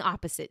doing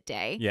opposite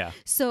day. Yeah.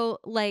 So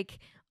like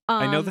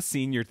I know the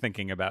scene you're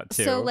thinking about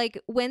too. So like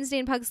Wednesday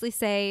and Pugsley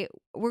say,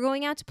 we're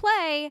going out to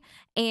play,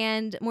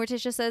 and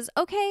Morticia says,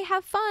 okay,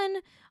 have fun.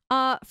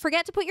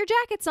 Forget to put your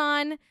jackets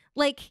on.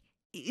 Like,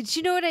 do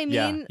you know what I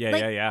mean?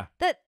 Yeah.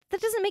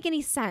 That doesn't make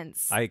any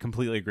sense. I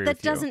completely agree with you.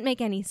 That doesn't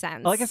make any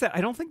sense. Like I said,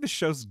 I don't think the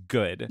show's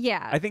good.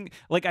 Yeah. I think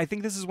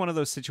this is one of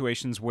those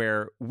situations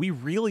where we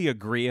really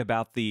agree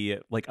about the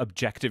like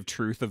objective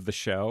truth of the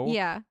show.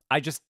 Yeah.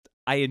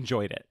 I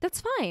enjoyed it. That's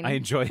fine. I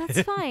enjoyed it.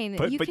 That's fine.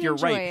 But can you're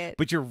enjoy right. It.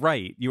 But you're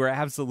right. You are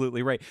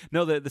absolutely right.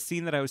 No, the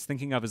scene that I was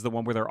thinking of is the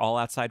one where they're all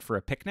outside for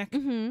a picnic,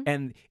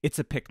 and it's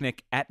a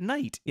picnic at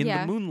night in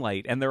the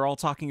moonlight, and they're all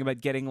talking about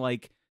getting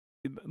like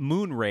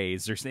moon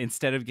rays or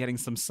instead of getting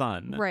some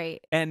sun.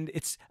 Right. And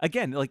it's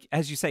again, like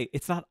as you say,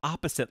 it's not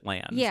opposite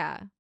land. Yeah.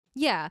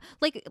 Yeah.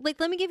 Like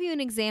let me give you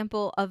an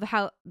example of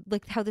how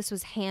this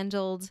was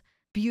handled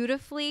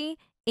beautifully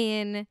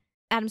in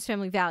Addams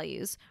Family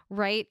Values,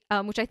 right?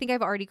 Which I think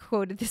I've already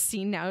quoted this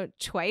scene now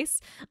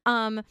twice.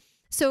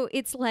 So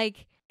it's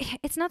like,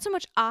 it's not so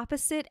much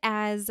opposite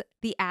as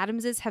the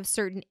Addamses have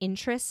certain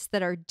interests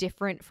that are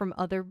different from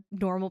other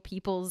normal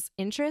people's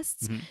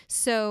interests. Mm-hmm.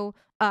 So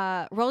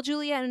Raul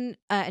Julia and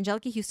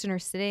Angelica Houston are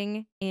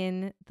sitting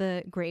in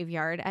the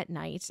graveyard at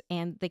night,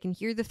 and they can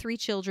hear the three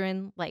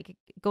children like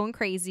going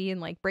crazy and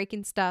like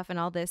breaking stuff and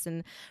all this.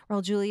 And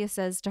Raul Julia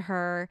says to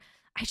her,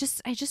 I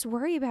just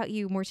worry about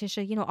you,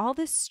 Morticia. You know, all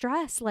this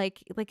stress,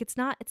 like it's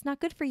not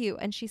good for you.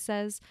 And she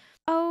says,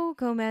 oh,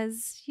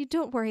 Gomez, you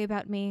don't worry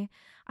about me.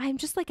 I'm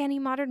just like any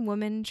modern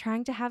woman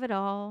trying to have it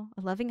all,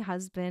 a loving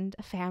husband,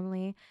 a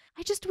family.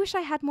 I just wish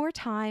I had more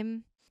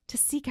time to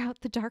seek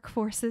out the dark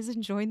forces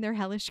and join their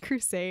hellish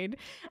crusade.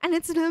 And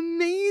it's an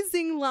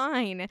amazing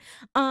line.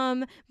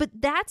 But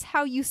that's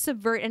how you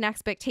subvert an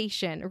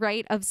expectation,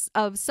 right?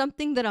 Of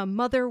something that a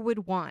mother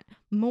would want.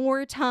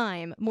 More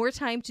time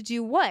to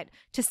do what?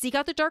 To seek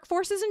out the dark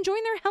forces and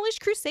join their hellish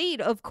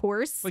crusade, of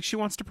course. Like she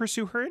wants to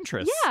pursue her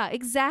interests. Yeah,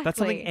 exactly. That's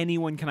something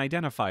anyone can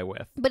identify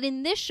with. But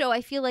in this show,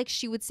 I feel like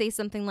she would say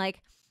something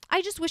like,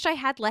 I just wish I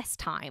had less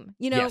time.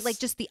 You know, like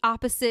just the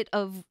opposite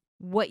of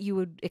what you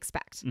would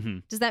expect. Mm-hmm.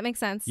 Does that make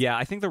sense? Yeah,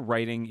 I think the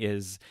writing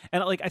is,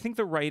 and like I think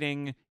the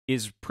writing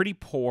is pretty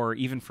poor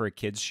even for a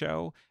kids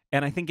show,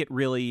 and I think it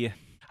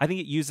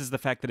uses the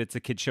fact that it's a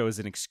kids show as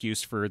an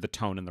excuse for the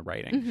tone in the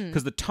writing,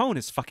 because the tone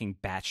is fucking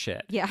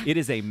batshit. Yeah, it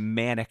is a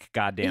manic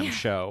goddamn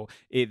show.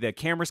 The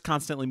camera's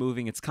constantly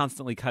moving, it's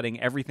constantly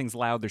cutting, everything's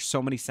loud. There's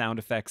so many sound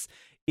effects.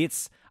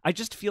 I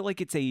just feel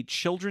like it's a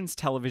children's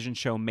television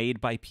show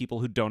made by people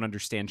who don't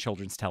understand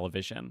children's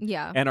television.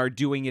 Yeah. And are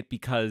doing it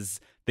because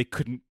they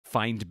couldn't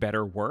find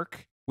better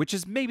work, which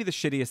is maybe the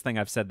shittiest thing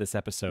I've said this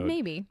episode.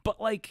 Maybe. But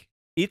like,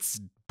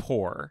 it's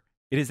poor.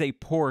 It is a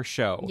poor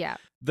show. Yeah.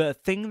 The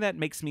thing that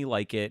makes me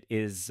like it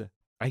is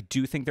I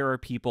do think there are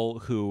people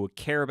who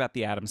care about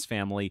the Addams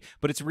Family,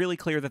 but it's really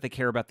clear that they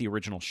care about the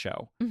original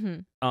show.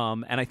 And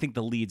I think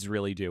the leads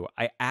really do.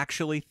 I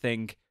actually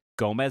think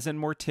Gomez and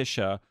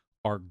Morticia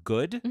are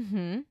good,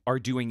 are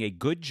doing a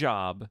good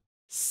job,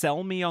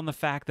 sell me on the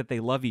fact that they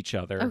love each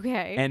other,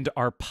 and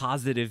are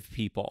positive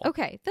people.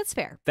 Okay, that's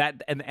fair.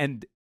 That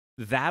and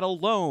that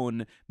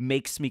alone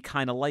makes me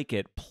kind of like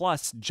it.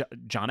 Plus,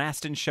 John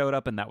Astin showed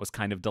up, and that was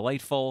kind of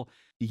delightful.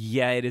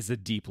 Yeah, it is a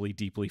deeply,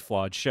 deeply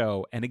flawed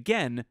show. And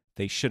again,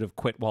 they should have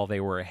quit while they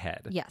were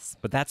ahead. Yes.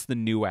 But that's the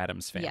new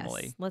Addams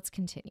Family. Yes, let's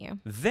continue.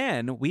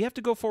 Then we have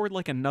to go forward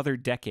like another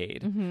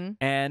decade.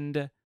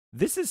 And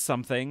this is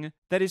something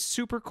that is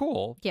super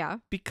cool. Yeah.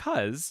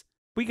 Because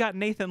we got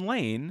Nathan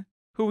Lane,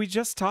 who we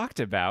just talked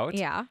about.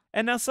 Yeah.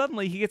 And now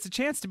suddenly he gets a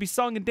chance to be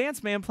Song and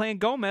Dance Man playing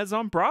Gomez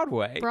on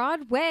Broadway.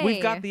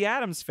 We've got The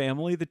Addams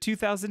Family, the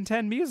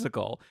 2010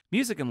 musical.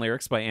 Music and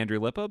lyrics by Andrew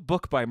Lippa,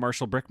 book by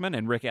Marshall Brickman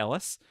and Rick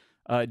Ellis.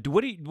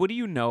 What do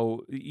you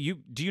know?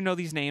 Do you know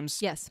these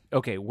names? Yes.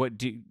 Okay.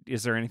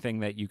 Is there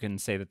anything that you can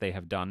say that they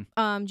have done?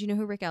 Do you know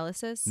who Rick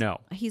Ellis is? No.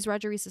 He's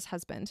Roger Reese's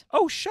husband.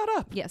 Oh, shut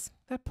up. Yes.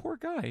 That poor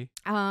guy.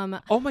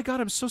 Oh my God,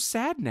 I'm so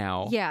sad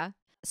now. Yeah.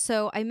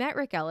 So I met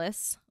Rick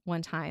Ellis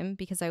one time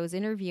because I was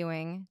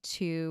interviewing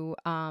to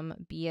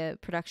be a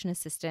production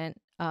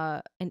assistant,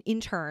 an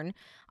intern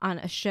on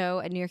a show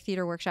at New York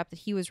Theater Workshop that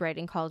he was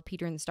writing called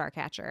Peter and the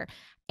Starcatcher.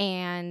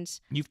 And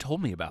you've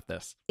told me about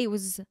this. It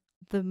was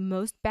the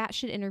most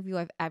batshit interview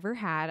I've ever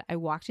had. I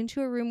walked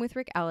into a room with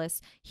Rick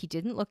Ellis. He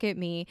didn't look at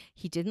me.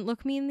 He didn't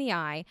look me in the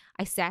eye.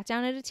 I sat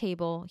down at a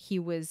table. He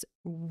was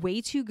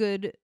way too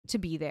good to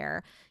be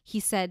there.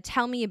 He said,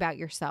 "Tell me about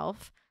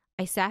yourself."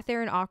 I sat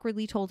there and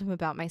awkwardly told him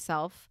about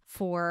myself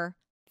for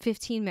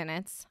 15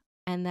 minutes.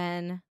 And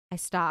then I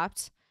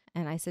stopped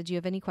and I said, "Do you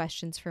have any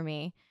questions for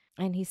me?"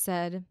 And he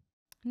said,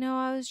 "No,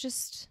 I was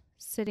just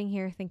sitting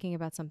here thinking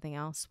about something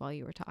else while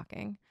you were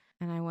talking."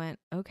 And I went,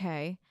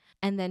 "Okay."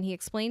 And then he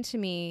explained to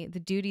me the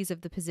duties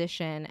of the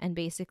position. And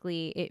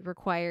basically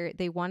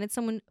they wanted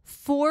someone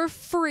for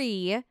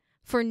free,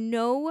 for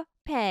no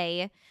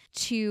pay,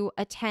 to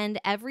attend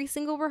every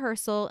single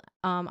rehearsal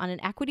on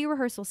an equity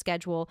rehearsal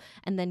schedule,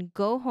 and then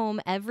go home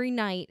every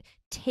night,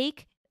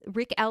 take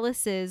Rick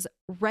Ellis's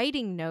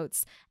writing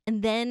notes,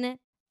 and then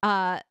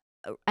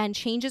and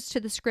changes to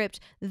the script,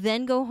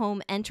 then go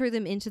home, enter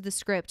them into the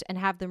script, and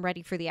have them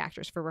ready for the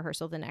actors for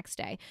rehearsal the next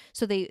day.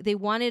 So they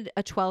wanted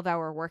a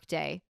 12-hour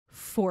workday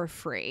for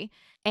free.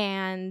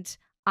 And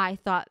I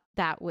thought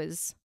that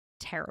was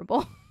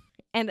terrible.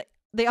 And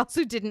they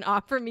also didn't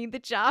offer me the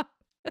job,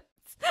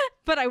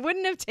 but I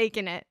wouldn't have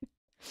taken it.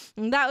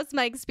 And that was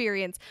my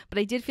experience. But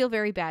I did feel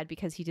very bad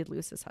because he did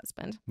lose his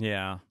husband.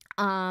 Yeah.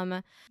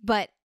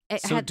 But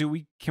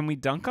can we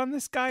dunk on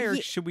this guy, or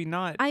should we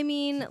not? I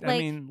mean,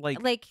 like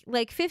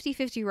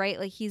 50-50, right?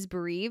 Like, he's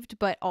bereaved,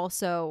 but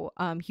also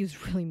he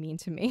was really mean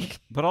to me.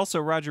 But also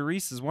Roger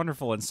Reese is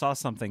wonderful and saw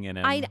something in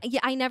him.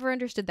 I never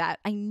understood that.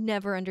 I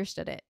never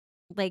understood it.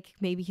 Like,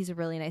 maybe he's a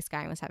really nice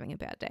guy and was having a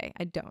bad day.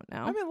 I don't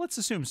know. I mean, let's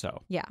assume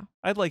so. Yeah.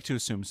 I'd like to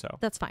assume so.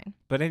 That's fine.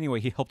 But anyway,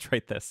 he helped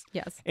write this.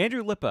 Yes.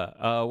 Andrew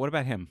Lippa, what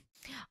about him?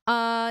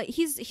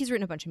 He's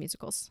written a bunch of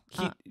musicals.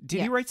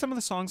 Did he write some of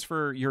the songs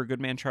for You're a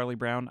Good Man, Charlie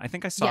Brown? I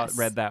think I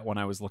read that when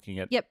I was looking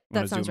at. Yep,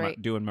 that sounds right.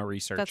 Doing my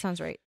research. That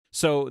sounds right.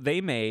 So they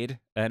made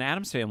an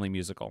Addams Family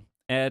musical,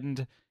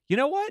 and you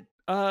know what?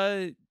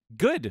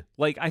 Good.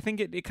 Like, I think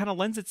it kind of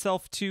lends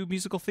itself to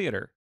musical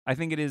theater. I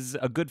think it is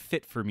a good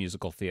fit for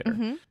musical theater.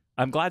 Mm-hmm.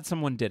 I'm glad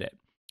someone did it.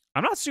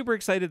 I'm not super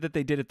excited that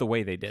they did it the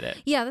way they did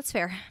it. Yeah, that's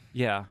fair.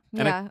 Yeah.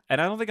 And I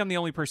don't think I'm the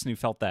only person who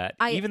felt that.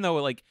 Even though,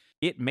 like,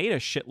 it made a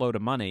shitload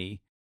of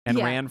money and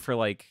ran for,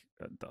 like,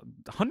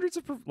 hundreds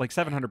of,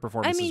 700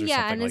 performances or something like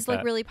that. And it's,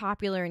 like, really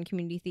popular in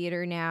community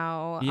theater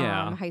now.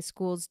 Yeah. High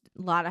schools,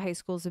 a lot of high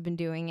schools have been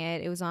doing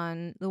it. It was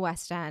on the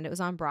West End. It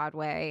was on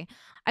Broadway.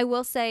 I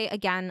will say,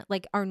 again,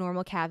 like, our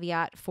normal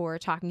caveat for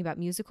talking about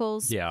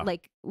musicals. Yeah.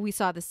 Like, we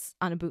saw this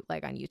on a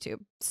bootleg on YouTube.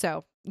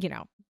 So,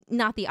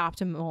 not the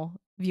optimal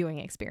viewing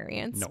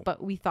experience, no.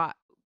 But we thought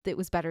it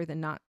was better than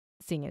not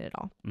seeing it at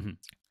all. Mm-hmm.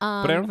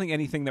 But I don't think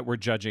anything that we're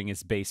judging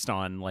is based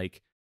on,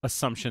 like,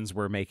 assumptions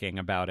we're making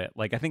about it.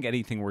 Like, I think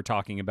anything we're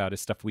talking about is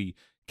stuff we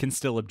can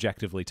still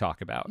objectively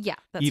talk about. Yeah,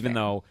 that's even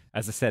fair. Though,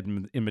 as I said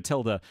in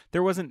Matilda,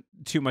 there wasn't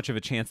too much of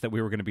a chance that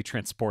we were going to be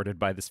transported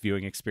by this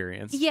viewing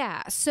experience.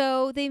 Yeah,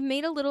 so they've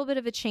made a little bit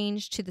of a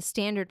change to the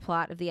standard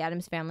plot of the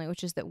Addams Family,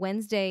 which is that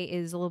Wednesday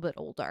is a little bit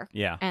older.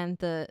 Yeah. And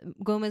the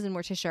Gomez and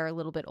Morticia are a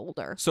little bit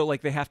older. So,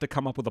 like, they have to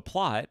come up with a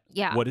plot.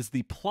 Yeah. What is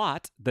the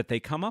plot that they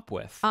come up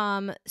with?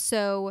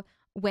 So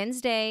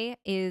Wednesday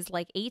is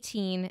like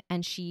 18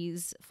 and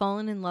she's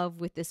fallen in love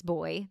with this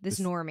boy, this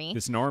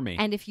normie.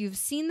 And if you've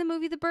seen the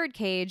movie The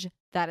Birdcage,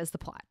 that is the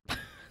plot.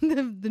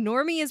 The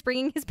normie is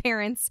bringing his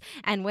parents,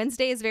 and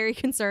Wednesday is very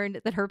concerned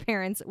that her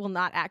parents will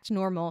not act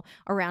normal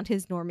around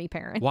his normie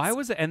parents. Why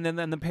was it? And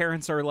then the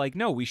parents are like,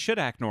 no, we should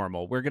act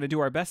normal. We're going to do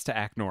our best to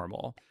act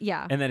normal.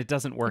 Yeah. And then it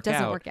doesn't work out. It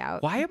doesn't work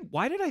out.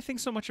 Why did I think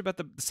so much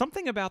about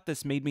something about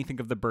this made me think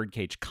of The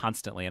Birdcage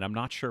constantly, and I'm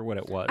not sure what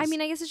it was. I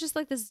mean, I guess it's just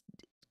like this.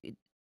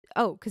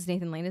 Oh, because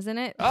Nathan Lane is in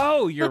it?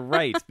 Oh, you're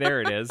right. There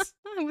it is.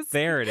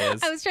 There it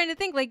is. I was trying to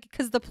think, like,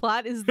 because the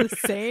plot is the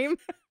same.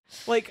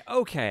 Like,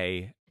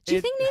 okay. Do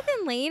you think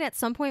Nathan Lane at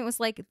some point was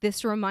like,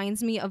 this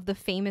reminds me of the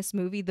famous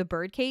movie The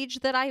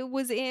Birdcage that I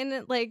was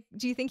in? Like,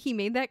 do you think he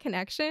made that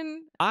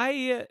connection?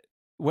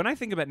 When I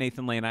think about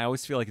Nathan Lane, I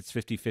always feel like it's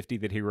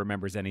 50-50 that he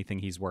remembers anything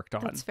he's worked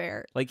on. That's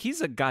fair. Like, he's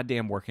a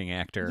goddamn working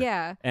actor.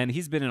 Yeah. And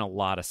he's been in a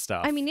lot of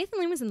stuff. I mean, Nathan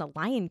Lane was in The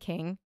Lion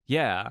King.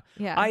 Yeah.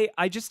 Yeah.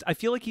 I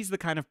feel like he's the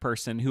kind of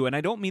person who, and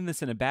I don't mean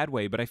this in a bad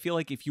way, but I feel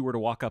like if you were to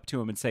walk up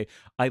to him and say,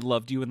 I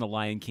loved you in The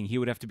Lion King, he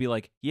would have to be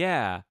like,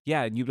 yeah.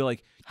 And you'd be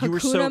like, you were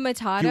so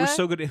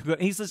good.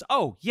 And he says,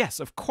 oh, yes,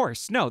 of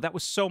course. No, that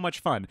was so much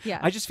fun. Yeah.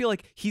 I just feel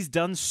like he's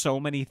done so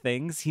many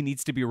things. He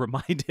needs to be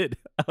reminded.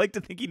 I like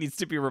to think he needs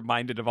to be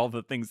reminded of all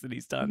the things that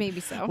he's done. Maybe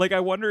so. Like, I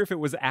wonder if it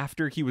was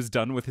after he was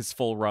done with his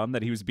full run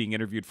that he was being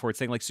interviewed for it,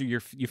 saying like, so you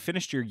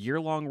finished your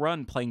year-long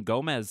run playing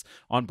Gomez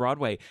on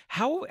Broadway.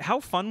 How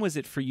fun was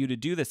it for you to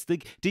do this?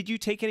 Like, did you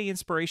take any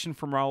inspiration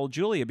from Raul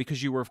Julia?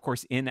 Because you were, of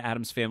course, in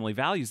Addams Family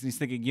Values. And he's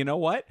thinking, you know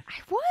what?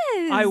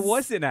 I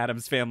was in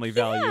Addams Family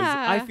Values.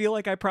 I feel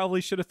like I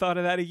probably should have thought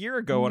of that a year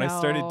ago when I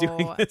started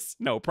doing this.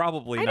 No,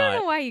 probably not. I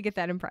don't know why you get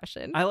that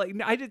impression.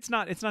 It's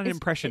not an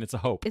impression. It's a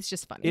hope. It's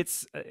just funny.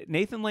 It's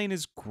Nathan Lane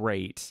is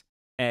great.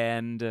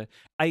 And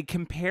I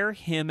compare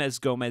him as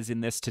Gomez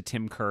in this to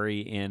Tim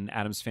Curry in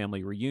Addams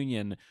Family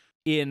Reunion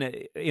in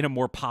a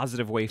more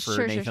positive way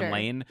for Nathan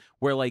Lane,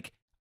 where like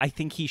I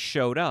think he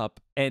showed up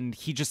and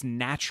he just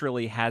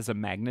naturally has a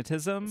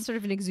magnetism. Sort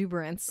of an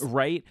exuberance.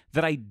 Right?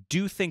 That I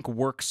do think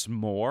works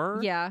more.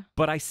 Yeah.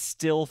 But I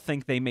still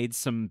think they made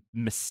some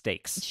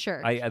mistakes.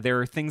 Sure. There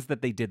are things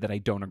that they did that I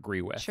don't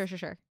agree with.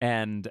 Sure.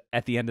 And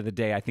at the end of the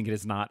day, I think it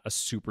is not a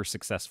super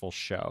successful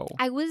show.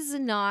 I was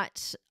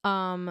not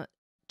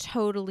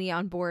totally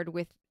on board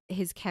with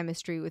his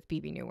chemistry with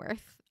Bebe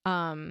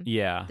Neuwirth.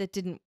 Yeah. That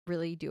didn't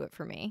really do it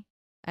for me.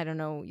 I don't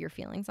know your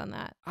feelings on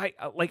that.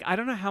 I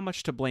don't know how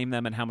much to blame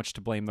them and how much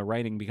to blame the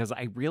writing, because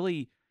I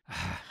really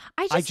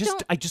I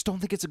just don't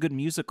think it's a good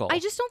musical. I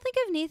just don't think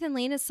of Nathan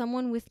Lane as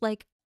someone with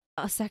like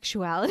a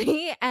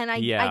sexuality, and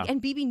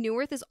and Bebe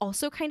Neuwirth is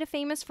also kind of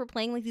famous for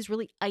playing like these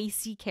really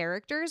icy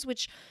characters,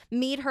 which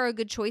made her a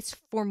good choice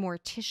for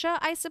Morticia,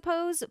 I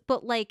suppose.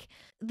 But like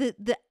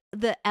the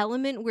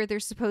element where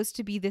there's supposed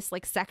to be this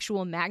like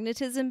sexual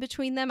magnetism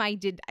between them, I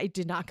did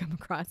not come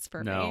across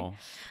for me. No,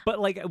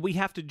 but like we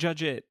have to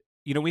judge it.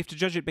 You know, we have to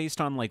judge it based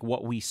on like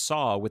what we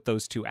saw with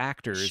those two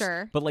actors.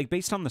 Sure. But like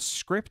based on the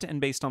script and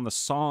based on the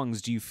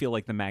songs, do you feel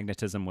like the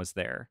magnetism was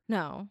there?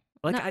 No.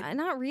 Like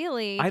not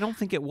really. I don't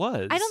think it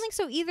was. I don't think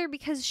so either,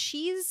 because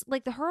she's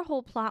like her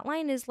whole plot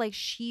line is like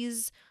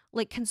she's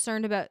like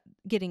concerned about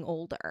getting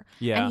older.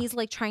 Yeah. And he's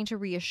like trying to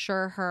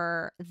reassure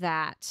her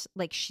that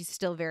like she's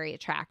still very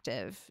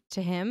attractive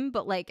to him,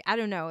 but like I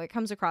don't know, it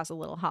comes across a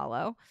little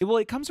hollow. Well,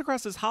 it comes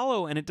across as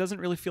hollow, and it doesn't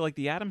really feel like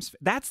the Addams.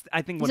 That's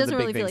I think one of the big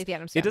things. It doesn't really feel like the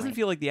Addams Family. It doesn't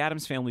feel like the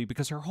Addams Family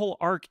because her whole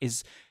arc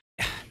is.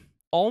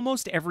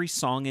 Almost every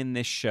song in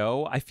this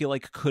show, I feel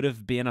like could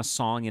have been a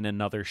song in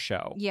another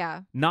show.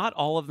 Yeah. Not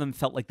all of them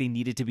felt like they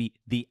needed to be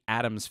the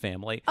Addams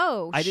Family.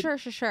 Oh,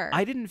 sure.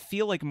 I didn't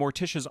feel like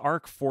Morticia's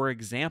arc, for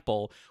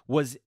example,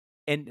 was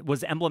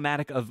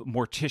emblematic of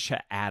Morticia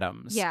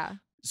Addams. Yeah.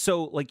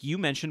 So, like you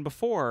mentioned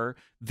before,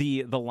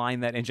 the line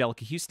that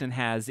Angelica Houston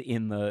has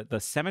in the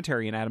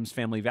cemetery in Addams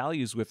Family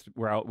Values with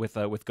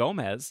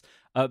Gomez,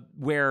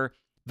 where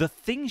the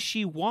thing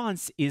she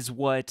wants is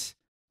what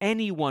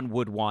anyone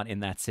would want in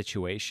that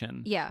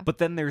situation. Yeah. But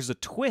then there's a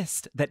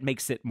twist that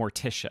makes it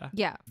Morticia.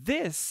 Yeah.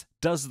 This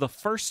does the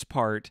first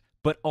part,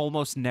 but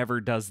almost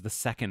never does the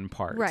second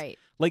part. Right.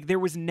 Like there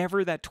was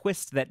never that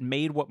twist that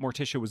made what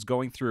Morticia was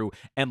going through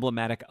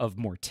emblematic of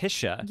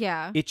Morticia.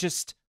 Yeah. It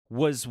just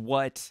was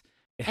what...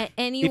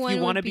 Anyone if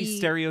you want to be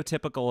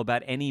stereotypical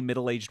about any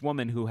middle-aged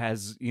woman who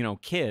has,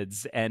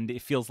 kids and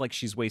it feels like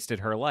she's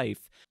wasted her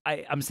life,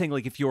 I'm saying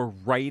like if you're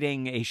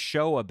writing a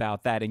show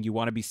about that and you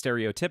want to be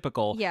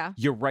stereotypical,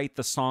 you write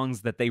the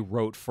songs that they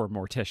wrote for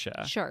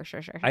Morticia. Sure.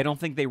 I don't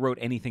think they wrote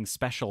anything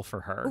special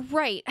for her.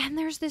 Right. And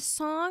there's this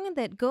song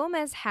that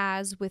Gomez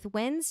has with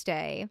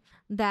Wednesday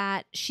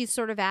that she's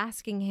sort of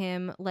asking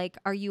him, like,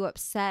 are you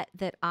upset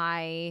that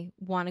I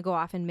want to go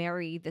off and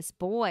marry this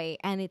boy?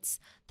 And it's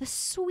the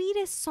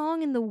sweetest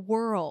song in the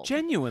world.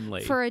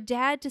 Genuinely. For a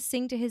dad to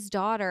sing to his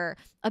daughter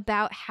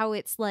about how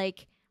it's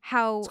like,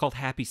 it's called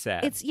Happy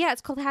Sad.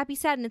 It's called Happy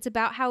Sad, and it's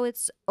about how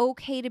it's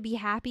okay to be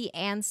happy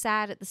and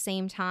sad at the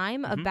same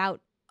time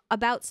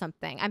about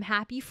something. I'm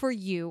happy for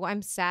you,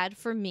 I'm sad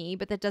for me,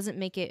 but that doesn't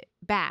make it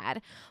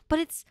bad. But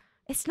it's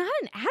not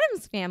an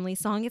Addams Family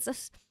song.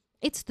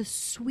 It's the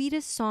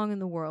sweetest song in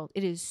the world.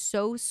 It is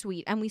so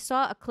sweet. And we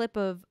saw a clip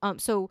of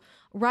so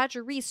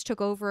Roger Rees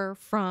took over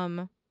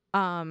from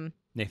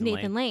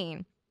Nathan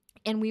Lane,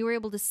 and we were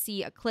able to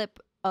see a clip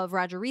of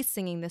Roger Rees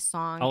singing this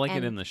song. I'll link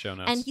it in the show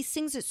notes. And he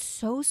sings it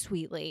so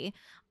sweetly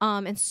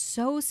and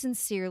so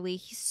sincerely.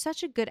 He's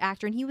such a good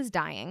actor, and he was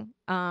dying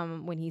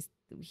when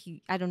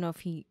he I don't know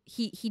if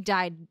he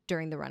died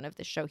during the run of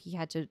the show. He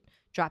had to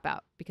drop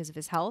out because of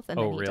his health, and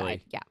then he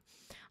died. Yeah.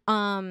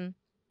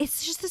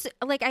 It's just this,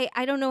 like,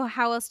 I don't know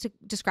how else to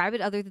describe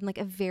it other than like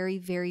a very,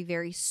 very,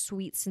 very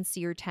sweet,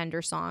 sincere,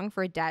 tender song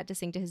for a dad to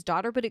sing to his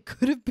daughter, but it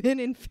could have been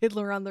in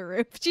Fiddler on the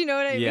Roof. Do you know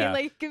what I mean?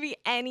 Like, it could be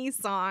any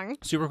song.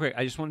 Super quick.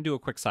 I just want to do a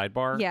quick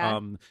sidebar. Yeah.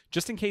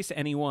 Just in case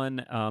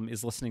anyone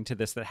is listening to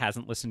this that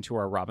hasn't listened to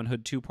our Robin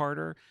Hood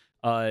two-parter,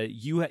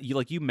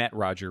 you met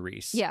Roger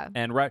Rees. Yeah.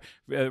 And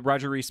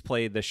Roger Rees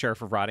played the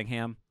Sheriff of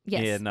Rottingham.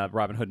 Yes. in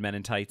Robin Hood Men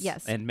in Tights.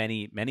 Yes. And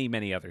many, many,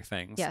 many other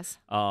things. Yes.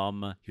 He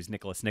was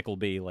Nicholas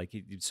Nickleby, like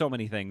so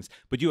many things.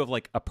 But you have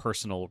like a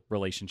personal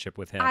relationship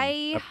with him.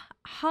 I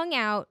hung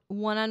out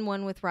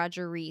one-on-one with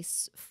Roger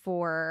Rees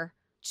for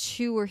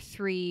 2 or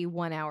 3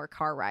 1-hour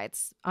car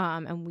rides.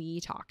 And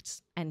we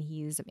talked, and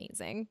he's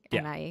amazing. Yeah.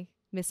 And I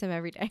miss him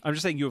every day. I'm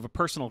just saying you have a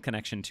personal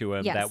connection to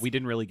him Yes. that we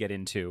didn't really get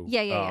into.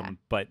 Yeah.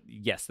 But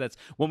yes, that's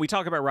when we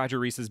talk about Roger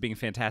Rees as being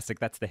fantastic,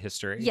 that's the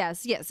history.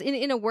 Yes.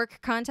 In a work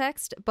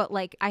context, but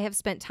like I have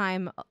spent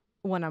time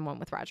one-on-one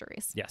with Roger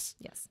Rees. Yes.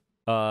 Yes.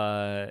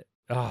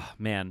 Oh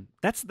man,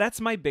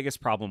 that's my biggest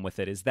problem with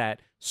it, is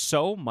that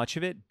so much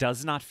of it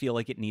does not feel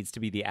like it needs to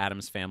be the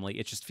Addams Family.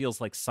 It just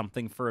feels like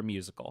something for a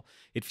musical.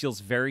 It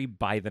feels very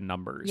by the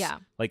numbers. Yeah.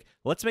 Like,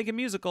 let's make a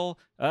musical.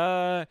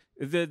 The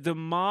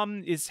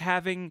mom is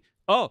having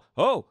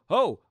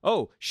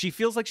she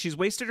feels like she's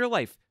wasted her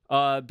life.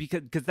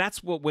 Because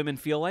that's what women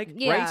feel like,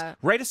 Yeah. right?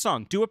 Write a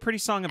song, do a pretty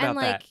song about and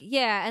like, that.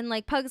 Yeah, and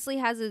like Pugsley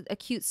has a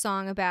cute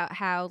song about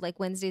how like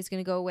Wednesday's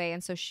gonna go away,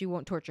 and so she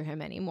won't torture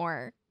him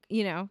anymore.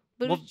 You know,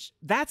 but Well,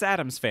 that's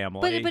Addams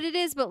Family. but it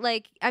is. But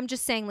like, I'm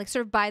just saying, like,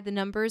 sort of by the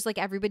numbers, like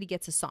everybody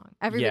gets a song,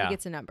 everybody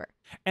gets a number.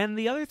 And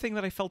the other thing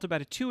that I felt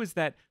about it too is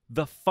that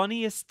the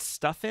funniest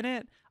stuff in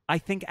it, I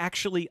think,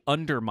 actually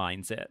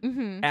undermines it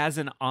as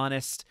an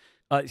honest.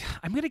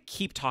 I'm going to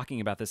keep talking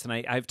about this, and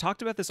I've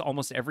talked about this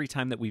almost every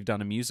time that we've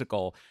done a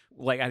musical.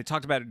 Like, I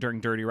talked about it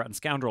during Dirty Rotten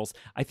Scoundrels.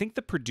 I think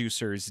the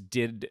producers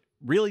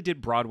really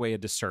did Broadway a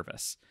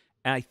disservice.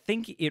 And I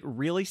think it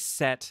really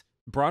set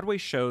Broadway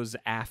shows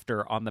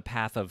after on the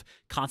path of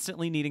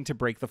constantly needing to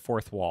break the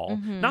fourth wall.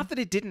 Not that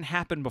it didn't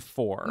happen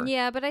before.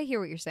 Yeah, but I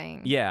hear what you're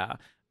saying. Yeah,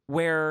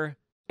 where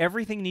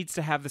everything needs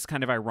to have this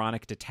kind of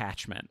ironic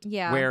detachment.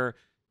 Yeah. Where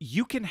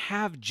you can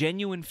have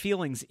genuine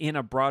feelings in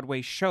a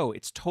Broadway show.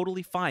 It's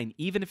totally fine,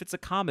 even if it's a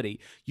comedy.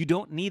 You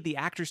don't need the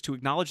actors to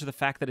acknowledge the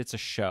fact that it's a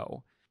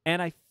show.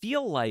 And I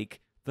feel like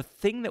the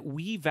thing that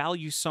we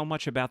value so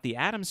much about the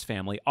Addams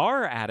Family,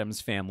 our Addams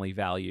Family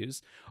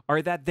values,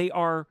 are that they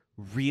are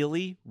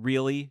really,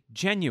 really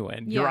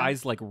genuine. Yeah. Your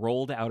eyes like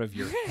rolled out of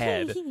your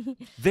head.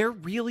 They're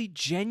really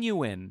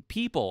genuine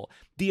people.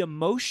 The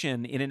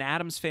emotion in an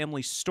Addams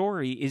Family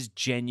story is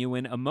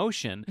genuine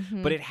emotion,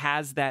 but it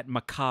has that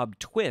macabre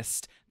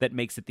twist that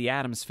makes it the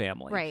Addams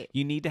Family. Right.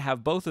 You need to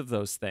have both of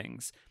those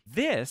things.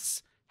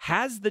 This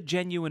has the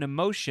genuine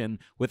emotion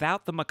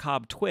without the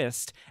macabre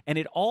twist, and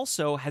it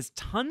also has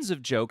tons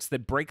of jokes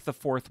that break the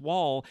fourth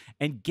wall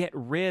and get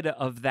rid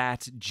of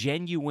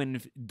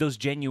those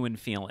genuine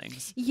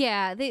feelings.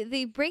 Yeah,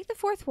 they break the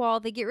fourth wall,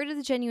 they get rid of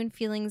the genuine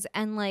feelings,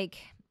 and like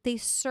they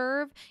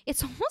serve,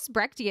 it's almost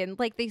Brechtian,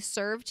 like they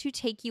serve to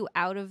take you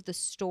out of the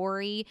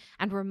story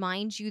and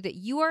remind you that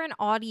you are an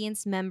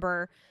audience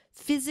member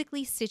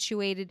physically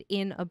situated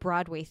in a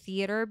Broadway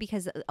theater,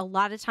 because a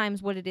lot of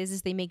times what it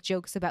is they make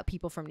jokes about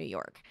people from New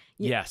York.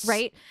 Yes.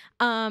 Right?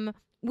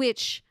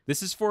 Which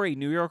this is for a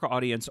New York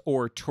audience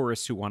or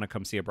tourists who want to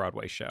come see a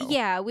Broadway show.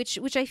 Yeah,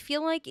 which I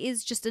feel like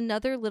is just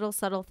another little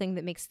subtle thing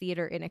that makes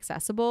theater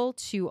inaccessible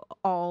to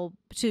all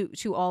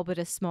but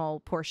a small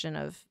portion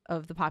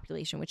of the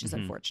population, which is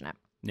unfortunate.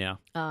 Yeah.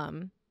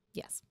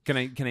 Yes. Can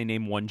I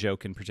name one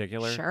joke in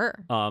particular? Sure.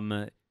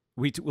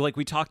 We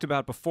talked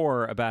about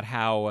before about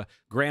how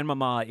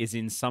Grandmama is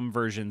in some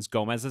versions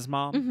Gomez's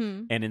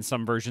mom, and in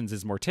some versions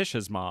is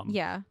Morticia's mom.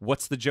 Yeah.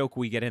 What's the joke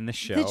we get in this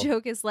show? The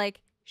joke is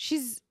like,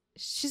 she's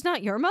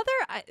not your mother?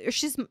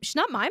 She's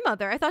not my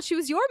mother. I thought she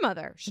was your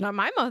mother. She's not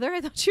my mother.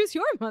 I thought she was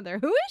your mother.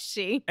 Who is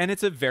she? And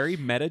it's a very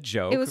meta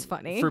joke. It was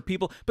funny. For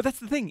people. But that's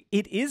the thing.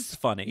 It is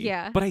funny.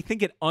 Yeah. But I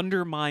think it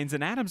undermines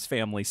an Addams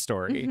Family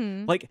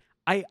story. Like,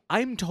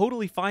 I'm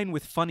totally fine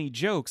with funny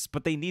jokes,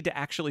 but they need to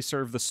actually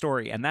serve the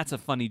story. And that's a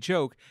funny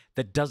joke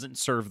that doesn't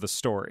serve the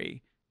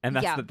story. And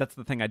that's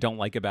the thing I don't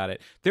like about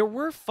it. There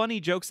were funny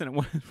jokes in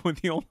it. When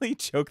the only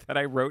joke that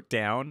I wrote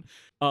down,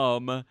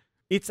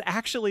 it's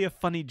actually a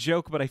funny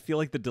joke, but I feel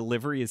like the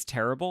delivery is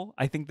terrible.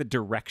 I think the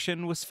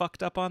direction was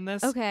fucked up on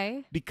this.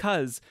 Okay.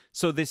 Because,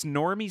 so this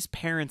normie's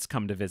parents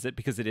come to visit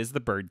because it is the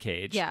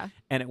birdcage. Yeah.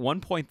 And at one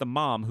point, the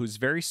mom, who's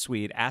very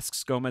sweet,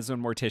 asks Gomez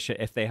and Morticia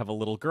if they have a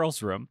little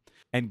girl's room.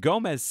 And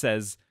Gomez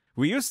says,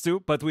 "We used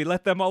to, but we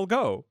let them all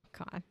go."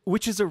 God.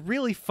 Which is a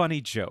really funny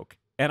joke.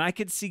 And I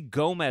could see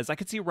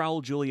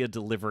Raul Julia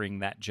delivering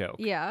that joke.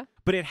 Yeah.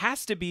 But it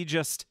has to be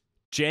just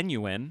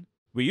genuine.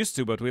 We used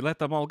to, but we let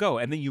them all go.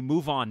 And then you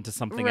move on to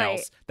something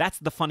else. That's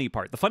the funny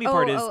part. The funny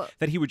part is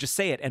that he would just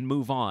say it and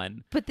move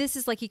on. But this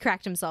is like he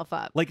cracked himself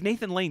up. Like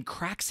Nathan Lane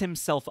cracks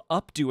himself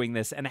up doing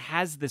this and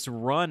has this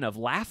run of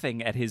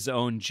laughing at his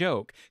own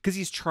joke because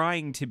he's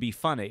trying to be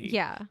funny.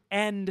 Yeah.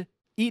 And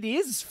it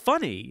is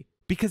funny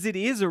because it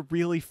is a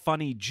really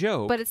funny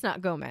joke. But it's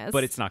not Gomez.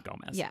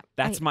 Yeah.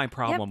 That's my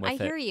problem with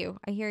it.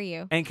 I hear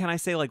you. And can I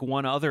say like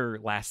one other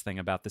last thing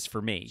about this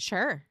for me?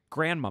 Sure.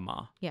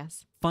 Grandmama.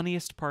 Yes.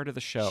 Funniest part of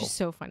the show. She's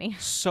so funny.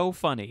 So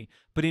funny.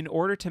 But in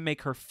order to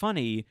make her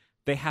funny,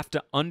 they have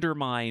to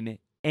undermine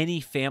any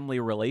family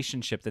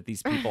relationship that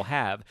these people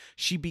have.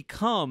 She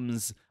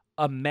becomes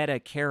a meta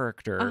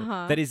character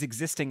that is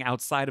existing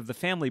outside of the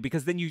family,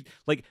 because then you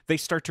like they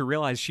start to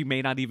realize she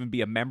may not even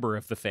be a member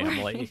of the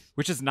family, Right.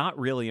 which is not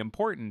really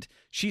important.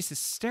 She's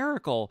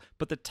hysterical,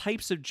 but the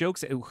types of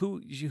jokes,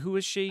 who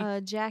is she?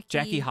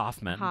 Jackie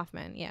Hoffman.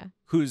 Hoffman, yeah.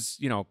 Who's,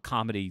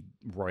 comedy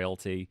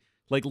royalty,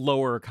 like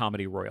lower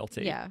comedy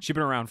royalty. Yeah. She's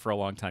been around for a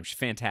long time. She's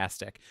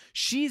fantastic.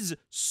 She's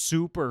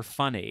super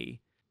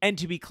funny. And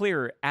to be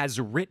clear, as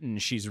written,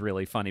 she's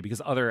really funny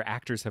because other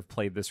actors have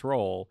played this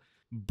role,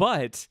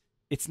 but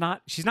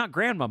she's not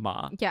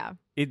grandmama. Yeah.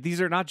 These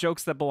are not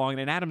jokes that belong in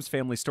an Addams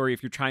Family story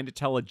if you're trying to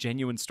tell a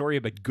genuine story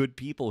about good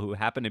people who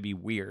happen to be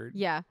weird.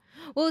 Yeah.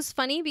 Well, it's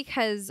funny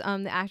because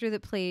the actor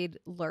that played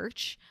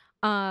Lurch,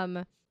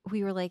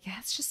 we were like,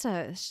 it's just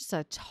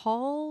a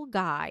tall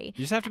guy.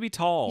 You just have to be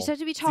tall. You just have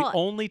to be It's tall. the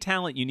only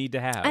talent you need to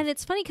have. And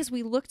it's funny because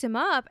we looked him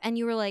up and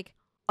you were like,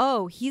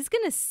 oh, he's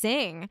going to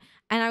sing.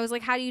 And I was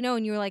like, how do you know?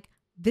 And you were like,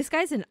 this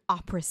guy's an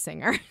opera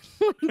singer.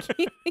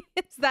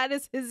 That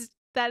is his.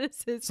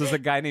 So there's a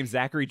guy named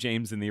Zachary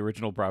James in the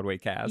original Broadway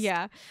cast.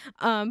 Yeah.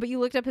 But you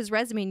looked up his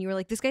resume and you were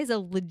like, this guy's a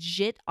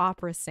legit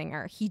opera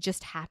singer. He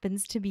just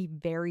happens to be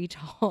very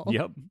tall.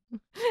 Yep.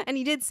 And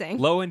he did sing.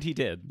 Low end he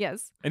did.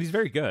 Yes. And he's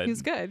very good. He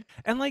was good.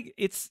 And like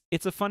it's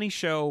a funny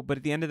show, but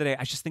at the end of the day,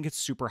 I just think it's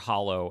super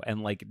hollow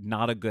and like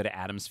not a good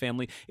Addams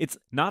Family. It's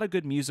not a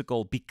good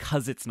musical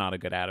because it's not a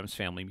good Addams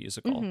Family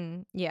musical.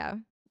 Mm-hmm. Yeah.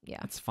 Yeah.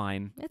 It's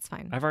fine. It's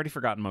fine. I've already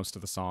forgotten most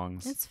of the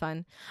songs. It's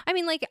fun. I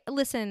mean, like,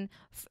 listen,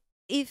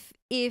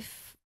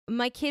 if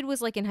my kid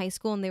was like in high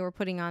school and they were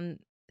putting on,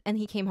 and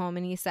he came home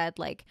and he said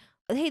like,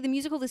 hey, the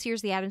musical this year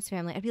is the Addams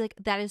Family, I'd be like,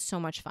 that is so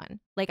much fun.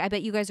 Like, I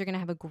bet you guys are gonna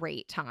have a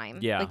great time.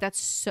 Yeah. Like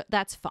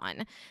that's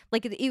fun.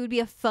 Like it would be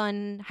a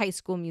fun high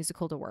school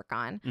musical to work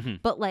on. Mm-hmm.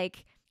 But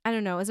like, I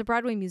don't know, as a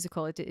Broadway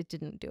musical, it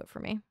didn't do it for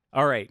me.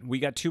 All right, we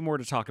got 2 more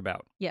to talk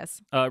about.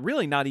 Yes.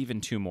 Really not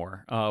even 2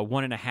 more.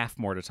 1.5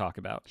 more to talk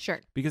about.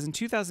 Sure. Because in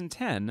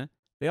 2010,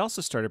 they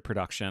also started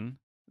production.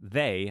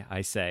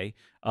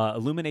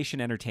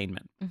 Illumination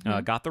Entertainment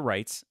got the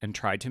rights and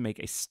tried to make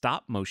a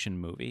stop-motion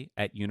movie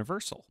at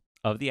Universal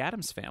of the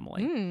Addams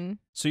Family. Mm.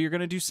 So you're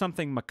going to do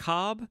something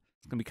macabre.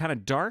 It's going to be kind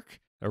of dark,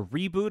 a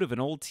reboot of an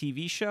old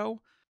TV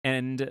show.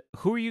 And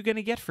who are you going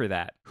to get for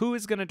that? Who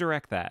is going to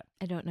direct that?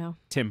 I don't know.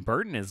 Tim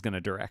Burton is going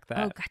to direct that.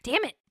 Oh, God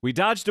damn it. We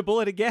dodged a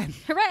bullet again.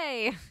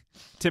 Hooray.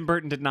 Tim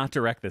Burton did not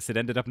direct this. It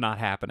ended up not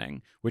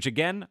happening, which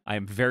again, I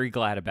am very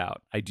glad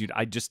about. I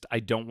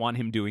don't want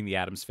him doing the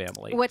Addams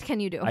Family. What can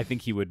you do? I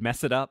think he would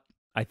mess it up.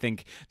 I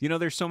think,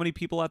 there's so many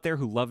people out there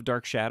who love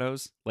Dark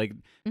Shadows. Like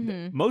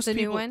most the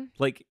people, new one?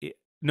 like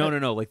no,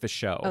 like the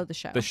show. Oh, the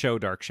show. The show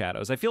Dark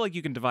Shadows. I feel like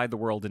you can divide the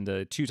world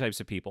into 2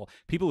 types of people.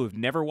 People who've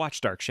never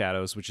watched Dark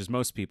Shadows, which is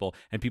most people,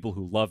 and people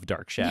who love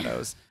Dark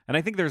Shadows. And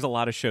I think there's a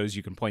lot of shows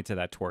you can point to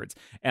that towards.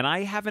 And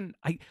I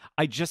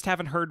just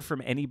haven't heard from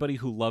anybody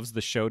who loves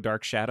the show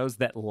Dark Shadows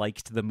that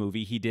liked the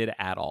movie he did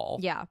at all.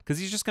 Yeah. Because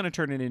he's just going to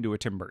turn it into a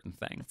Tim Burton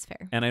thing. That's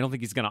fair. And I don't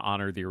think he's going to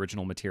honor the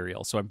original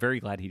material. So I'm very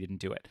glad he didn't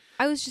do it.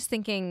 I was just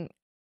thinking,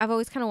 I've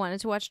always kind of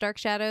wanted to watch Dark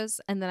Shadows,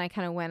 and then I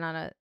kind of went on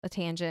a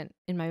tangent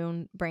in my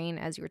own brain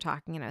as you were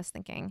talking, and I was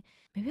thinking,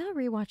 maybe I'll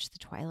rewatch The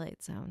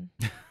Twilight Zone.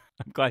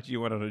 I'm glad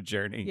you went on a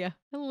journey. Yeah,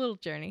 a little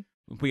journey.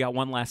 We got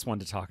one last one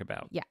to talk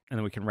about. Yeah. And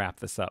then we can wrap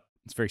this up.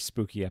 It's a very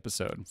spooky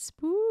episode.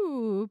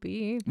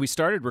 Spooky. We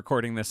started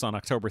recording this on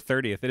October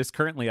 30th. It is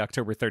currently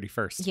October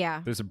 31st.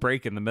 Yeah. There's a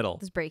break in the middle.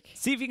 This break.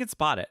 See if you can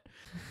spot it.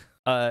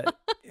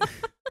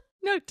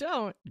 No,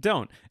 don't.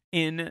 Don't.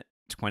 In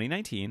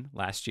 2019,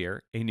 last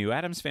year, a new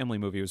Addams Family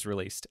movie was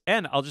released.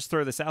 And I'll just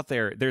throw this out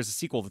there. There's a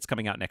sequel that's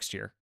coming out next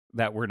year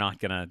that we're not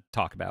going to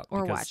talk about.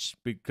 Or watch.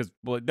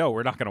 No,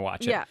 we're not going to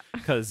watch it. Yeah.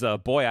 Because,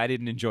 boy, I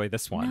didn't enjoy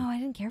this one. No, I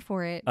didn't care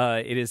for it.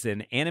 It is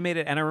an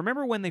animated, and I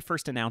remember when they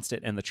first announced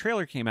it and the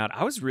trailer came out,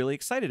 I was really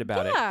excited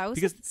about it. Yeah,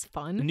 because it's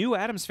fun. New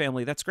Addams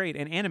Family, that's great,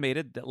 and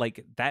animated,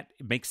 like that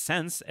makes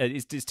sense.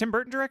 Is Tim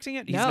Burton directing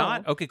it? He's No.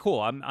 not. Okay, cool.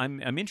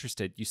 I'm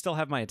interested. You still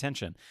have my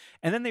attention.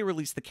 And then they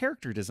released the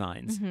character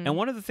designs, and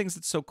one of the things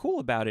that's so cool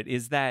about it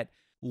is that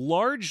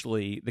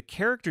largely the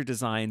character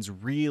designs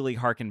really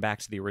harken back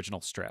to the original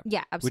strip.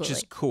 Yeah, absolutely. Which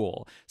is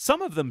cool.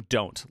 Some of them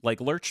don't.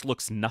 Like Lurch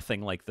looks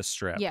nothing like the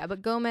strip. Yeah,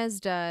 but Gomez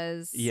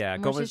does. Yeah,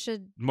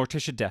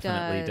 Morticia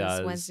definitely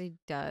does.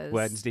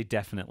 Wednesday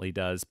definitely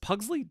does.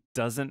 Pugsley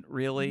doesn't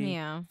really.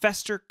 Yeah.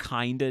 Fester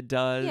kinda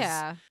does.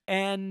 Yeah.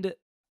 And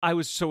I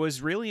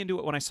was really into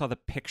it when I saw the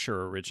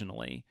picture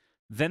originally.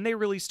 Then they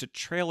released a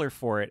trailer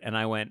for it and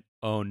I went,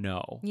 oh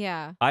no.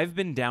 Yeah. I've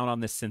been down on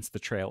this since the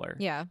trailer.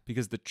 Yeah.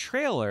 Because the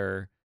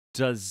trailer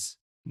did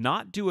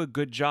not do a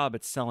good job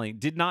on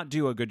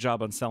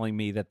selling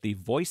me that the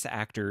voice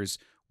actors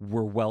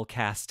were well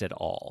cast at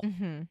all.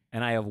 Mm-hmm.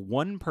 And I have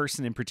one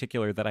person in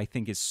particular that I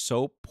think is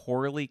so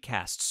poorly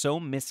cast, so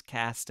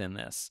miscast in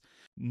this.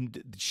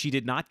 She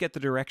did not get the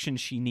direction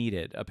she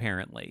needed,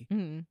 apparently.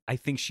 Mm. I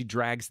think she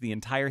drags the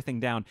entire thing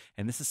down.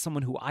 And this is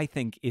someone who I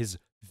think is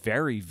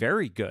very,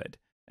 very good.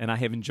 And I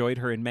have enjoyed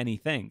her in many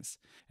things.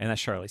 And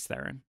that's Charlize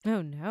Theron.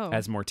 Oh, no.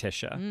 As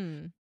Morticia.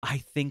 Mm. I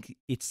think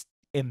it's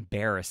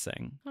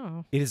embarrassing.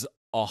 Oh. It is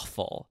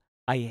awful.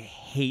 I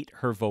hate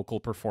her vocal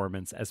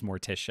performance as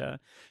Morticia.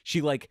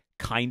 She like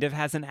kind of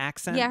has an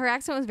accent. Yeah, her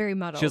accent was very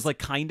muddled. She has like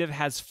kind of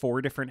has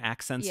 4 different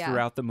accents Yeah.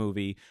 throughout the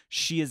movie.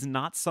 She is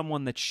not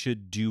someone that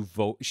should do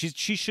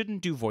she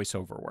shouldn't do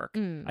voiceover work.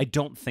 I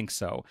don't think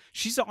so.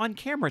 She's on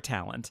camera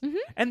talent.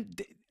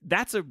 And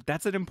that's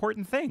an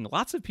important thing.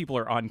 Lots of people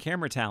are on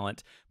camera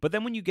talent, but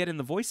then when you get in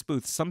the voice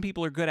booth, some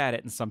people are good at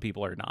it and some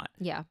people are not.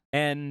 Yeah.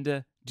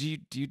 And do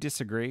you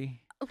disagree?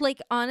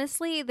 Like,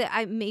 honestly,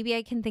 maybe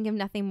I can think of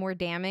nothing more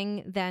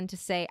damning than to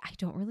say I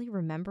don't really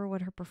remember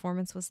what her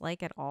performance was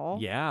like at all.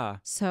 Yeah.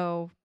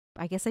 So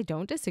I guess I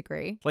don't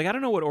disagree. Like, I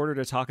don't know what order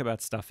to talk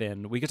about stuff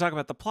in. We could talk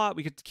about the plot.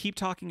 We could keep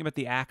talking about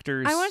the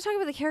actors. I want to talk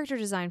about the character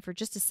design for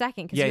just a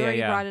second because Yeah, you yeah, already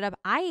yeah. brought it up.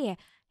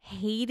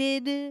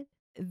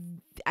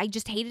 I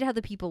just hated how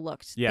the people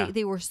looked. Yeah.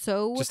 They were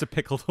so Just a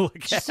pickle to look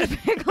just at. a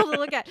pickle to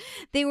look at.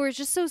 They were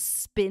just so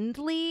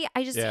spindly.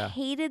 I just Yeah.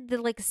 hated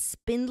the like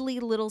spindly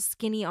little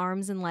skinny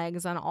arms and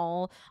legs on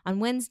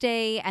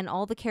Wednesday and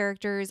all the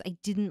characters. I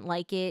didn't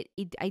like it.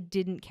 I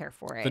didn't care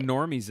for it. The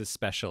normies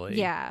especially.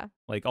 Yeah.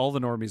 Like all the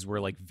normies were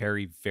like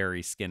very,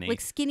 very skinny.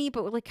 Like skinny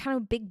but with like kind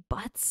of big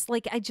butts.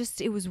 Like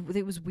it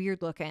was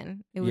weird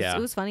looking. It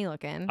was funny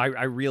looking.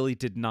 I really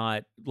did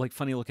not like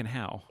funny looking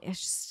how.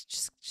 It's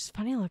just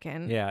funny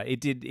looking. Yeah,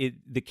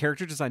 the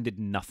character design did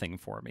nothing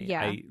for me.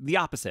 Yeah. The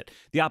opposite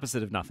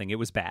of nothing. It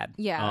was bad.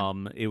 Yeah.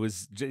 It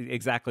was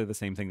exactly the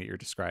same thing that you're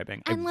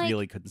describing. And, I like,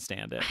 really couldn't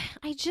stand it.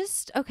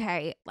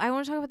 Okay. I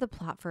want to talk about the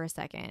plot for a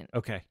second.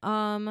 Okay.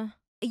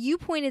 You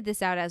pointed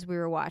this out as we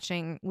were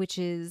watching, which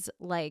is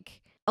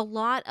like a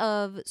lot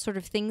of sort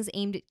of things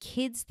aimed at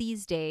kids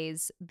these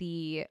days.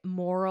 The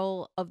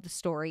moral of the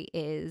story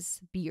is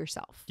be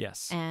yourself.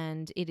 Yes.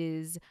 And it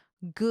is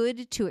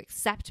good to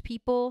accept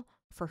people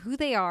for who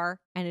they are,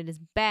 and it is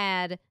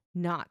bad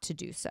not to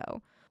do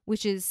so,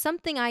 which is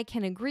something I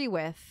can agree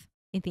with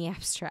in the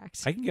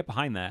abstract. I can get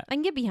behind that. I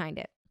can get behind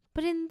it.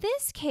 But in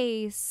this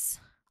case,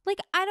 like,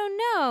 I don't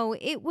know.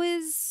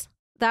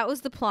 That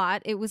was the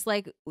plot. It was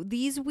like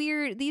these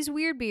weird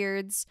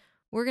beards,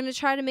 we're going to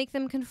try to make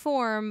them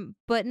conform,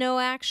 but no,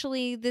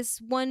 actually this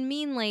one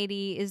mean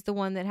lady is the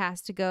one that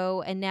has to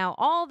go, and now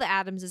all the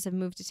Addamses have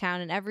moved to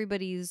town and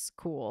everybody's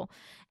cool.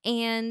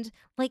 And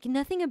like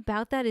nothing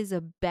about that is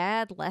a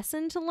bad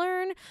lesson to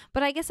learn,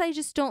 but I guess I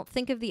just don't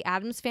think of the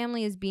Addams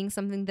Family as being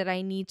something that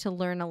I need to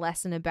learn a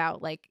lesson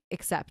about, like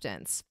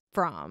acceptance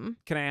from.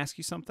 Can I ask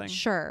you something?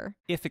 Sure.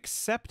 If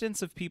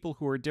acceptance of people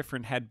who are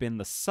different had been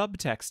the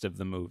subtext of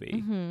the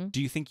movie, Mm-hmm.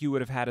 do you think you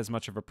would have had as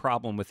much of a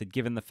problem with it,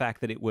 given the fact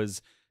that it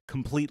was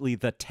completely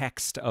the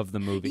text of the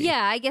movie?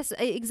 Yeah, I guess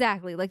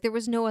exactly. Like there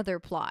was no other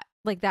plot.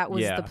 Like that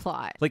was the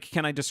plot. Like,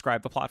 can I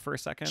describe the plot for a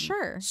second?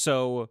 Sure.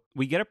 So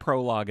we get a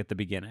prologue at the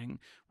beginning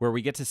where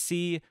we get to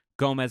see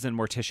Gomez and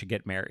Morticia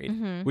get married,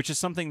 Mhm. which is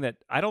something that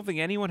I don't think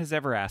anyone has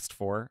ever asked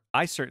for.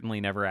 I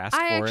certainly never asked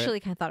for I it. actually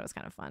kind of thought it was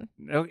kind of fun.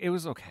 No, it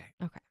was okay.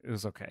 Okay. It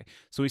was okay.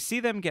 So we see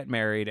them get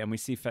married, and we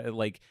see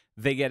like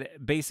they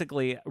get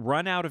basically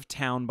run out of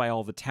town by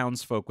all the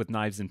townsfolk with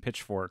knives and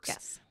pitchforks.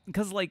 Yes.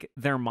 Because like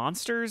they're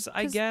monsters,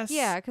 I guess.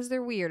 Yeah, because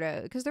they're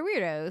weirdos. Because they're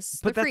weirdos.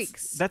 But They're that's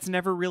freaks. that's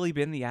never really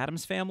been the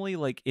Addams Family.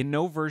 Like in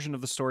no version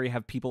of the story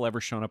have people ever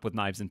shown up with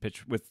knives and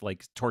with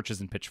like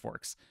torches and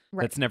pitchforks.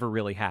 Right. That's never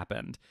really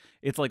happened.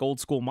 It's like old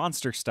school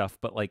monster stuff,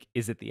 but like,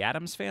 is it the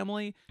Addams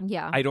Family?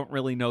 Yeah. I don't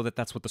really know that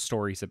that's what the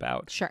story's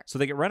about. Sure. So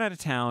they get run out of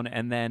town,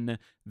 and then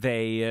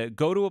they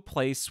go to a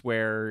place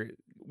where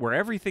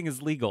everything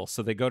is legal.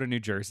 So they go to New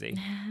Jersey,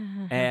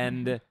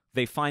 and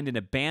they find an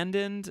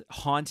abandoned,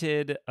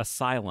 haunted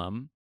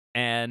asylum,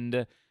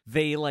 and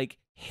they like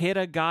hit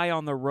a guy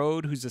on the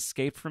road who's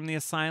escaped from the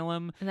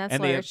asylum, And that's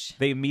and Lurch.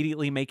 they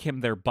immediately make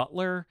him their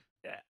butler.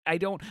 I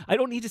don't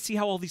need to see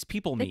how all these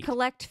people They meet.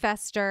 collect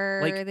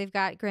Fester. Like- They've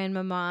got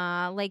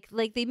Grandmama. Like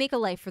they make a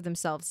life for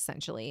themselves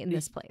essentially in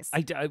this place.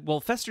 Well,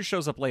 Fester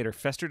shows up later.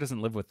 Fester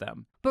doesn't live with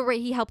them. But right,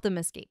 he helped them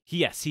escape.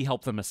 Yes, he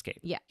helped them escape.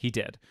 Yeah. He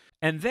did.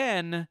 And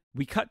then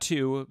we cut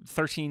to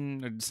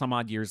 13 some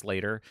odd years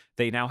later.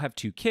 They now have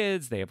 2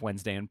 kids. They have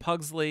Wednesday and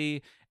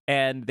Pugsley.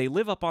 And they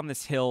live up on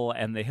this hill,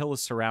 and the hill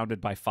is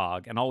surrounded by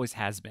fog, and always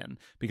has been,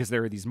 because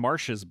there are these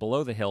marshes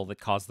below the hill that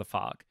cause the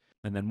fog.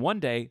 And then one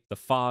day, the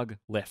fog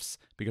lifts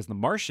because the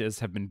marshes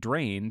have been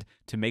drained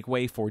to make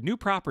way for new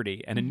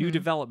property and a new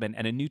development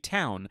and a new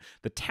town.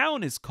 The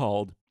town is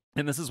called,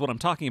 and this is what I'm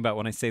talking about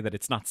when I say that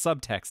it's not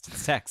subtext,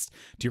 it's text.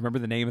 Do you remember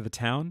the name of the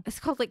town?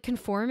 It's called like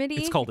conformity.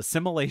 It's called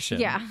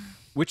Assimilation. Yeah.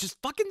 Which is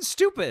fucking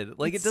stupid.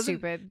 Like, It's it doesn't.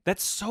 stupid.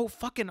 That's so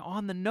fucking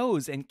on the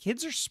nose. And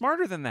kids are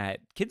smarter than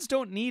that. Kids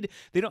don't need.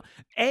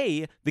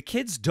 The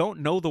kids don't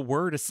know the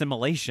word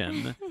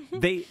assimilation.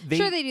 They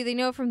Sure they do. They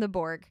know it from the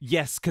Borg.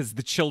 Yes, because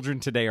the children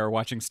today are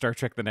watching Star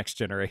Trek: The Next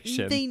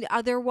Generation.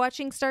 They're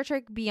watching Star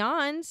Trek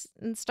Beyond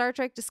and Star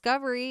Trek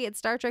Discovery and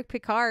Star Trek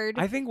Picard.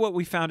 I think what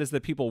we found is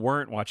that people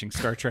weren't watching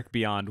Star Trek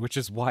Beyond, which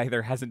is why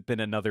there hasn't been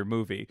another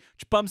movie,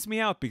 which bums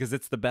me out because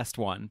it's the best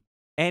one.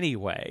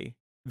 Anyway,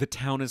 the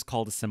town is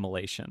called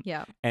Assimilation.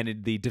 Yeah.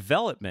 And the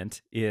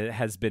development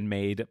has been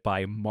made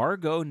by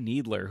Margot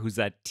Needler, who's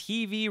a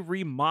TV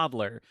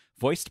remodeler,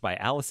 voiced by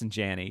Allison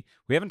Janney.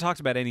 We haven't talked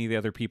about any of the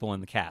other people in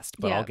the cast,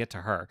 but I'll get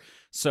to her.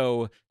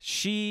 So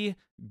she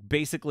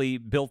basically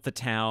built the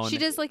town. She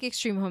does like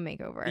extreme home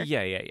makeover.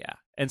 Yeah.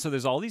 And so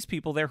there's all these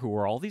people there who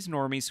are all these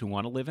normies who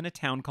want to live in a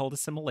town called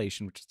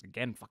Assimilation, which is,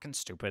 again, fucking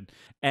stupid.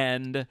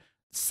 And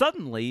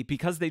suddenly,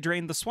 because they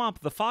drained the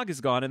swamp, the fog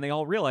is gone, and they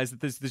all realize that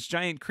there's this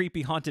giant,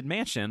 creepy, haunted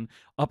mansion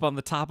up on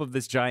the top of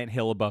this giant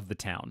hill above the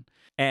town.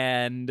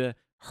 And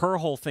her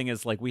whole thing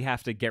is like, we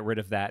have to get rid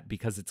of that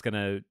because it's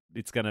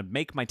gonna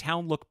make my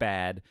town look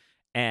bad.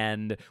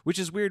 And which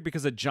is weird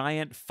because a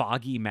giant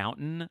foggy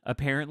mountain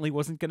apparently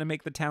wasn't gonna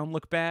make the town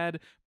look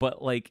bad.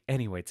 But like,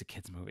 anyway, it's a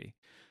kid's movie.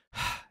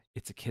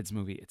 It's a kid's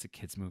movie. It's a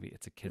kid's movie.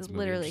 It's a kid's movie.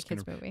 Literally a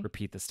kid's movie.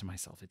 Repeat this to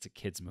myself. It's a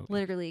kid's movie.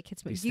 Literally a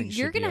kid's movie. These things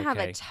You're should be going to have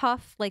okay. a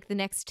tough, like the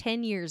next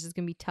 10 years is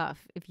going to be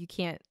tough if you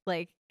can't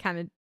like kind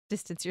of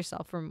distance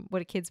yourself from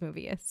what a kid's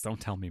movie is. Don't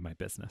tell me my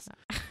business.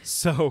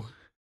 So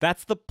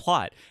that's the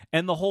plot.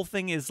 And the whole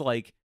thing is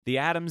like, the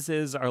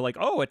Addamses are like,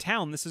 oh, a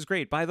town. This is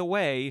great. By the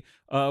way,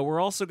 we're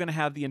also going to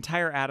have the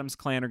entire Addams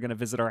clan are going to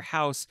visit our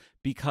house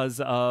because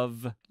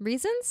of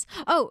reasons.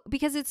 Oh,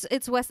 because it's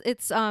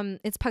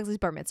Pugsley's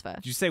bar mitzvah.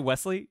 Did you say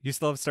Wesley? You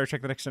still have Star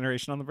Trek: The Next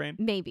Generation on the brain?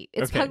 Maybe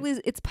it's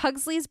okay.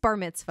 Pugsley's bar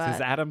mitzvah.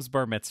 It's Addams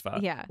bar mitzvah.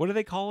 Yeah. What do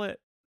they call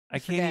it? I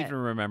can't even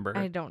remember.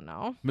 I don't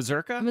know.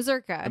 Mazurka.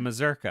 The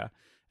Mazurka.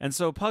 And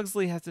so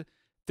Pugsley has to.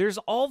 There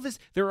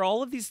are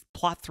all of these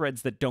plot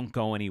threads that don't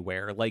go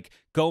anywhere. Like,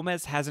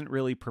 Gomez hasn't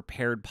really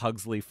prepared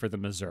Pugsley for the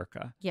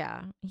mazurka.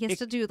 Yeah. He has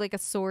to do like a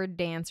sword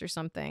dance or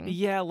something.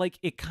 Yeah, like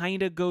it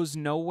kind of goes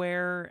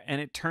nowhere. And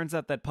it turns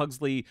out that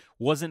Pugsley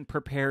wasn't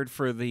prepared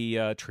for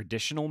the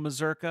traditional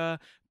mazurka.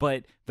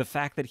 But the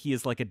fact that he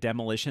is like a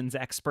demolitions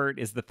expert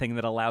is the thing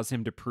that allows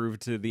him to prove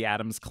to the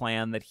Addams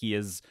clan that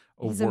he's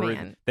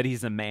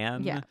a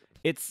man. Yeah.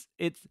 It's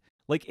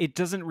like, it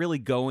doesn't really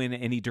go in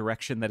any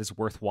direction that is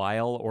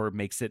worthwhile or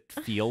makes it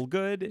feel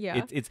good.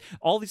 Yeah. It's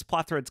all these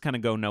plot threads kind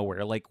of go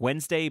nowhere. Like,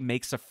 Wednesday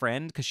makes a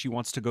friend because she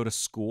wants to go to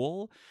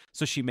school.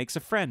 So she makes a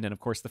friend. And of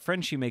course, the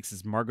friend she makes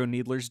is Margot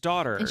Needler's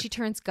daughter. And she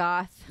turns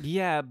goth.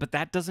 Yeah, but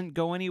that doesn't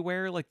go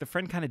anywhere. Like, the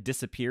friend kind of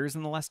disappears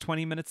in the last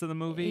 20 minutes of the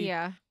movie.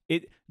 Yeah.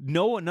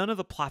 None of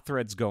the plot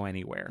threads go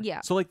anywhere.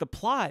 Yeah. So like, the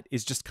plot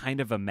is just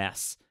kind of a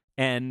mess.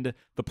 And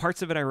the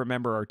parts of it I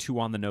remember are too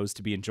on the nose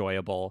to be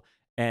enjoyable.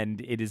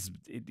 And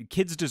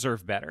kids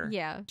deserve better.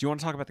 Yeah. Do you want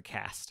to talk about the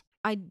cast?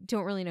 I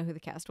don't really know who the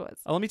cast was.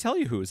 Let me tell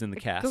you who was in the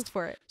cast. Go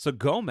for it. So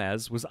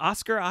Gomez was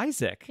Oscar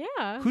Isaac.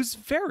 Yeah. Who's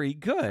very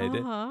good.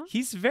 Uh-huh.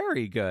 He's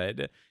very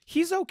good.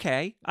 He's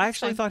okay. I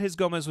actually thought his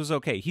Gomez was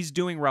okay. He's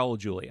doing Raul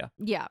Julia.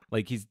 Yeah.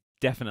 Like, he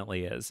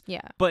definitely is.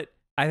 Yeah. But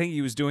I think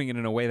he was doing it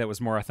in a way that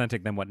was more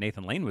authentic than what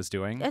Nathan Lane was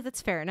doing. Yeah,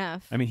 that's fair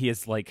enough. I mean, he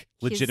is like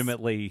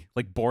legitimately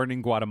like born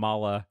in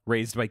Guatemala,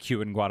 raised by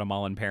Cuban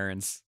Guatemalan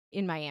parents.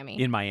 In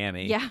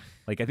Miami. Yeah.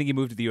 Like, I think he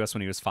moved to the U.S.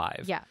 when he was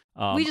 5. Yeah.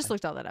 We just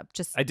looked all that up.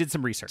 I did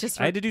some research.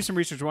 I had to do some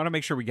research. We want to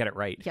make sure we get it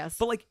right. Yes.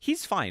 But, like,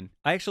 he's fine.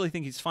 I actually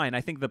think he's fine.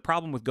 I think the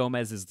problem with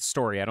Gomez is the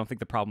story. I don't think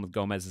the problem with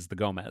Gomez is the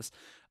Gomez.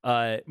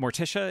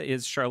 Morticia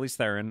is Charlize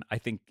Theron. I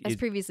think as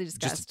previously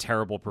discussed. Just a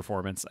terrible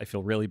performance. I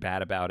feel really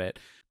bad about it.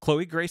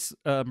 Chloe Grace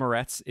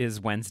Moretz is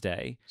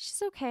Wednesday.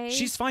 She's okay.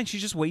 She's fine.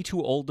 She's just way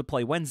too old to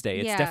play Wednesday.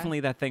 It's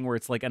definitely that thing where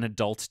it's like an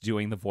adult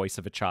doing the voice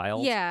of a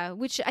child. Yeah,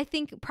 which I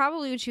think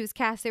probably when she was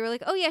cast, they were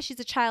like, oh yeah, she's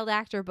a child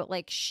actor, but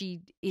like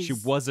she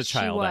was a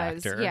child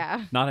actor.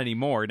 Yeah. Not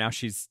anymore. Now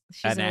she's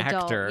an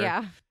actor. Adult,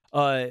 yeah.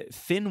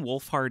 Finn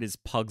Wolfhard is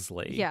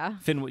Pugsley. Yeah.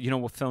 Finn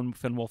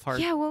Wolfhard?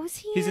 Yeah, what was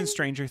he He's in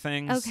Stranger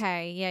Things.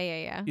 Okay,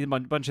 yeah. He's in a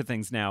bunch of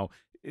things now.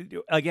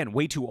 Again,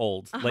 way too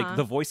old. Like,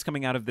 the voice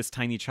coming out of this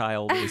tiny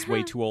child is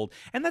way too old.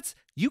 And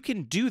you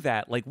can do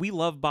that. Like, we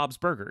love Bob's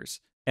Burgers.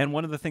 And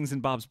one of the things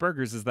in Bob's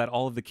Burgers is that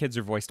all of the kids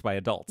are voiced by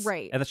adults.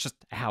 Right. And that's just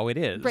how it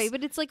is. Right,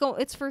 but it's like,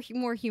 it's for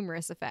more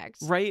humorous effect.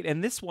 Right,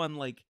 and this one,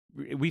 like,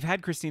 we've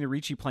had Christina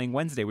Ricci playing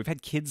Wednesday. We've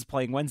had kids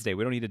playing Wednesday.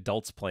 We don't need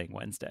adults playing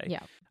Wednesday.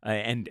 Yeah.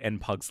 And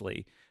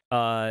Pugsley.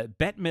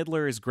 Bette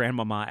Midler is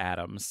Grandmama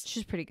Addams.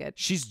 She's pretty good.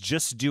 She's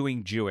just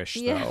doing Jewish,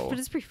 though. Yeah, but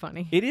it's pretty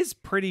funny. It is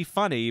pretty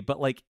funny, but,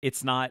 like,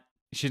 she's not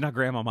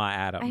Grandmama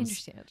Addams. I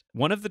understand.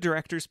 One of the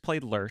directors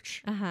played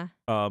Lurch,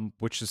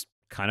 which is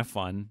kind of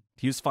fun.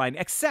 He was fine,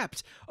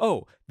 except,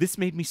 this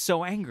made me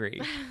so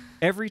angry.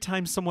 Every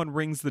time someone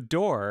rings the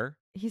door,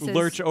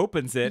 Lurch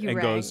opens it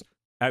and goes,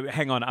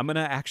 hang on, I'm going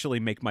to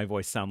actually make my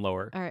voice sound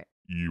lower. All right.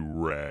 You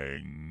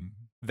rang.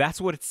 That's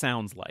what it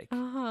sounds like.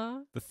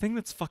 Uh-huh. The thing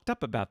that's fucked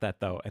up about that,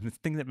 though, and the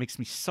thing that makes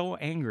me so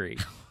angry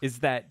is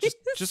that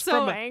just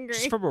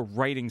from a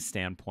writing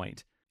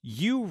standpoint,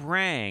 you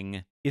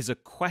rang is a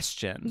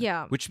question.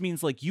 Yeah. Which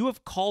means, like, you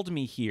have called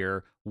me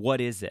here.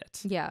 What is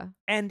it? Yeah.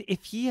 And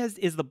if he is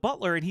the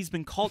butler and he's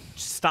been called,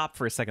 stop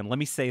for a second. Let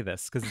me say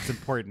this because it's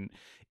important.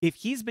 If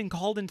he's been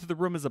called into the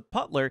room as a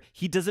butler,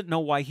 he doesn't know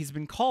why he's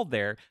been called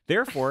there.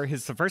 Therefore,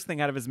 the first thing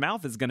out of his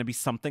mouth is going to be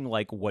something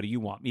like, what do you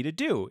want me to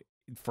do?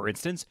 For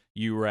instance,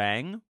 you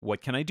rang,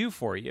 what can I do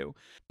for you?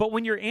 But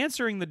when you're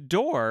answering the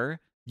door,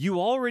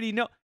 you already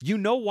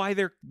know why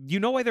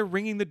they're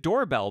ringing the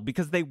doorbell,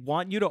 because they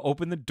want you to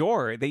open the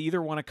door. They either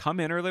want to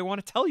come in or they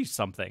want to tell you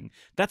something.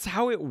 That's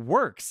how it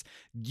works.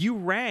 You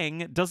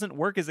rang doesn't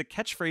work as a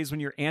catchphrase when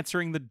you're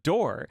answering the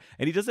door,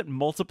 and he does it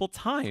multiple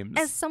times.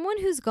 As someone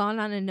who's gone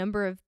on a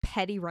number of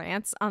petty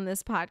rants on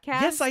this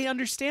podcast, yes, I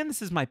understand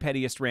this is my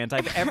pettiest rant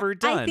I've ever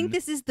done. I think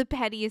this is the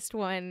pettiest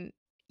one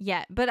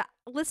yet. But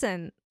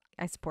listen,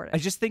 I support it. I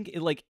just think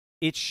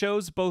it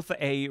shows both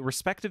a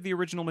respect of the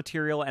original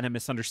material and a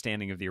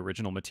misunderstanding of the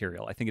original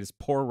material. I think it is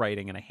poor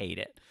writing, and I hate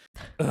it.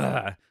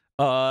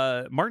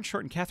 Martin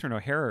Short and Catherine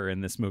O'Hara are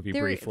in this movie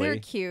briefly. They're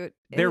cute.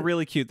 They're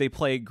really cute. They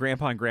play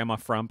Grandpa and Grandma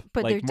Frump.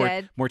 But they're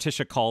dead.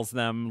 Morticia calls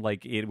them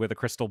with a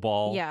crystal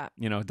ball. Yeah.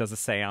 Does a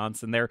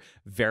seance, and they're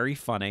very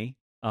funny.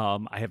 I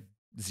have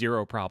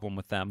zero problem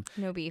with them.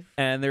 No beef.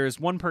 And there is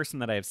one person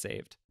that I have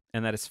saved,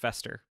 and that is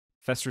Fester.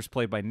 Fester's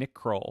played by Nick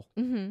Kroll.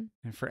 Mm-hmm.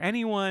 And for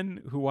anyone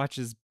who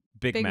watches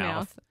Big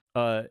Mouth.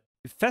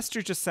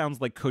 Fester just sounds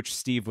like Coach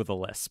Steve with a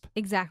lisp.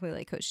 Exactly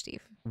like Coach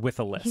Steve. With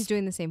a lisp. He's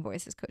doing the same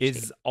voice as Coach Steve.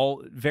 Is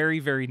all very,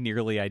 very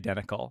nearly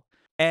identical.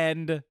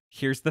 And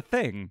here's the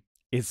thing.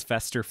 Is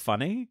Fester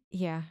funny?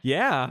 Yeah.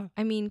 Yeah.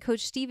 I mean,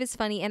 Coach Steve is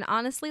funny, and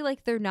honestly,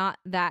 they're not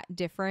that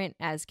different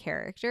as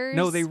characters.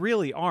 No, they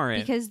really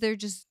aren't. Because they're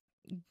just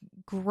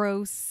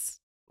gross,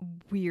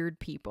 weird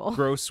people.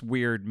 Gross,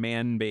 weird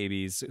man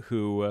babies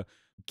who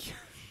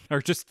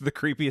are just the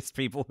creepiest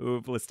people who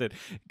have listed.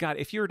 God,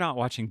 if you're not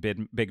watching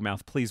Big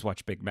Mouth, please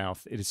watch Big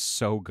Mouth. It is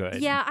so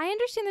good. Yeah, I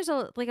understand there's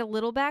a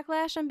little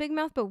backlash on Big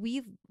Mouth, but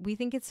we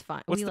think it's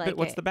fun. What's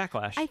the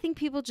backlash? I think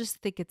people just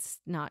think it's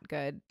not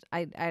good.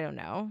 I don't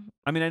know.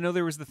 I mean, I know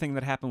there was the thing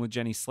that happened with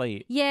Jenny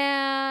Slate.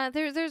 Yeah,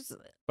 there's.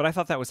 But I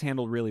thought that was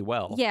handled really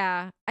well.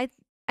 Yeah,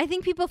 I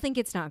think people think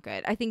it's not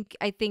good. I think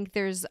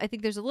there's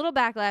a little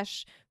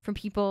backlash from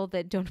people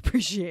that don't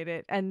appreciate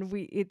it, and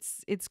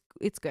it's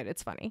good.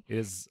 It's funny.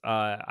 Here's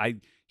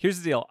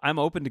the deal. I'm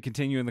open to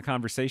continuing the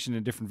conversation in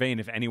a different vein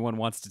if anyone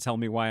wants to tell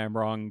me why I'm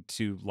wrong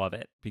to love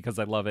it, because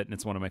I love it and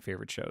it's one of my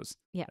favorite shows.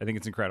 Yeah. I think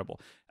it's incredible.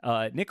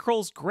 Nick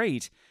Kroll's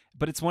great,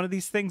 but it's one of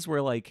these things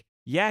where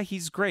yeah,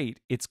 he's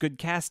great. It's good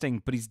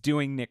casting, but he's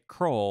doing Nick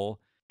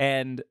Kroll,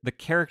 and the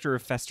character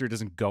of Fester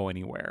doesn't go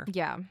anywhere.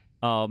 Yeah.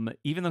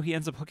 Even though he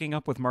ends up hooking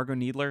up with Margot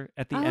Needler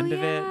at the end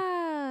of it.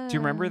 Do you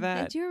remember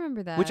that? I do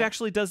remember that. Which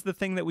actually does the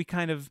thing that we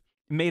kind of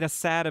made us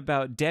sad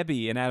about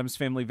Debbie in Addams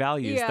Family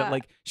Values. Yeah.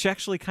 That she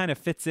actually kind of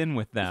fits in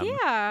with them.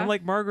 Yeah.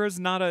 And Margot's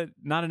not an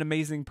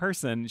amazing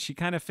person. She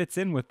kind of fits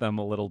in with them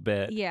a little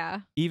bit.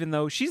 Yeah. Even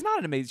though she's not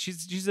an amazing,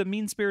 she's a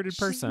mean-spirited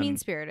person. She's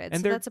mean-spirited,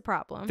 and so that's a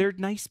problem. They're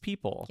nice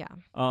people. Yeah.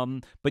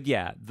 But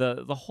yeah,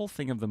 the whole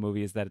thing of the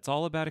movie is that it's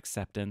all about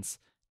acceptance.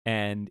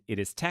 And it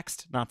is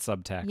text, not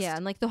subtext. Yeah,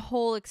 and the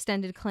whole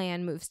extended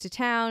clan moves to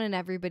town and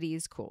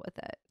everybody's cool with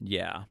it.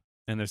 Yeah.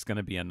 And there's going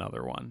to be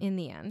another one. In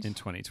the end. In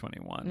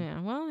 2021. Yeah,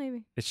 well,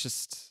 maybe. I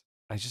just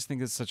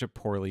think it's such a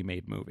poorly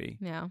made movie.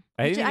 Yeah.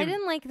 I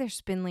didn't like their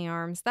spindly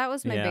arms. That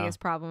was my biggest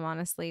problem,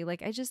 honestly.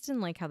 I just didn't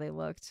like how they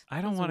looked.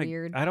 I don't want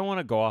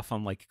to go off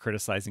on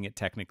criticizing it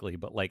technically,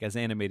 but as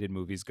animated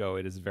movies go,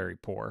 it is very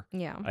poor.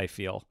 Yeah. I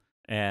feel.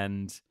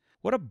 And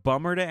what a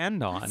bummer to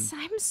end on.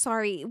 I'm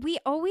sorry. We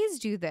always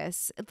do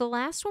this. The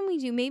last one we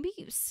do, maybe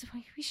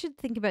we should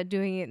think about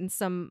doing it in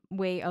some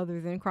way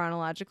other than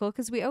chronological,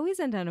 because we always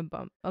end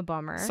on a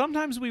bummer.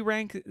 Sometimes we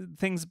rank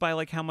things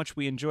by how much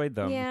we enjoyed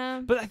them.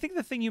 Yeah. But I think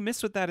the thing you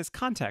miss with that is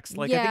context.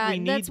 I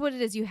think that's what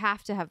it is. You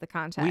have to have the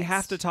context. We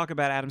have to talk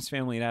about Addams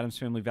Family and Addams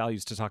Family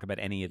Values to talk about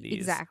any of these.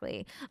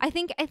 Exactly. I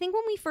think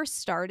when we first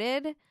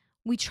started,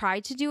 we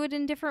tried to do it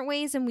in different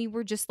ways, and we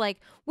were just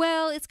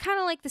well, it's kind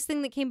of like this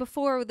thing that came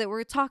before that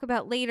we'll talk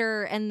about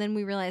later, and then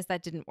we realized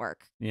that didn't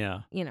work. Yeah.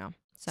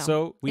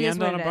 So we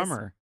end on a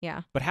bummer.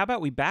 Yeah. But how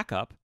about we back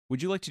up?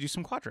 Would you like to do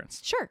some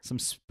quadrants? Sure. Some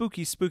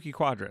spooky, spooky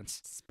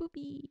quadrants.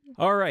 Spooky.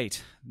 All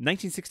right.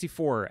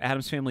 1964,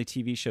 Addams Family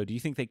TV show. Do you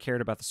think they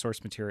cared about the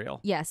source material?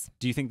 Yes.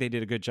 Do you think they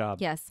did a good job?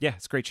 Yes. Yeah,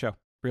 it's a great show.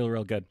 Real,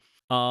 real good.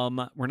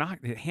 We're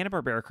not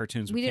Hanna-Barbera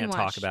cartoons. We can't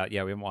talk about.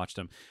 Yeah, we haven't watched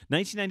them.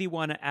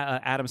 1991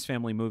 Addams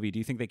Family movie. Do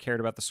you think they cared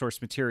about the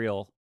source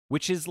material?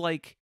 Which is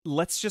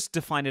let's just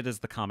define it as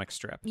the comic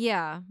strip.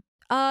 Yeah.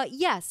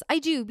 Yes, I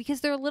do, because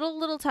there are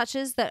little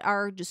touches that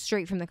are just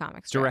straight from the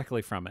comic strip.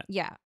 Directly from it.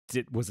 Yeah.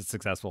 Was it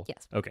successful?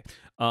 Yes. Okay.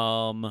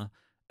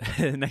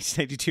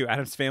 1992,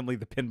 Addams Family,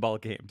 the pinball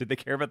game. Did they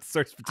care about the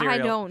source material? I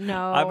don't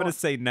know. I'm going to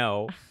say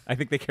no. I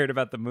think they cared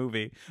about the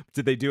movie.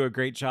 Did they do a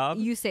great job?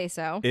 You say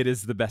so. It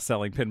is the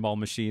best-selling pinball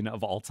machine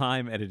of all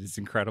time, and it is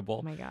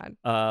incredible. Oh, my God.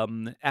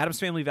 Addams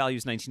Family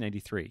Values,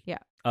 1993. Yeah.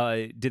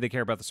 Did they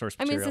care about the source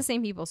material? I mean, it's the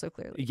same people, so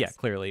clearly. Yeah,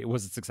 clearly.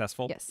 Was it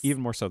successful? Yes.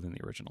 Even more so than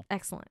the original.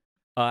 Excellent.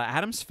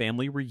 Addams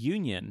Family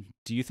Reunion.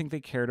 Do you think they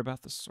cared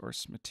about the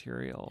source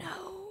material?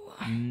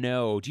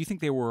 No. Do you think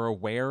they were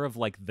aware of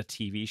the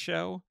TV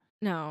show?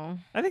 No.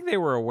 I think they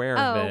were aware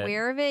of it. Oh,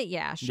 aware of it?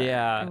 Yeah, sure.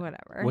 Yeah.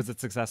 Whatever. Was it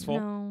successful?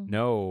 No.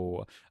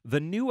 No. The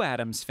new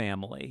Addams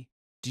Family.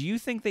 Do you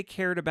think they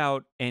cared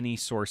about any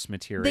source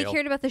material? They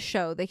cared about the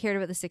show. They cared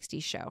about the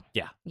 60s show.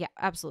 Yeah. Yeah,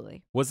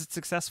 absolutely. Was it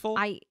successful?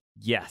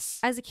 Yes.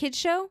 As a kid's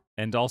show?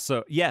 And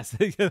also, yes.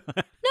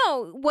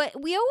 No,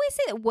 what we always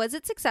say that was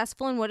it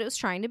successful in what it was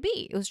trying to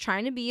be? It was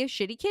trying to be a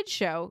shitty kid's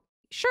show.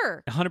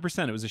 Sure.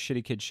 100%. It was a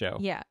shitty kid show.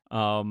 Yeah.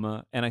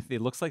 And it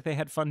looks like they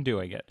had fun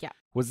doing it. Yeah.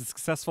 Was it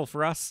successful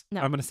for us?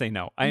 No. I'm going to say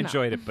no. I No.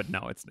 enjoyed it, but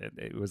no,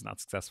 it was not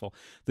successful.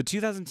 The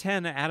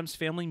 2010 Addams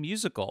Family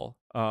musical.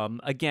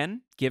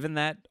 Again, given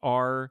that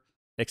our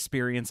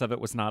experience of it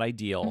was not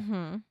ideal,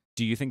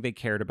 do you think they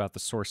cared about the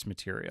source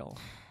material?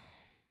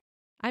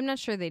 I'm not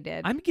sure they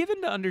did. I'm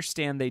given to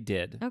understand they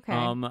did.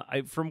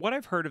 Okay. From what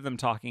I've heard of them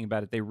talking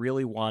about it, they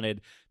really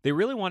wanted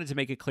to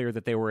make it clear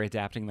that they were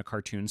adapting the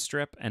cartoon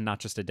strip and not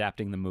just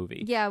adapting the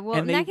movie. Yeah, well,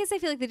 And in that case, I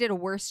feel like they did a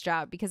worse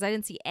job because I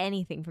didn't see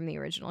anything from the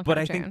original But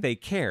cartoon. I think they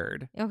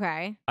cared.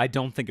 Okay. I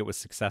don't think it was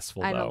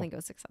successful, though. I don't think it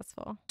was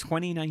successful.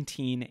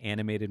 2019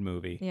 animated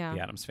movie, Yeah. The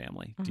Addams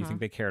Family. Do you think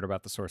they cared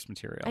about the source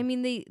material? I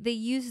mean, they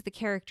used the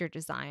character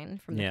design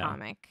from the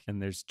comic.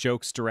 And there's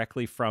jokes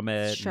directly from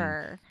it.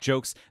 Sure.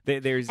 Jokes.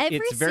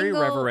 It's very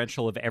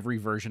reverential of every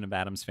version of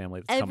Addams Family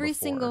that's come before. Every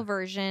single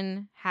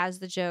version has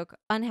the joke,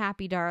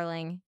 unhappy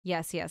darling.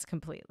 Yes,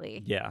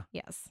 completely. Yeah.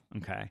 Yes.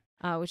 Okay.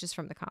 Which is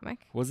from the comic.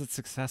 Was it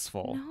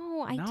successful?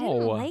 No, I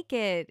didn't like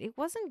it. It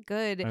wasn't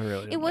good. I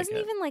really didn't it wasn't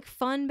like it. even like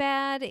fun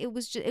bad. It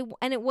was just,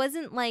 and it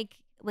wasn't like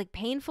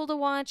painful to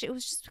watch. It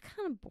was just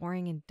kind of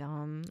boring and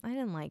dumb. I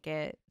didn't like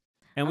it.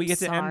 And we I'm get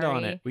to end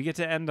on sorry. it. We get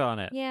to end on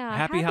it. Yeah.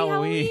 Happy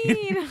Halloween.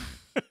 Halloween.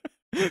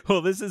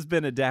 Well, this has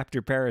been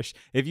Adapter Parish.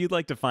 If you'd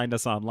like to find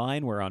us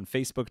online, we're on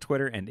Facebook,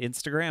 Twitter, and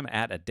Instagram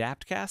at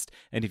AdaptCast.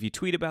 And if you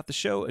tweet about the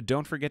show,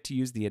 don't forget to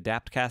use the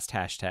AdaptCast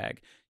hashtag.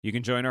 You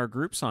can join our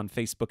groups on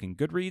Facebook and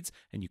Goodreads,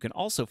 and you can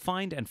also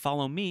find and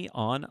follow me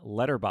on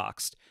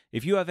Letterboxd.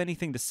 If you have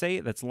anything to say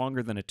that's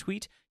longer than a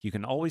tweet, you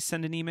can always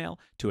send an email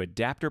to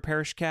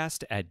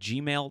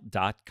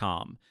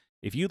adapterparishcast@gmail.com.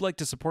 If you'd like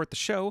to support the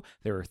show,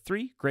 there are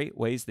 3 great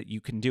ways that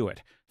you can do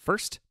it.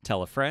 First,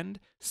 tell a friend.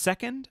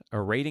 Second,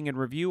 a rating and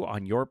review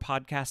on your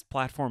podcast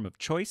platform of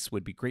choice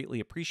would be greatly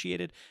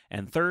appreciated.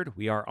 And third,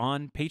 we are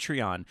on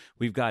Patreon.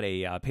 We've got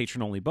a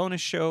patron-only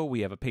bonus show.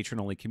 We have a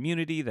patron-only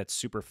community that's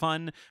super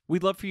fun.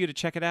 We'd love for you to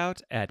check it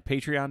out at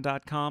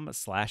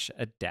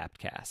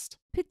patreon.com/adaptcast.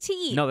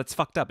 Petite. No, that's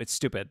fucked up. It's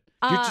stupid.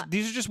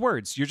 These are just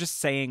words. You're just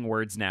saying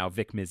words now,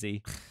 Vic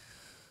Mizzy.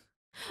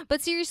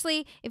 But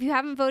seriously, if you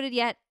haven't voted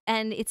yet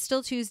and it's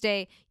still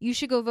Tuesday, you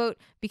should go vote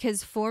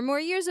because 4 more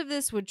years of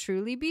this would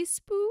truly be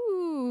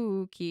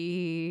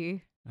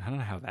spooky. I don't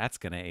know how that's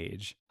going to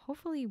age.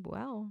 Hopefully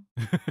well.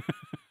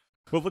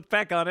 We'll look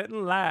back on it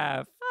and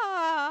laugh.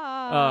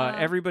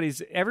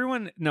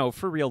 No,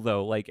 for real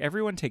though, like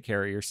everyone take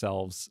care of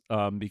yourselves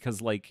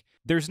because like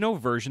there's no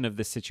version of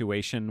this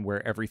situation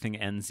where everything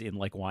ends in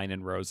like wine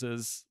and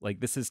roses.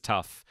 Like this is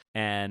tough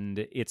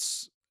and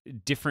it's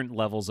different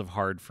levels of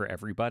hard for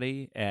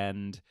everybody,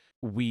 and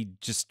we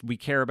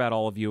care about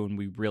all of you, and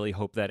we really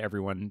hope that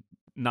everyone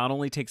not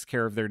only takes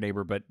care of their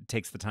neighbor but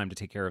takes the time to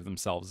take care of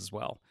themselves as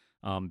well,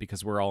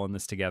 because we're all in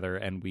this together,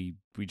 and we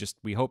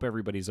hope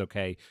everybody's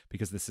okay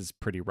because this is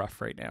pretty rough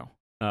right now.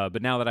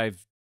 But now that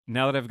I've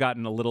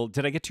gotten a little,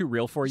 did I get too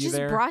real for you just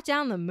there? Brought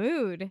down the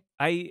mood.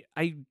 I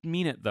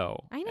mean it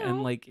though. I know.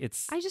 And like I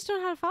just don't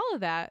know how to follow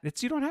that.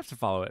 you don't have to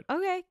follow it.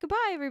 Okay,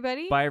 goodbye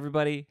everybody. Bye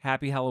everybody.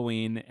 Happy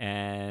Halloween,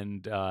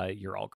 and you're all